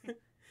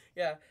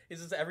 Yeah, he's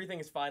just everything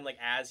is fine. Like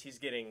as he's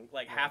getting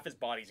like half his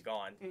body's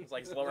gone. It's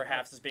like his lower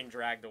half's just being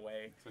dragged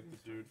away. It's like the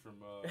dude from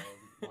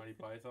Monty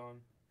Python.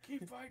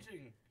 Keep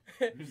fighting.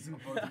 It's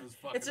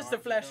just a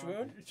flesh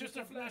wound. It's just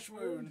a flesh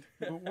wound.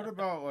 But what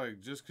about like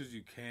just because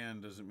you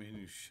can doesn't mean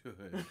you should?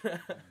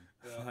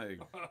 Like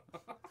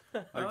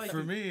like for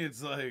it. me,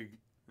 it's like,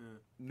 Yeah.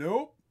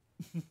 nope,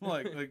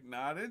 like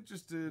not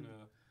interested.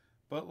 Yeah.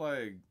 But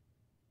like,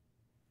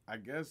 I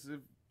guess if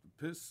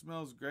piss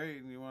smells great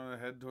and you want to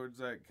head towards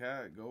that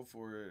cat, go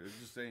for it. It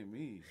just ain't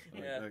me.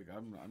 Like, Yeah. like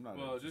I'm not.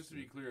 Well, interested. just to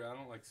be clear, I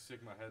don't like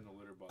stick my head in the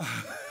litter box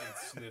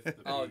and sniff the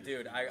Oh, pee.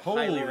 dude, I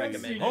Holy highly shit.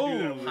 recommend Holy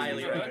it.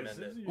 Highly shit. recommend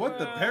it. What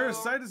the Well-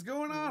 parasite is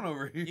going on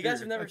over here? You guys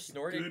have never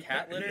snorted Good-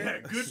 cat litter yeah,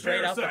 good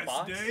straight out the parasites,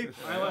 box?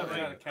 Dave. I let got my-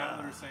 a cat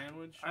litter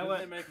sandwich. I Didn't let-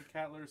 they make a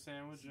cat litter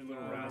sandwich in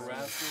Little Rascals?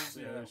 Rascals.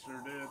 Yeah, they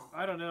sure did.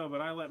 I don't know,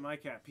 but I let my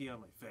cat pee on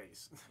my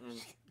face.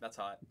 That's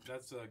hot.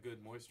 That's a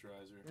good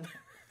moisturizer.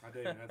 I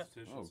date an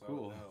esthetician, Oh, so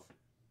cool. I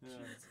would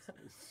know.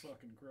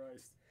 Fucking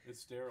Christ. It's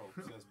sterile,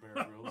 says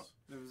Bear Grylls.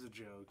 It was a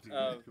joke, dude.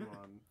 Um, Come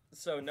on.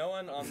 So no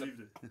one on the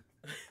Believed it.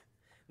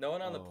 no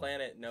one on the Oh.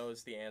 planet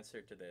knows the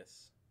answer to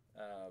this.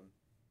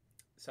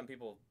 Some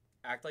people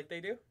act like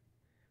they do,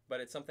 but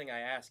it's something I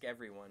ask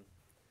everyone.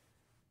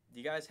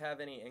 Do you guys have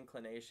any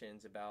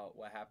inclinations about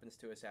what happens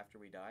to us after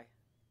we die?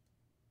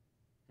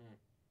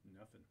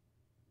 Nothing.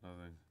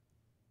 Nothing.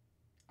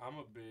 I'm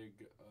a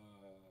big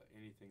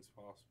anything's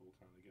possible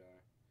kind of guy.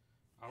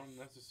 I don't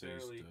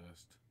necessarily. Space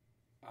dust.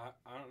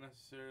 I don't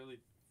necessarily.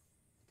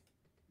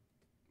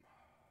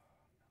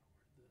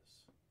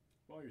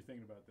 While you're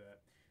thinking about that,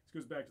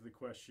 this goes back to the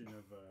question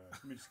of.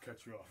 Let me just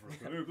cut you off real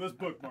quick. Let's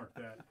bookmark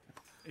that.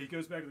 It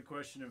goes back to the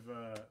question of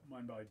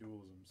mind-body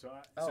dualism.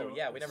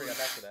 We never got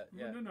back to that.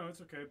 Yeah. No,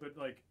 it's okay. But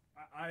like,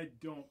 I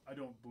don't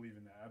believe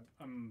in that.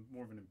 I'm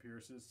more of an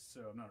empiricist,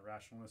 so I'm not a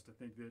rationalist. I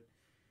think that,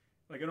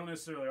 like, I don't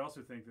necessarily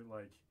also think that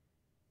like,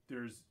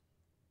 there's.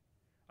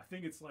 I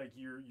think it's like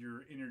your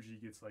energy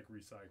gets like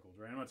recycled,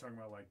 right? I'm not talking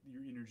about like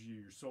your energy, or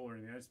your soul, or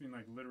anything. I just mean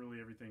like literally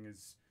everything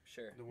is.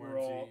 Sure. The We're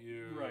worms all eat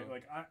you. right.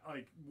 Like I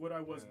like what I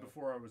was Yeah.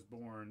 before I was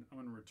born. I'm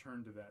gonna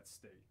return to that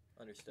state.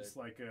 Understood. It's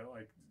like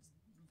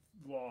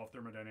law of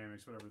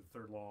thermodynamics, whatever the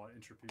third law,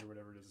 entropy or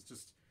whatever it is. It's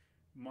just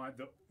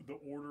the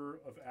order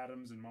of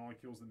atoms and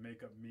molecules that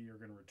make up me are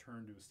going to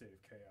return to a state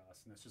of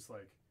chaos, and that's just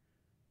like,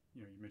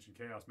 you mentioned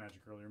chaos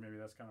magic earlier. Maybe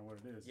that's kind of what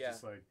it is. Yeah. It's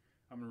just like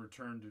I'm going to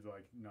return to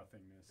like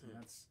nothingness, and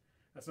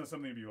that's not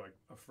something to be like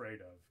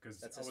afraid of because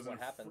That's I just wasn't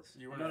what happens.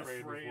 You I'm weren't not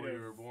afraid before you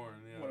of were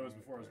born. Yeah, what I was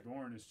before I was right.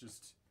 born. It's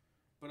just.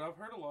 But I've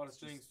heard a lot of It's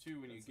things just- too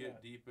when you that's get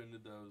that. deep into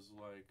those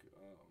like,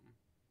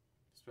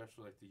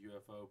 especially like the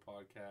UFO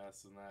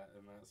podcasts and that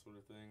sort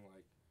of thing.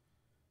 Like,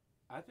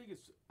 I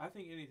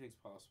think anything's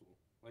possible.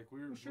 Like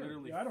we're Well, sure.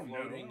 literally Yeah, I don't know.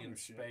 I floating don't in know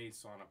shit.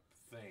 space on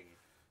a thing,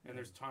 and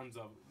there's tons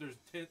of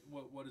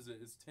what is it?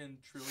 It's 10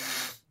 trillion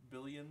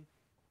billion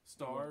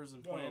stars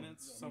and Well,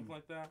 planets, I mean- something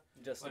like that.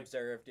 Just like-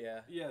 observed,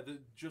 yeah. Yeah,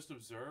 just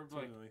observed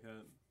like Something like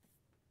that.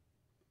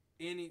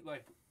 any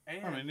like.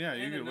 And, I mean, yeah,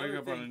 you and could wake another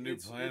up on a thing, new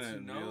it's planet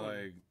and be known-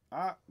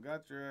 like,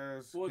 got your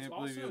ass. Well, it's Can't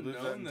believe you also lived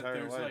that known that entire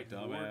there's life, like more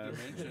dumbass.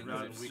 dimensions,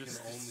 Right, and we can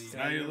just only.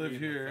 Now you be live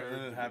in the here, third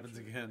and then it happens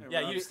dimension. again. Yeah,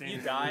 Rob you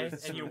standing die there,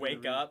 and you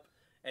wake up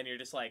and you're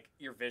just like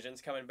your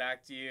vision's coming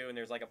back to you and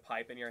there's like a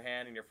pipe in your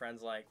hand and your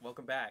friend's like,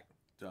 "Welcome back."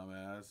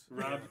 Dumbass.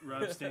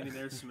 Rob standing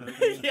there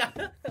smoking. Yeah.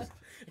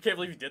 I can't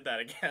believe you did that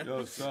again.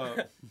 Yo,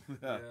 sup?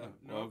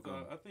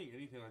 Welcome. I think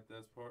anything like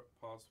that's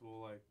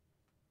possible. Like,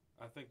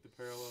 I think the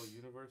parallel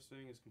universe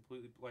thing is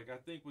completely like. I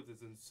think with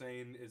as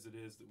insane as it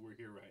is that we're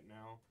here right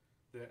now,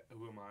 that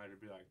who am I to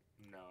be like,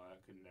 no,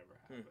 that could never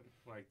happen.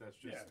 Like that's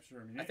just. Yeah,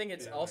 sure. I think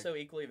it's also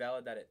equally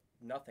valid that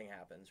nothing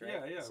happens, right?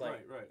 Yeah,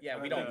 like, right. Yeah,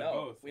 we don't know.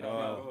 Both. We don't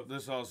know.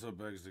 This also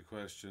begs the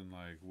question,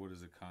 like, what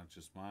is a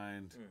conscious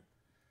mind?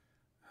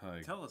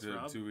 Like, tell us,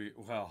 Rob. Do we?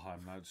 Well,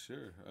 I'm not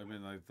sure. I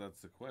mean, like,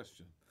 that's the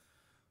question.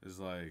 Is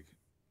like,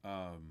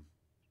 are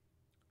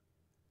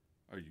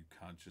you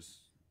conscious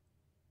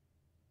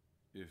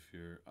if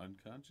you're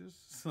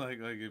unconscious? like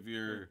if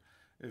you're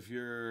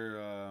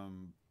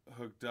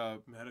hooked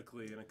up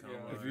medically in a coma.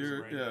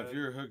 If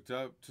you're hooked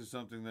up to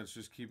something that's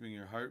just keeping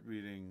your heart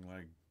beating,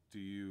 like, do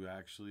you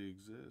actually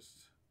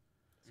exist?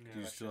 Do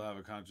you still have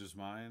a conscious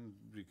mind?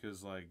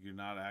 Because like you're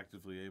not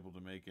actively able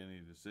to make any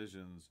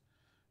decisions.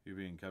 You're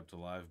being kept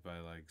alive by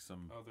like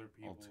some other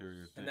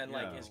ulterior thing. And then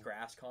like is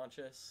grass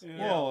conscious? Yeah.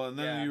 Well, and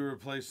then you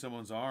replace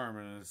someone's arm,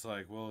 and it's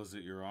like, well, is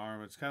it your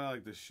arm? It's kind of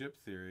like the ship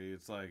theory.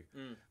 It's like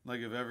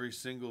if every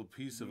single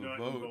piece of a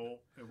boat,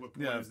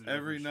 if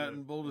every nut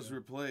and bolt is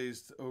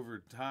replaced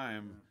over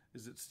time,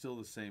 is it still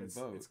the same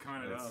boat? It's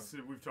kind of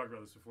we've talked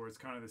about this before. It's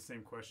kind of the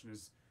same question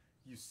as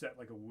you set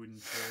like a wooden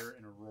chair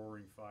in a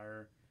roaring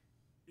fire.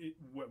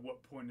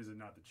 What point is it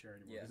not the chair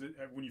anymore?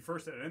 Because when you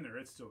first set it in there,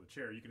 it's still the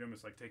chair. You can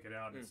almost like take it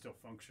out and it's still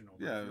functional.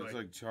 Yeah, it's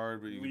like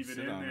charred, but you leave can it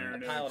sit in on there it.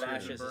 and a pile of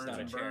ashes burns is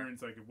not a chair.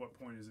 burns. Like at what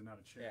point is it not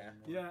a chair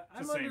anymore? Yeah,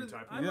 it's the same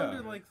type. I'm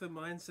under like the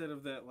mindset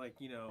of that, like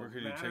or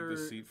can you take the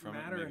seat from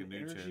matter it and make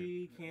and a new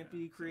energy chair? can't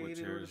be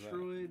created or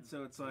destroyed.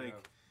 So it's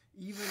like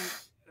even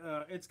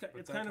it's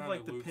kind of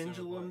like the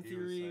pendulum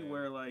theory,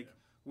 where like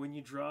when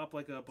you drop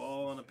like a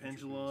ball on a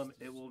pendulum,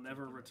 it will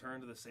never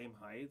return to the same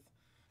height.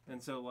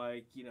 And so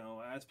like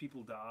as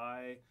people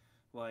die,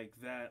 like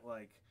that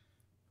like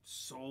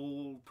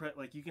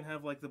like you can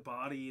have like the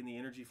body and the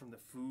energy from the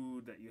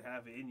food that you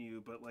have in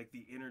you, but like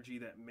the energy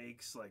that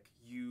makes like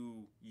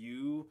you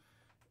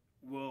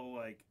will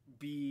like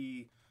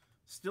be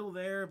still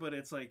there, but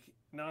it's like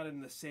not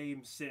in the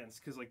same sense,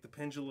 because like the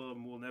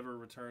pendulum will never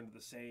return to the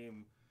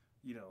same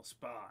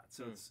spot.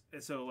 So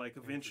it's so like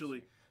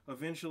eventually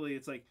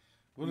it's like,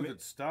 what if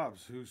it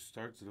stops? Who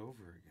starts it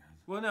over again?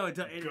 Well, no,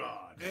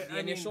 the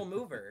initial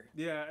mover.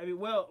 Yeah, I mean,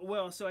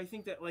 well. So I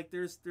think that like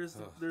there's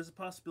a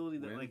possibility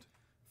that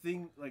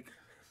like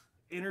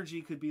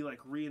energy could be like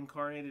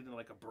reincarnated in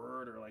like a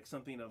bird or like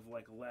something of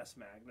like less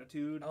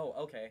magnitude. Oh,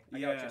 okay.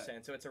 I got what you're saying.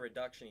 So it's a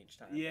reduction each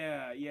time.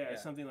 Yeah,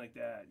 something like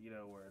that.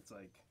 Where it's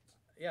like.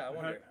 Yeah, I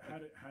wonder.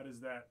 How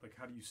does that like?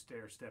 How do you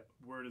stair step?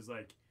 Where does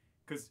like?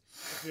 Because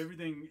if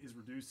everything is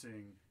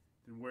reducing,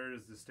 then where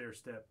does the stair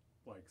step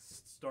like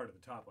start at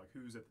the top? Like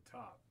who's at the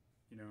top?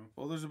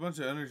 Well, there's a bunch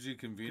of energy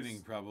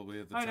convening probably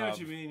at the top. I know what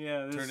you mean.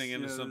 Yeah, turning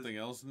into something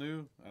else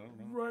new. I don't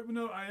know. Right. Well,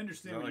 no, I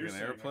understand what like you're an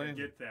saying. Airplane? I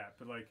get that,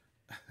 but like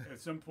at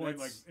some point,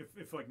 like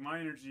if like my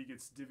energy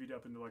gets divvied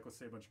up into like let's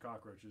say a bunch of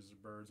cockroaches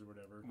or birds or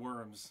whatever,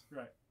 worms.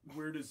 Right.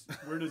 Where does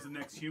the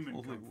next human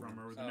come from,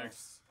 or the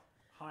next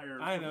higher?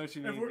 I know what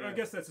you mean. I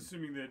guess that's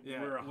assuming that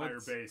we're a higher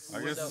base.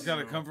 I guess it's got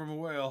to come from a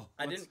whale.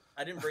 I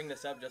didn't bring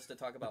this up just to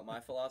talk about my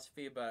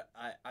philosophy, but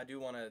I do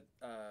want to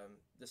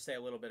just say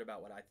a little bit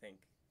about what I think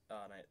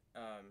on it.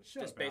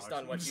 Just based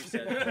on what you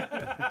said.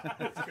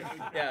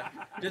 Yeah,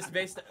 just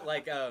based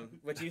like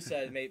what you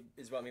said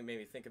is what made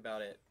me think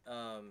about it.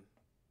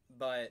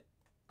 But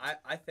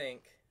I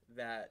think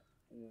that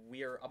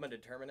I'm a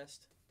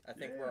determinist. I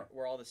think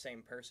we're all the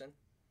same person.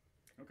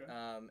 Okay.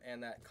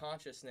 And that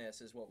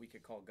consciousness is what we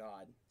could call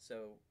God.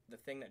 So the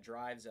thing that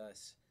drives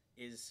us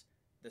is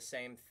the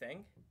same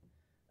thing,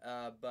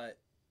 but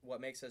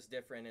what makes us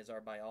different is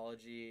our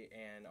biology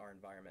and our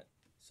environment.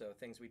 So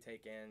things we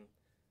take in,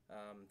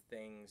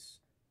 things,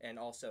 and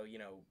also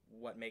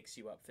what makes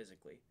you up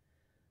physically.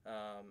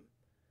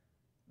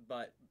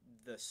 But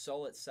the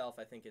soul itself,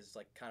 I think, is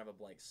like kind of a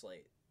blank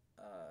slate.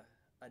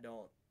 I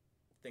don't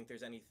think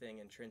there's anything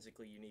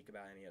intrinsically unique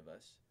about any of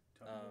us.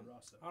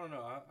 I don't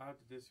know. I have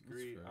to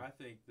disagree. I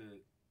think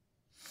that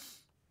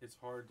it's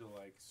hard to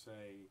like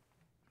say.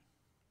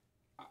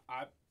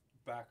 I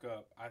back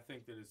up. I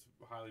think that it's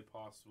highly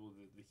possible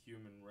that the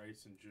human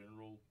race in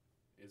general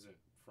isn't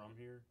from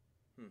here.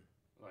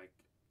 Like,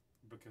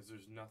 because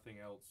there's nothing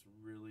else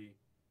really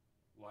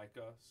like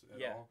us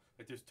at all.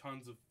 Like, there's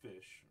tons of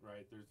fish,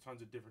 right? There's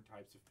tons of different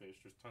types of fish.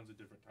 There's tons of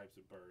different types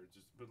of birds.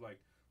 But like,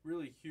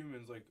 really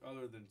humans, like,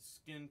 other than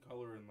skin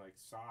color and like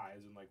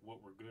size and like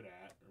what we're good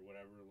at or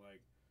whatever, like,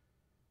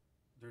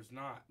 there's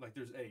not, like,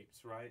 there's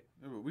apes, right?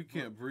 Yeah, but we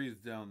can't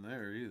breathe down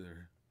there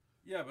either.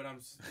 Yeah, but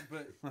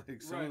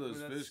like some of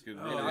those fish could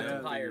really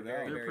octopi are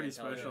very, they're very pretty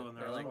special in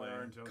their they're own like way.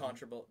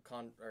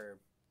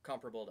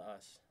 comparable to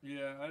us.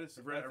 Yeah, I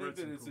think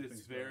that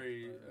it's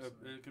very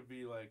it could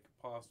be like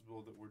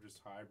possible that we're just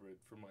hybrid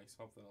from like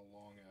something a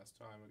long ass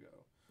time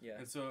ago. Yeah.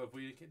 And so if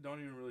we don't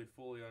even really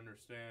fully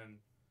understand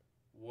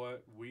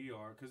what we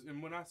are,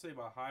 and when I say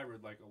about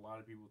hybrid, like a lot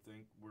of people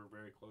think we're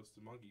very close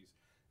to monkeys.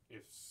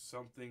 If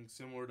something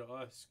similar to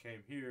us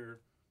came here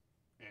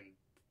and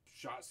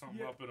shot something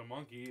Yeah. up at a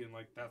monkey, and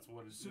like that's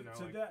what it's, So, you know,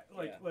 so like, that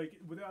like Yeah. like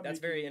without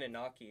That's making, very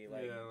Anunnaki.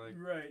 Like, yeah, like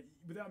right,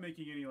 without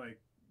making any like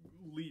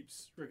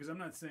leaps, right? Because I'm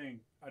not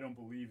saying I don't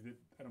believe that,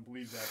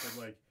 but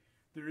like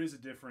there is a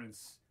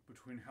difference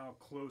between how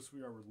close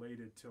we are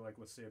related to, like,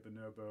 let's say a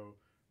bonobo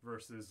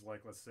versus,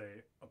 like, let's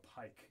say a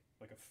pike,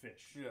 like a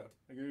fish. yeah,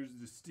 Like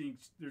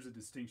there's a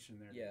distinction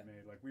there to Yeah. be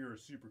made. Like we were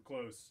super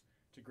close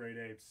to great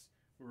apes,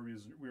 where we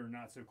were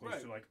not so close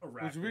Right. to like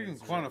Which we can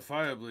arachnids or-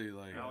 quantifiably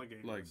like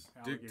Alligators.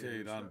 dictate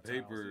Alligators, on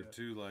reptiles, paper yeah.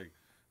 too. Like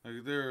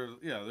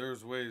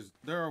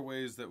there are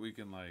ways that we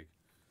can like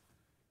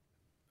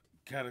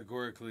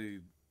categorically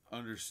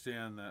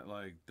understand that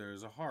like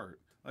there's a heart.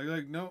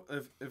 Like no,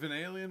 if an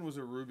alien was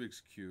a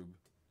Rubik's cube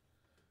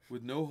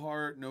with no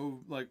heart,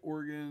 no like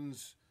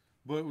organs,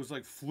 but it was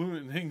like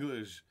fluent in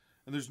English,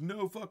 and there's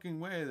no fucking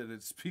way that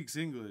it speaks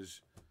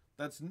English,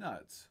 that's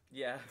nuts.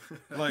 yeah.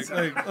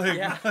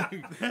 Yeah.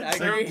 I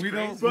agree. We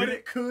don't. But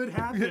it could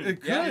happen. It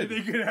Yeah. could.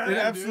 It could happen, It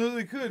dude.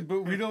 absolutely could,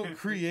 but we don't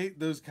create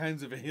those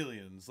kinds of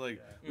aliens.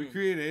 Like we Mm.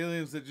 create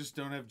aliens that just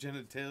don't have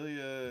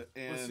genitalia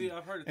and well, see,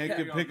 I've heard a and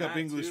theory can on pick up that,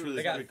 English too. really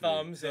They got quickly.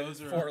 thumbs and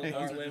Those are four those are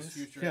just limbs.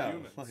 future Yeah,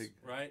 humans, like-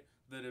 right?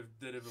 That have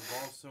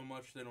evolved so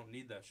much they don't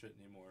need that shit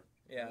anymore.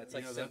 Yeah, it's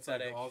like you know, that's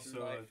synthetic like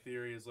also a life.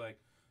 theory is like,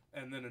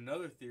 and then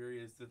another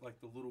theory is that like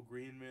the little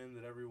green men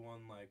that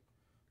everyone like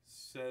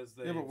says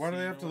they Yeah, but why do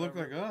they seen have or to look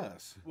whatever. like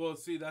us? Well,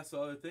 see, that's the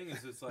other thing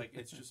is it's like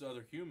it's just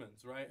other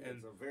humans, right?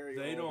 And It's a very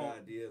they old don't-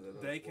 idea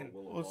that they that's can-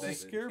 what will Well, it's to evolve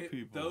scare into.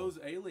 people. those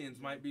aliens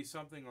might be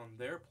something on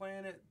their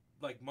planet,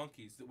 like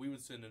monkeys that we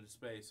would send into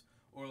space,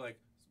 or like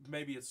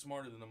maybe it's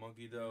smarter than a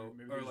monkey though,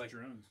 Maybe or there's like,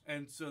 drones.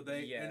 and so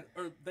they Yeah.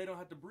 or they don't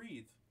have to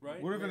breathe,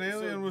 right? What if an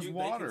So alien was They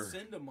water? can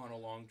send them on a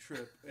long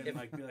trip and If-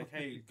 like be like,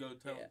 hey, go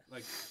tell, Yeah.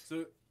 like,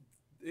 so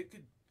it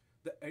could,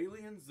 the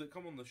aliens that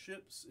come on the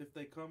ships, if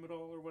they come at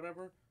all or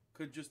whatever,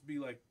 could just be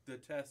like the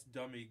test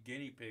dummy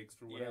guinea pigs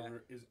for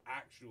whatever is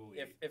actually.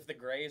 If the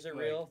grays are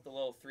Like- real, the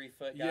little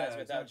 3-foot guys Yeah,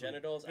 without exactly.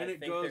 genitals, and I it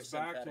think goes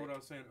they're back synthetic. to what I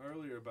was saying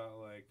earlier about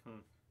like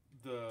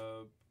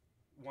the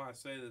why I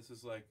say this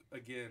is like,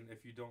 again,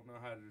 if you don't know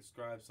how to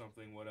describe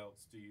something, what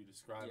else do you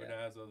describe it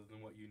Yeah. as other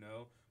than what you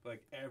know?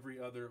 Like every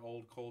other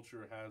old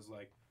culture has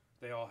like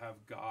they all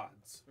have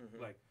gods,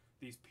 Mhm. like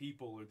these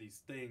people or these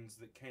things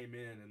that came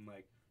in and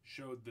like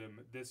showed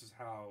them this is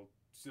how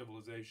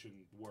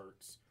civilization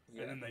works,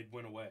 Yeah. and then they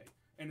went away,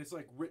 and it's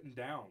like written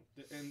down.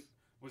 And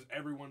was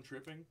everyone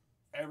tripping?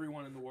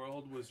 Everyone in the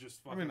world was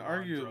just I fucking. mean,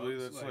 on arguably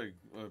drugs? that's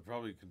like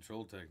probably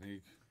control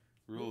technique,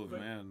 rule of But-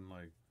 man,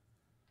 like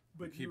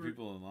But keep you were-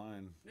 people in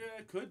line. Yeah,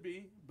 it could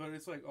be, but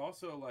it's like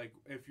also like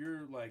if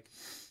you're like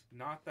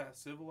not that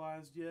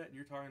civilized yet, and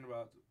you're talking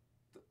about,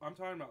 I'm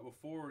talking about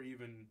before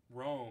even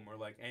Rome or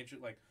like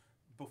ancient, like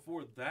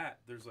before that,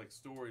 there's like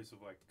stories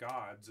of like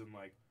gods and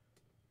like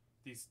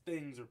these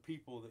things or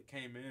people that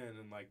came in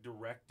and like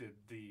directed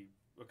the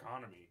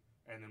economy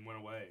and then went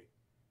away,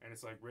 and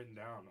it's like written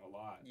down a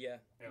lot. Yeah.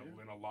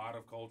 In a lot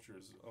of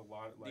cultures, a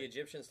lot like The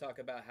Egyptians talk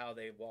about how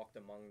they walked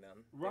among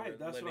them. They right. were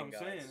That's what living I'm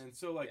saying, gods. and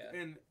so like, Yeah.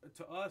 and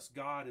to us,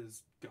 God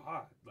is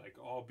God. Like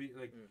all be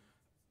like. Mm.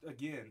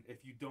 Again,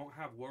 if you don't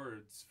have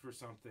words for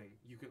something,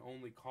 you can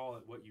only call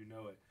it what you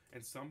know it.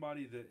 And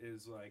somebody that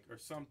is like, or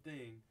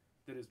something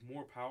that is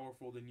more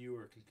powerful than you,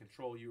 or can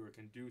control you, or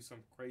can do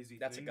some crazy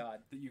That's a thing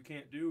god. that you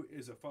can't do,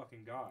 is a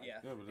fucking god. Yeah.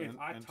 Yeah, but If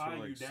I enter, tie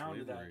like, you down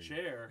to that slavery.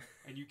 chair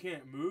and you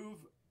can't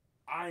move,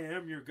 I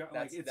am your god. Like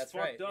That's- it's that's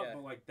fucked right, up, yeah.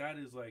 but like that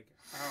is like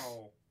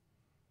how.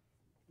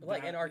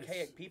 Like that an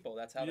archaic is- people.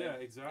 That's how Yeah,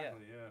 they.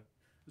 exactly. Yeah. I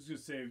was gonna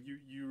say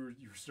you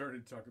were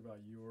starting to talk about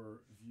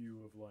your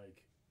view of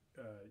like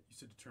you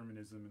said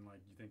determinism and like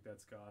you think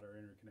that's God or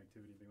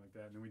interconnectivity, thing like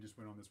that, and then we just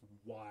went on this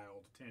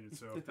wild tangent.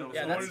 So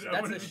Yeah, I that's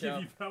wanted a to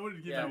show. I wanted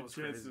to give Yeah. you a That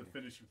chance was to crazy.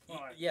 finish your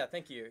thought. Yeah,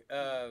 thank you.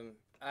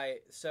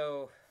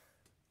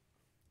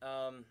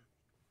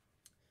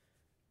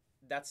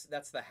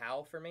 That's the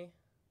how for me,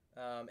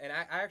 and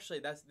I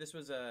actually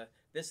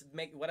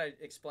what I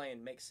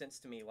explained makes sense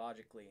to me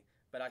logically,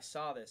 but I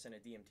saw this in a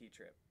DMT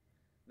trip,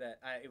 that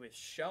it was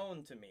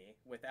shown to me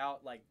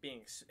without like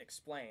being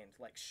explained,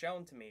 like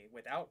shown to me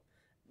without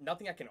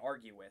nothing I can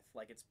argue with,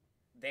 like it's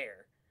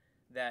there,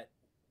 that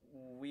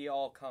we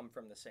all come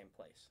from the same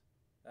place,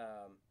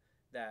 and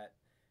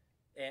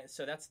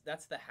so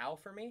that's the how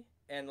for me,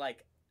 and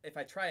like. If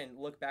I try and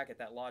look back at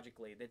that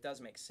logically, that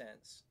does make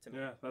sense to me.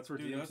 Yeah, that's where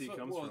Dude, DMT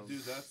comes from.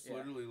 Dude, that's Yeah.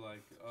 literally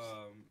like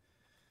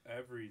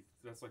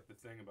that's like the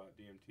thing about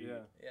DMT. Yeah,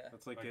 Yeah.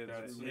 that's like, Like it.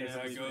 that's- it- yeah,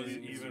 that it's- goes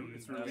it's- even-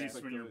 It's that's released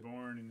like when you're the-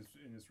 born and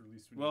it's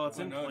released when Well, you're it's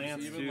I in know, 'cause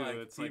plants, even too. like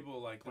It's like people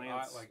like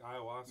plants like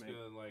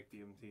ayahuasca, like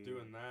DMT.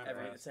 doing that.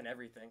 It's in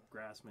everything.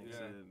 Grass makes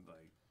Yeah. it like.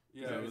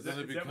 Yeah, Yeah, is but then that- it is that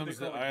what becomes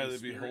they the call it, eye of the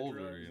spirit beholder,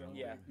 drugs? you know.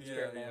 Yeah. Yeah,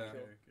 Spirit yeah.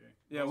 molecule. Okay.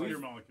 Yeah, Spirit we've-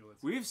 molecule.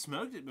 It's We've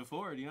smoked it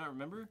before. Do you not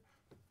remember?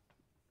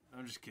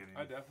 I'm just kidding.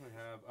 I definitely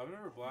have. I've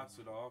never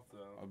blasted off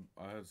though.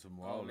 I had some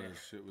wild man.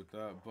 ass shit with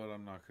that, but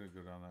I'm not gonna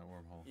go down that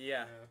wormhole.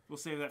 Yeah. We'll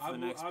save that for the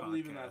next I podcast.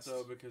 believe in that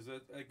though because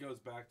it goes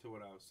back to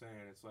what I was saying.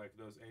 It's like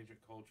those ancient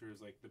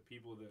cultures, like the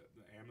people that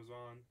the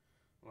Amazon,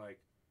 like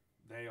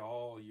they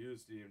all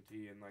used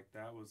DMT, and like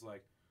that was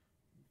like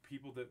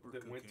people that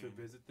went to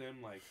visit them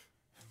like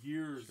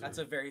years. That's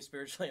a very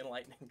spiritually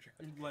enlightening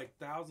drug. Like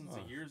thousands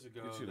of years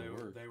ago,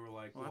 they were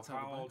like, Well,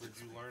 how did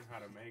you learn how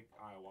to make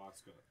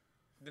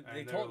ayahuasca?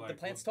 They told the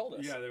plants told us.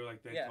 Yeah, they were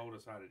like they told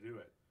us how to do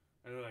it,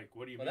 and they're like,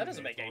 what do you mean? Well, that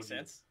doesn't make any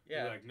sense.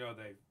 Yeah, they're like no,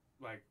 they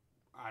like.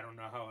 I don't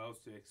know how else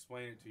to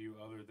explain it to you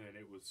other than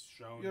it was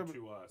shown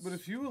to us. But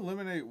if you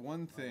eliminate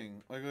one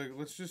thing, like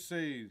let's just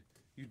say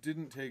you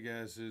didn't take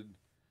acid,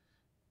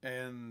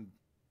 and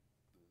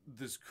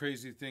this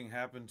crazy thing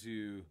happened to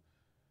you,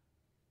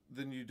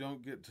 then you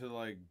don't get to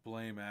like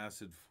blame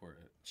acid for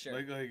it. Sure.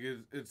 Like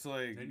it's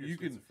like then you're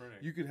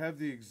you could have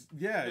the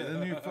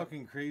then you're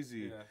fucking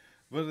crazy. Yeah.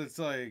 But it's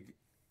like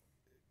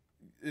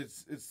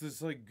it's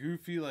this like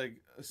goofy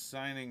like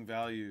assigning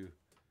value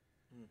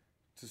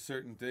to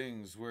certain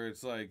things where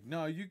it's like,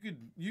 no, you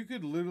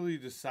could literally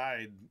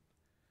decide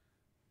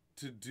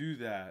to do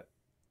that,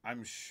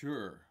 I'm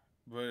sure,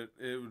 but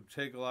it would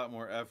take a lot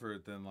more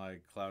effort than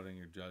like clouding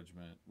your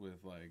judgment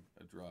with like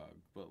a drug.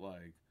 But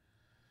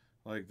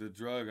like the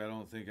drug, I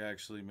don't think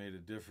actually made a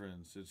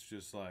difference. It's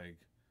just like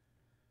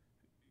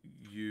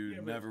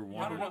you never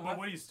wanted. But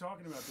what he's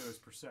talking about though is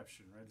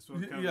perception, right? That's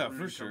what yeah,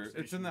 for sure.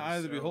 It's in the eye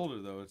of the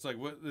beholder, though. It's like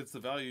it's the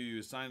value you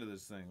assign to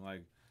this thing,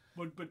 like.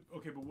 But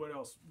what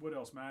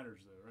else matters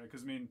though, right?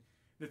 Because I mean,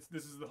 this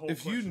is the whole.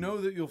 If question. you know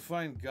that you'll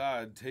find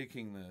God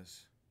taking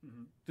this,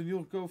 then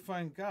you'll go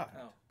find God.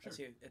 Oh,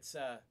 sure. It's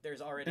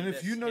there's already. And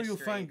if you know history.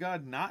 you'll find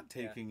God not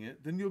taking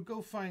it, then you'll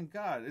go find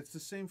God. It's the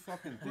same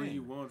fucking thing. Or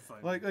you won't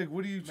find. Like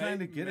what are you trying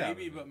to get out of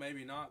it? Maybe, but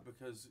maybe not,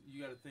 because you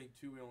got to think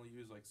too. We only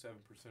use like 7%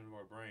 of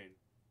our brain,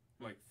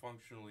 like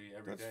functionally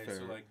every day. That's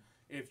fair. So like,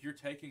 if you're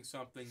taking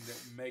something that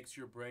makes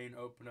your brain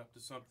open up to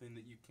something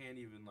that you can't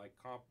even like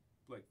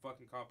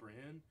fucking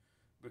comprehend,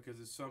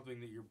 because it's something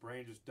that your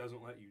brain just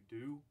doesn't let you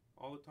do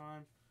all the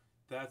time,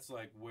 that's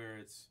like where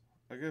it's.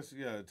 I guess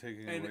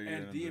taking away your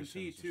and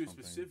DMT too something,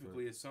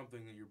 specifically is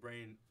something that your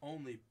brain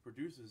only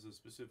produces a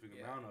specific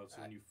amount of.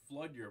 So when you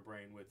flood your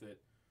brain with it,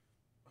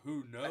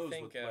 who knows? I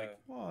think,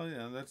 well,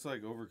 yeah, that's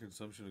like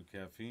overconsumption of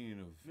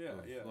caffeine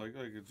like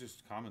it's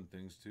just common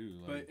things too.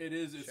 Like, but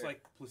it's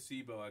like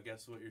placebo, I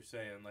guess what you're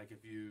saying. Like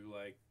if you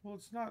like. Well,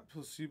 it's not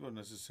placebo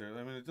necessarily.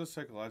 I mean, it does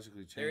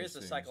psychologically change. There is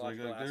a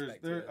psychological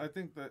aspect to it. I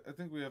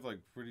think we have like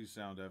pretty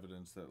sound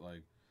evidence that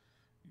like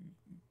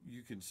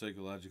you can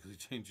psychologically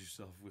change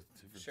yourself with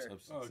different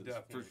substances. Oh,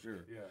 definitely. For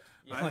sure.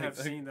 Yeah. I have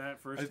seen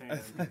that firsthand.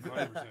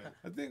 100%.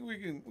 I think we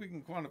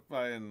can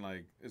quantify and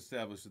like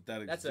establish that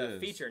That's exists. a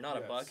feature, not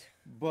a bug.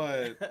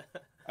 But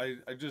I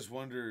just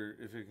wonder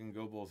if it can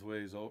go both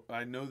ways.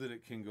 I know that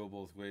it can go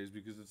both ways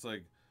because it's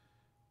like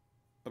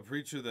a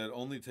preacher that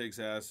only takes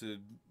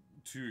acid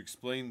to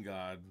explain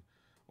God,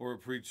 or a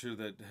preacher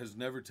that has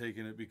never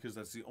taken it because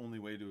that's the only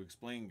way to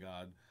explain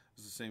God.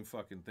 It's the same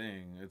fucking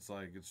thing. It's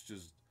like it's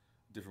just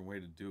a different way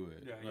to do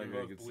it. Yeah, like, you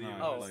both it's believe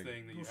not in like this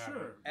thing that you Well, have.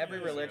 sure. Every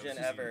religion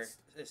Yeah, ever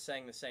is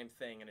saying the same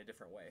thing in a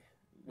different way,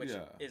 which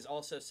is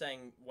also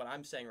saying what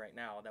I'm saying right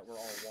now, that we're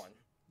all one.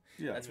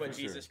 Yeah, That's what for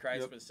Jesus sure.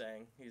 Christ was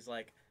saying. He's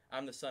like,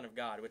 I'm the Son of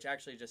God, which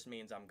actually just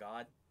means I'm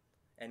God.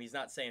 And he's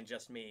not saying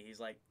just me. He's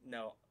like,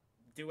 no,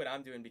 do what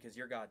I'm doing because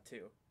you're God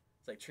too.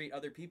 It's like, treat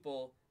other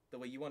people the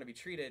way you want to be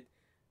treated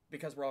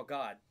because we're all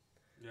God.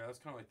 Yeah, that's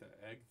kind of like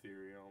the egg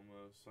theory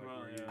almost. Like Well,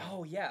 where yeah.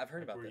 Oh, yeah, I've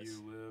heard about where this.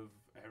 you live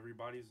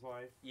everybody's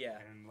life. Yeah.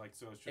 And like,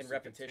 so it's just In a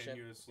repetition.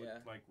 continuous Yeah.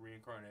 like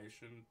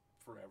reincarnation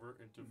forever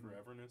into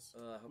foreverness.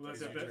 I hope Well, that's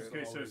that's not that, true.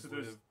 okay. So Always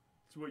there's live.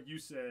 so what you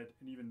said,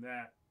 and even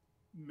that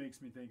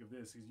makes me think of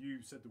this because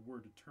you said the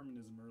word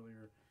determinism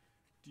earlier.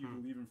 Do you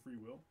believe in free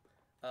will?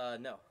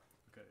 No.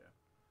 Okay, yeah.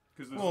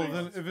 Because Well,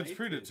 then if it's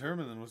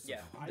predetermined, then what's the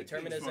Yeah, point?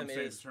 determinism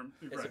is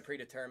right. a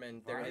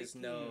predetermined. There is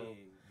no.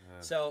 Yeah.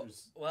 So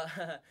well,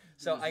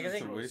 so I It's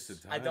think a waste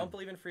of time. I don't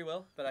believe in free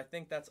will, but I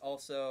think that's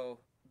also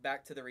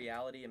back to the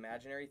reality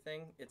imaginary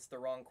thing. It's the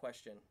wrong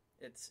question.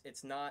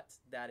 It's not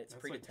that it's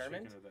That's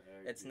predetermined. Like chicken or the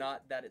egg, It's dude.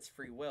 not that it's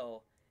free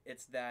will.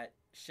 It's that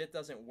shit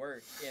doesn't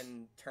work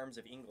in terms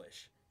of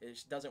English.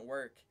 It doesn't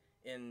work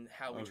in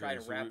how we try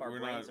to so wrap our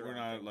brains around We're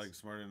not things. like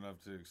smart enough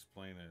to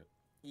explain it.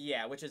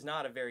 Yeah, which is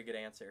not a very good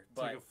answer, It's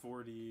but like a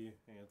 4D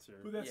answer.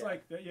 But that's Yeah.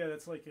 like that. Yeah,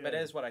 that's like. that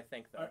is what I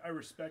think though. I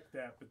respect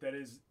that, but that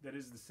is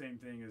the same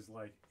thing as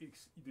like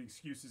the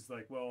excuse is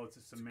like, well, it's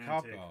a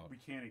semantic. cop-out. We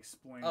can't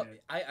explain Oh,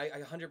 it.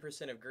 I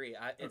 100% agree.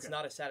 It's Okay.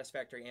 not a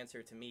satisfactory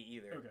answer to me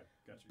either. Okay,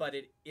 gotcha. But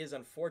it is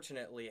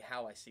unfortunately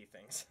how I see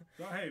things.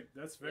 Well, hey,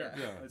 that's fair. Yeah.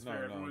 Yeah, that's no,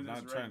 fair. no, Everyone not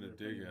has a trying right to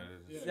their dig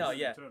opinion. at it. No,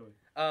 yeah. totally.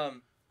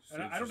 Um,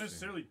 And I don't interesting.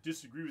 necessarily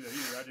disagree with that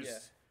either. I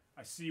just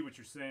Yeah. I see what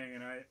you're saying,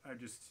 and I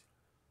just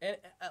and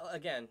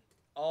again,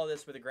 all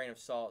this with a grain of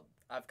salt.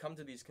 I've come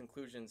to these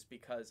conclusions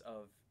because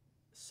of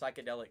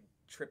psychedelic,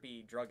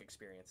 trippy drug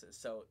experiences.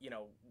 So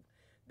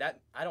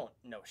that I don't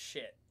know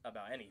shit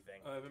about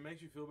anything. If it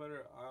makes you feel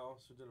better, I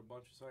also did a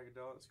bunch of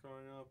psychedelics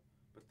growing up,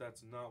 but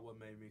that's not what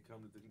made me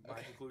come to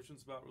my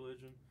conclusions about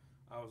religion.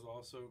 I was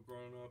also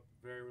growing up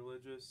very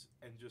religious,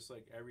 and just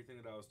like everything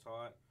that I was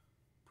taught,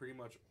 pretty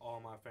much all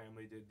my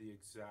family did the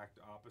exact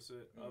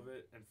opposite of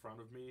it in front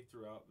of me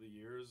throughout the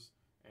years,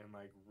 and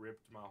like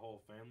ripped my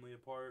whole family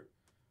apart.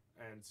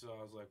 And so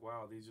I was like,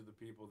 wow, these are the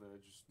people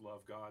that just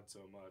love God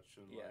so much,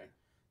 and like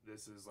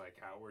this is like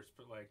how we're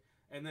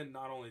and then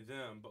not only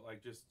them, but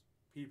like just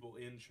people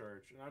in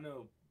church. And I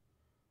know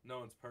no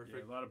one's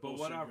perfect, a lot of but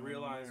what I've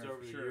realized there,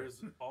 over the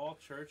years, all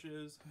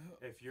churches,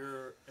 if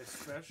you're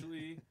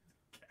especially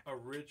a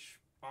rich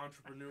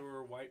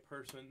entrepreneur, white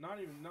person, not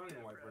even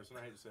white person,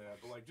 I hate to say that,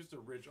 but like just a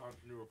rich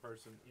entrepreneur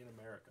person in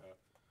America,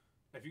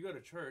 if you go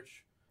to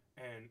church,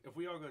 and if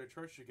we all go to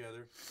church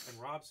together,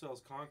 and Rob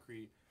sells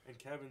concrete, and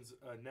Kevin's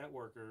a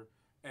networker,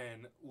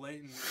 and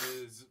Leighton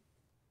is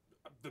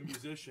the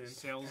musician,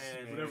 sales,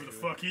 and whatever the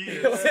fuck he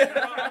is.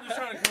 I'm just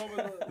trying to come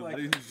up with like,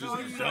 Leighton's just a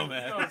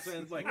dumbass. You know what I'm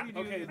saying? Like,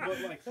 okay,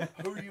 but like,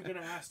 who are you gonna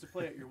ask to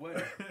play at your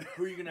wedding?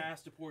 Who are you gonna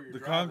ask to pour your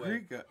driveway?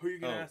 Concrete guy. Who are you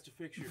gonna ask to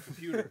fix your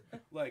computer?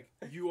 Like,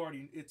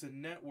 it's a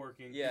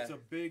networking. Yeah. It's a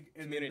big,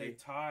 and community. then they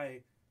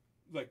tie,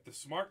 like the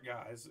smart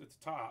guys at the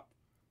top,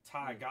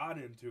 tie God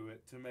into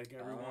it to make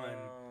everyone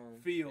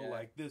feel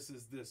like this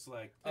is this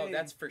like thing. Oh,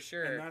 that's for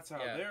sure. And that's how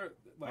they're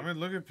like. I mean,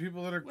 look at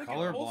people that are Look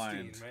colorblind. at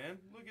Osteen, man.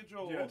 Look at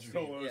Joel Yeah, Osteen.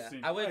 Joel Yeah.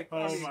 Osteen. I would. Oh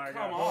I mean, my come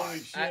god! on. Holy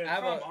shit!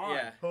 I've Come on.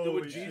 Yeah.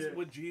 Holy shit.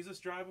 Would Jesus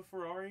drive a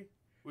Ferrari?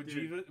 Would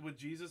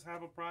Jesus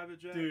have a private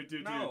jet?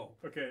 Dude. No.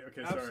 Okay,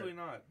 Absolutely sorry.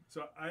 not.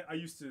 So I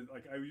used to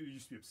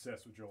be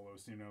obsessed with Joel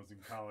Osteen when I was in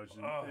college,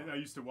 and I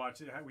used to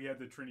watch it. We had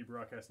the Trinity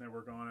Broadcast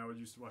Network on. I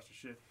used to watch the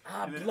shit.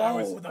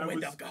 Blow the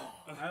wind of God.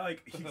 I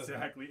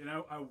exactly, and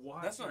I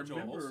watched. That's not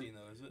Joel Osteen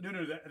though, is it?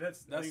 No,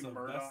 that's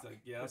Murdoch.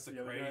 That's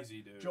the other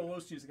crazy guy. dude. Joel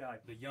Osteen's the guy.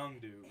 The young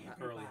dude with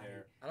curly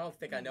hair. I don't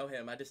think I know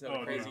him. I just know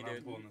the crazy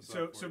dude.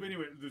 So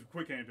anyway, the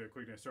quick anecdote.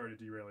 Sorry to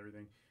derail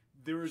everything.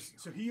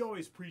 So he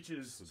always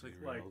preaches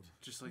like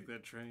just like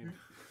that train.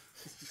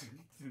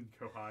 in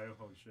Ohio,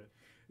 holy shit.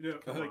 You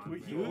know,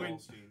 like he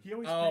always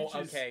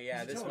preaches. Okay,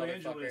 yeah, this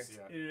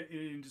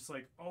motherfucker. And just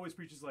like always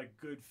preaches like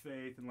good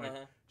faith and like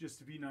just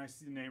to be nice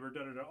to the neighbor.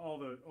 All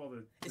the.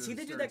 Is he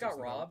the dude that got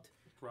robbed?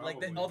 Probably.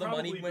 Like all the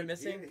money went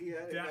missing.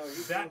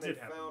 That did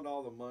happen. Found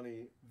all the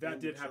money.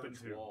 That did happen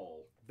too.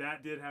 Wall.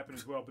 That did happen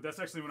as well, but that's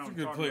actually when I was It's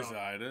a good talking place about. to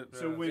hide it.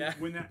 So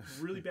when that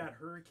really bad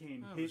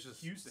hurricane hit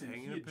Houston,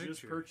 he had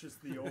just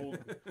purchased the old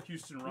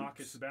Houston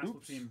Rockets. The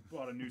basketball team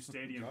bought a new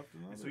stadium,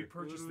 and so he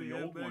purchased the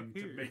old one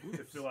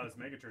to fill out his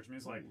megachurch. I mean,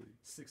 it's like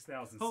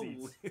 6,000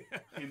 seats,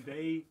 and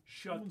they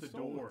shut the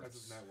doors.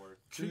 That's his net worth.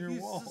 To your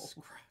wall.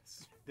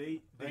 Christ.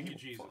 Thank you,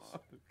 Jesus.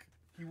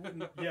 He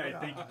wouldn't. Yeah,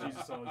 thank you,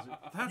 Jesus.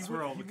 That's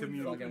where all the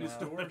community opened his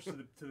doors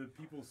to the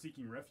people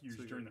seeking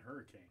refuge during the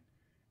hurricane.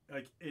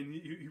 Like, and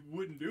he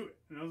wouldn't do it,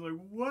 and I was like,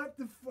 "What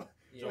the fuck?"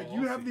 Yeah. Like,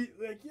 you have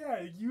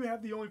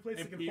the only place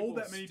that can hold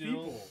that many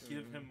people.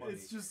 Give him money.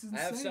 It's just insane.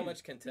 I have so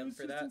much contempt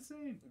for that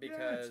insane.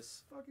 because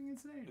it's fucking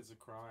insane. It's a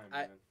crime,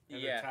 man.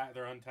 And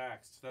they're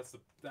untaxed. That's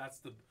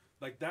the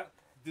like that.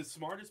 The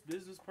smartest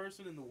business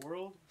person in the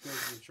world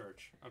goes to the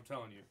church. I'm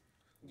telling you.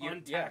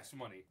 Untaxed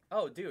money.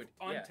 Oh, dude.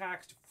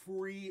 Untaxed,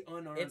 free,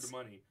 unearned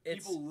money.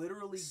 People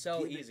literally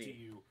so give easy it to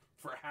you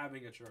for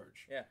having a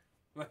church. Yeah.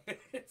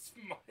 it's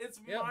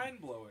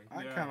mind blowing.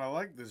 I kind of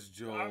like this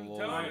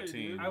Joel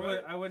team.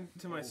 I went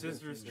to my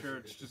sister's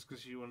church just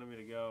because she wanted me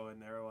to go,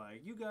 and they were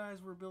like, "You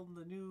guys were building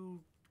the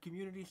new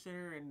community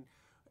center, and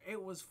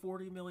it was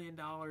 $40 million,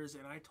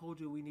 and I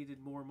told you we needed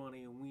more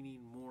money, and we need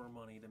more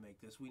money to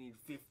make this. We need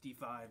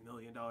 $55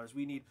 million.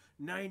 We need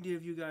 90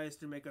 of you guys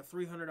to make a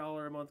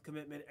 $300 a month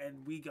commitment,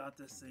 and we got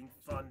this thing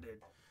funded."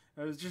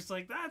 I was just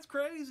like, "That's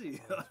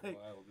crazy." That's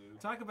wild,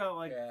 dude. Talk about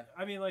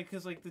I mean,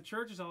 because the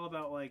church is all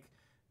about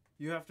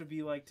you have to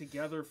be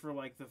together for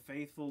the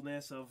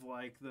faithfulness of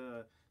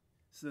the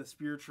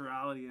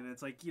spirituality, and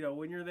it's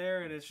when you're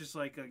there and it's just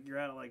you're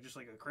at just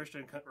a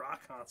Christian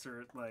rock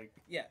concert.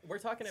 We're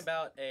talking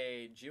about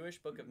a Jewish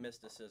book of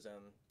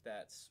mysticism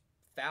that's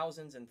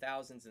thousands and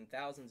thousands and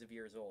thousands of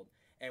years old,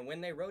 and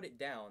when they wrote it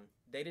down,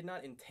 they did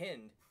not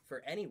intend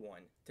for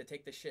anyone to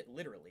take the shit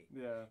literally.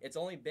 Yeah, it's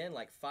only been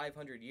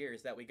 500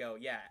 years that we go,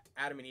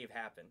 Adam and Eve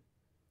happened.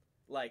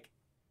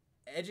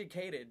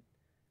 Educated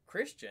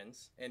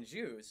Christians and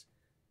Jews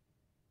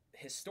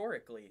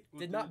historically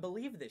did not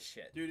believe this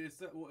shit. Dude,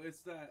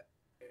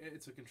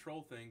 it's a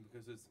control thing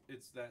because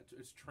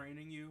it's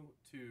training you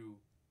to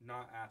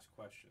not ask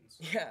questions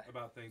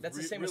about things. That's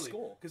the same as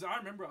school. Because I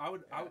remember we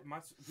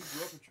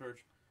grew up in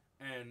church,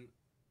 and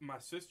my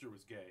sister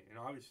was gay, and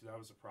obviously that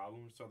was a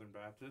problem with Southern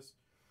Baptist,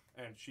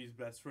 and she's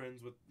best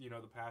friends with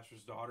the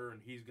pastor's daughter,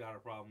 and he's got a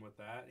problem with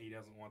that. He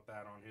doesn't want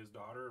that on his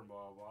daughter, and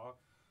blah blah blah.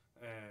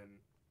 And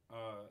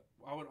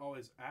I would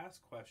always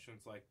ask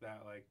questions like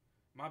that.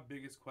 My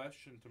biggest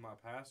question to my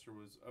pastor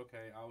was,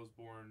 okay, I was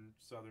born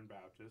Southern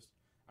Baptist.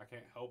 I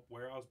can't help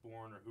where I was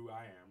born or who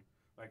I am.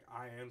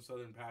 I am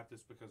Southern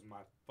Baptist because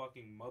my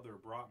fucking mother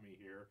brought me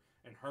here,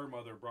 and her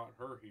mother brought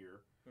her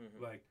here.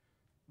 Mm-hmm.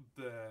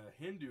 The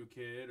Hindu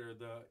kid or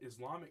the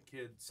Islamic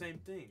kid, same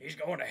thing. He's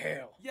going to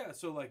hell. Yeah,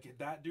 so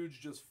that dude's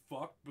just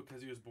fucked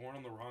because he was born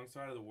on the wrong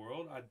side of the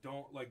world. I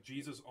don't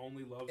Jesus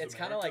only loves. It's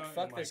kind of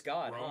fuck this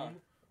God, Rome.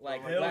 huh?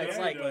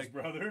 It's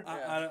brother.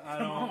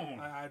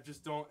 I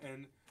just don't.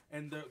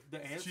 And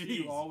the answer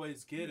you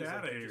always get is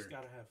you just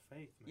gotta have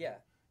faith, man. Yeah.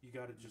 you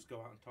got to just go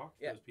out and talk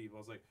to Yeah. those people. I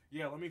was like,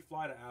 yeah, let me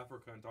fly to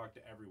Africa and talk to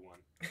everyone.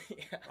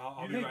 Yeah.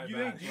 I'll You be right think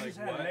back. you Like, just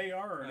had what? an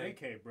AR or an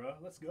Like, AK, bro?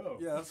 Let's go.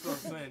 yeah, that's what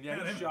I'm saying.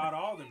 Yeah, he shot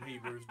all them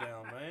Hebrews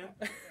down, man.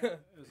 It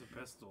was a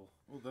pistol.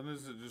 Well, then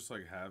is it just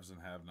like haves and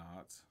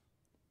have-nots?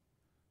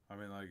 I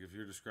mean, like if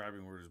you're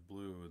describing where it's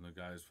blue and the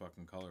guy's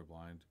fucking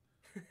colorblind,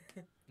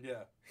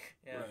 Yeah.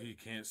 Yeah. Right. he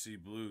can't see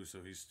blue, so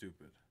he's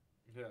stupid.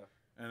 Yeah.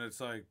 And it's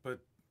like, but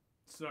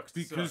Sucks.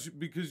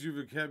 because your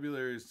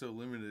vocabulary is so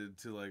limited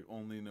to like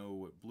only know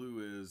what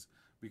blue is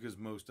because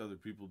most other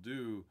people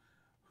do.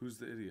 Who's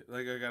the idiot?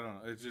 Like I don't know.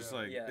 It's just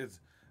like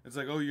it's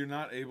like, oh, you're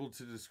not able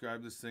to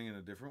describe this thing in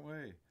a different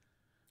way.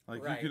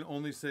 Like Right. you can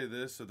only say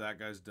this, so that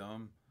guy's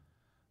dumb.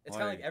 It's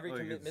kind of like every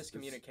it's-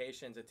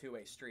 miscommunication is a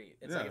two-way street.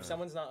 It's Yeah. like if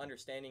someone's not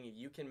understanding you,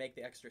 you can make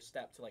the extra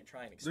step to like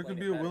try and explain. There can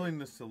it be a better.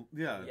 willingness to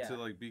Yeah. to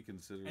like be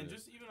considerate. And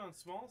just even on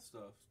small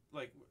stuff,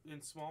 like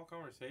in small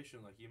conversation,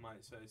 like you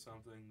might say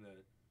something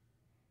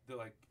that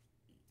like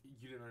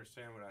you didn't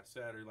understand what I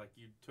said, or like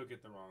you took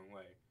it the wrong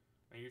way.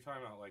 And you're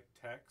talking about like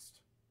text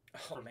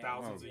from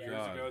thousands of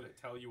years ago that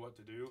tell you what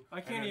to do.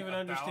 I can't even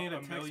understand a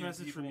text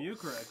message from you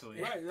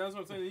correctly. Right, that's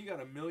what I'm saying. You got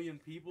a million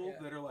people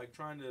that are like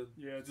trying to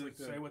it's like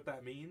say what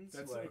that means.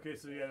 That's like, okay.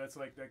 So yeah, that's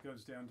like that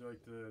goes down to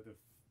like the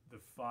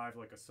five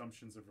like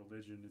assumptions of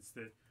religion. It's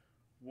that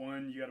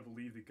one, you got to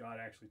believe that God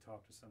actually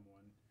talked to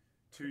someone.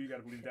 Two, you got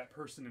to believe that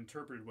person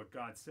interpreted what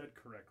God said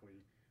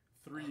correctly.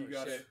 Three, you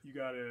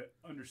gotta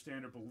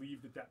understand or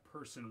believe that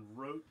person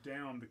wrote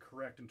down the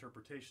correct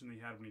interpretation that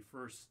he had when he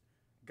first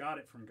got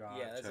it from God.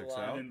 Yeah, that's Checks a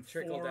lot. out. And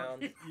trickle down.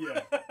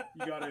 Yeah,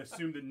 you gotta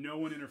assume that no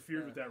one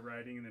interfered with that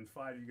writing, and then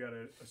five, you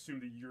gotta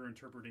assume that you're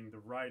interpreting the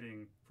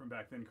writing from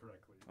back then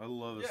correctly. I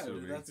love a yeah,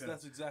 story.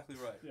 that's exactly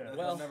right. Yeah.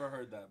 Well, I've never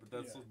heard that, but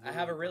that's. I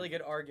have a really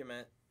good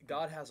argument.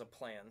 God has a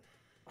plan.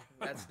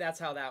 That's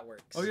how that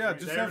works. Oh yeah,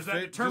 just have that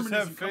faith. Just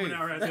have determinism coming faith.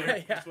 out right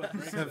there. Yeah.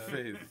 Just have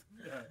faith.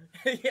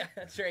 Yeah. Yeah,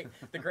 that's right.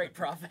 The great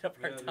prophet of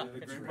our Yeah, time.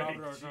 the great Drake, prophet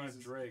of our time is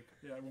Jesus. Drake.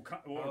 Yeah,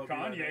 well, I'll be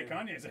right there.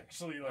 Kanye's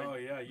actually like. Oh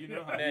yeah, you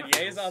know how. Man, he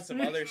Ye's feels. on some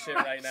other shit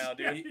right now,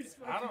 dude. He's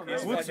I don't know.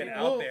 He's What's- fucking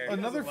out there.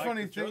 Another He doesn't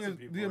funny like the thing is chosen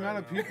people the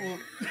amount right of now. people.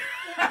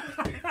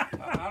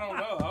 I don't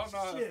know. I don't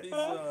know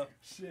if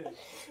he's. Shit.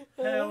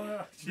 Hell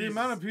no. The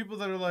amount of people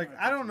that are like,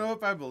 I don't know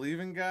if I believe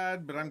in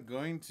God, but I'm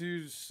going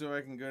to, so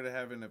I can go to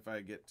heaven if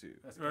I get to.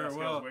 That's Or, Pascal's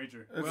well,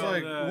 wager. It's Well,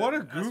 like, what a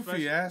especially-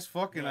 goofy ass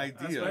fucking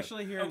idea.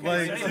 Especially here in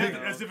Like, Kansas. like,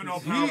 as if an all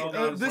He, powerful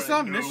God is this like,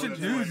 omniscient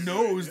no, dude that's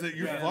knows that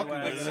you're Yeah, fucking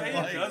like, with say it. it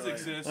Like, does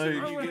exist, like-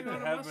 and I you wanna get go to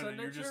to heaven, my and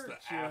Sunday you're just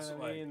church, the ass. you know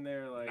what I Like, mean?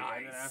 They're like, and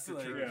then nice, after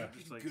like, church, yeah. you're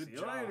just like, Good see you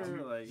job.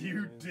 later. Like,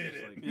 You it's did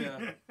just it. like-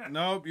 yeah.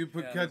 Nope, you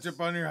put Yeah, ketchup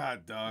on your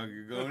hot dog.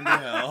 You're going to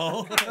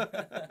hell.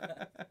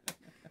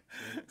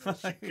 Like,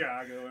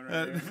 Chicago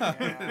and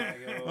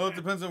Chicago. well, it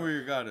depends on where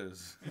your God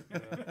is.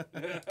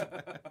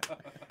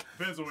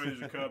 Depends on whether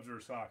your Cubs or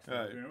Sox.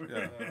 Right, You know?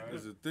 yeah. Alright.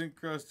 Is it thin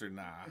crust or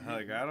nah?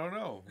 Like, I don't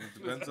know. It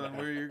depends on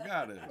where your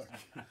God is.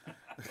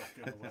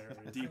 Fucking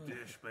hilarious. Deep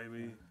dish,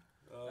 baby.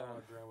 Oh,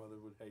 my grandmother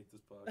would hate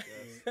this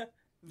podcast.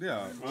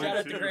 Yeah. Mine Shout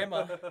out to too.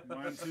 Grandma.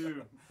 Mine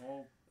too.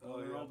 All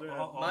dead.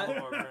 All of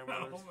our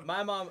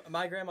grandmothers.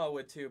 My grandma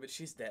would too, but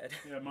she's dead.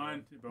 Yeah,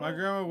 mine. My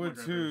grandma would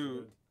grandparents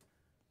too.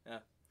 are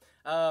dead.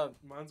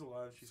 Mine's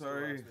alive. She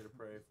Sorry. still asks me to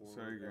pray for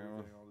Sorry, everything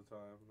Grandma. all the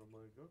time, and I'm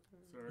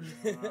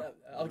like, okay. Sorry.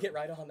 I'll get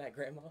right on that,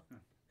 Grandma.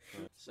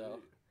 So,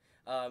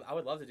 I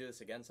would love to do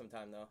this again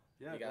sometime, though.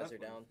 Yeah, You guys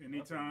definitely. are down.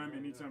 Anytime.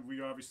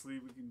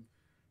 We can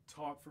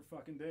talk for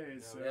fucking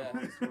days. So. Yeah.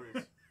 Funny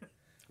stories.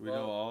 We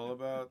know all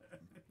about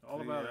All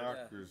about it.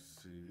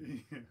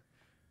 theocracy.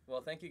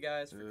 Well, thank you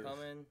guys for Yes.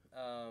 coming.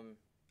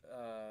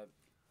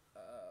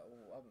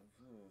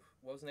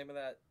 What was the name of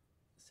that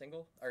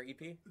single or EP?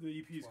 The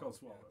EP is called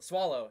Swallow.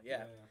 Swallow.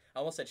 Yeah. I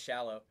almost said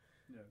Shallow.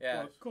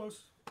 Yeah.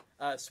 Close.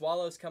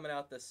 Swallow's coming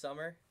out this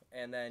summer,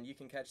 and then you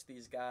can catch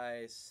these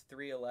guys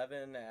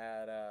 311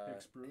 at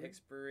Hicks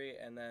Brewery,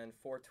 and then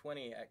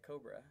 420 at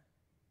Cobra.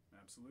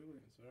 Absolutely.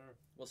 Yes, sir.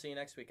 We'll see you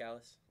next week,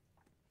 Alice.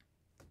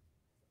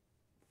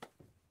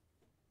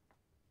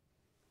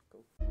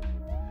 Cool.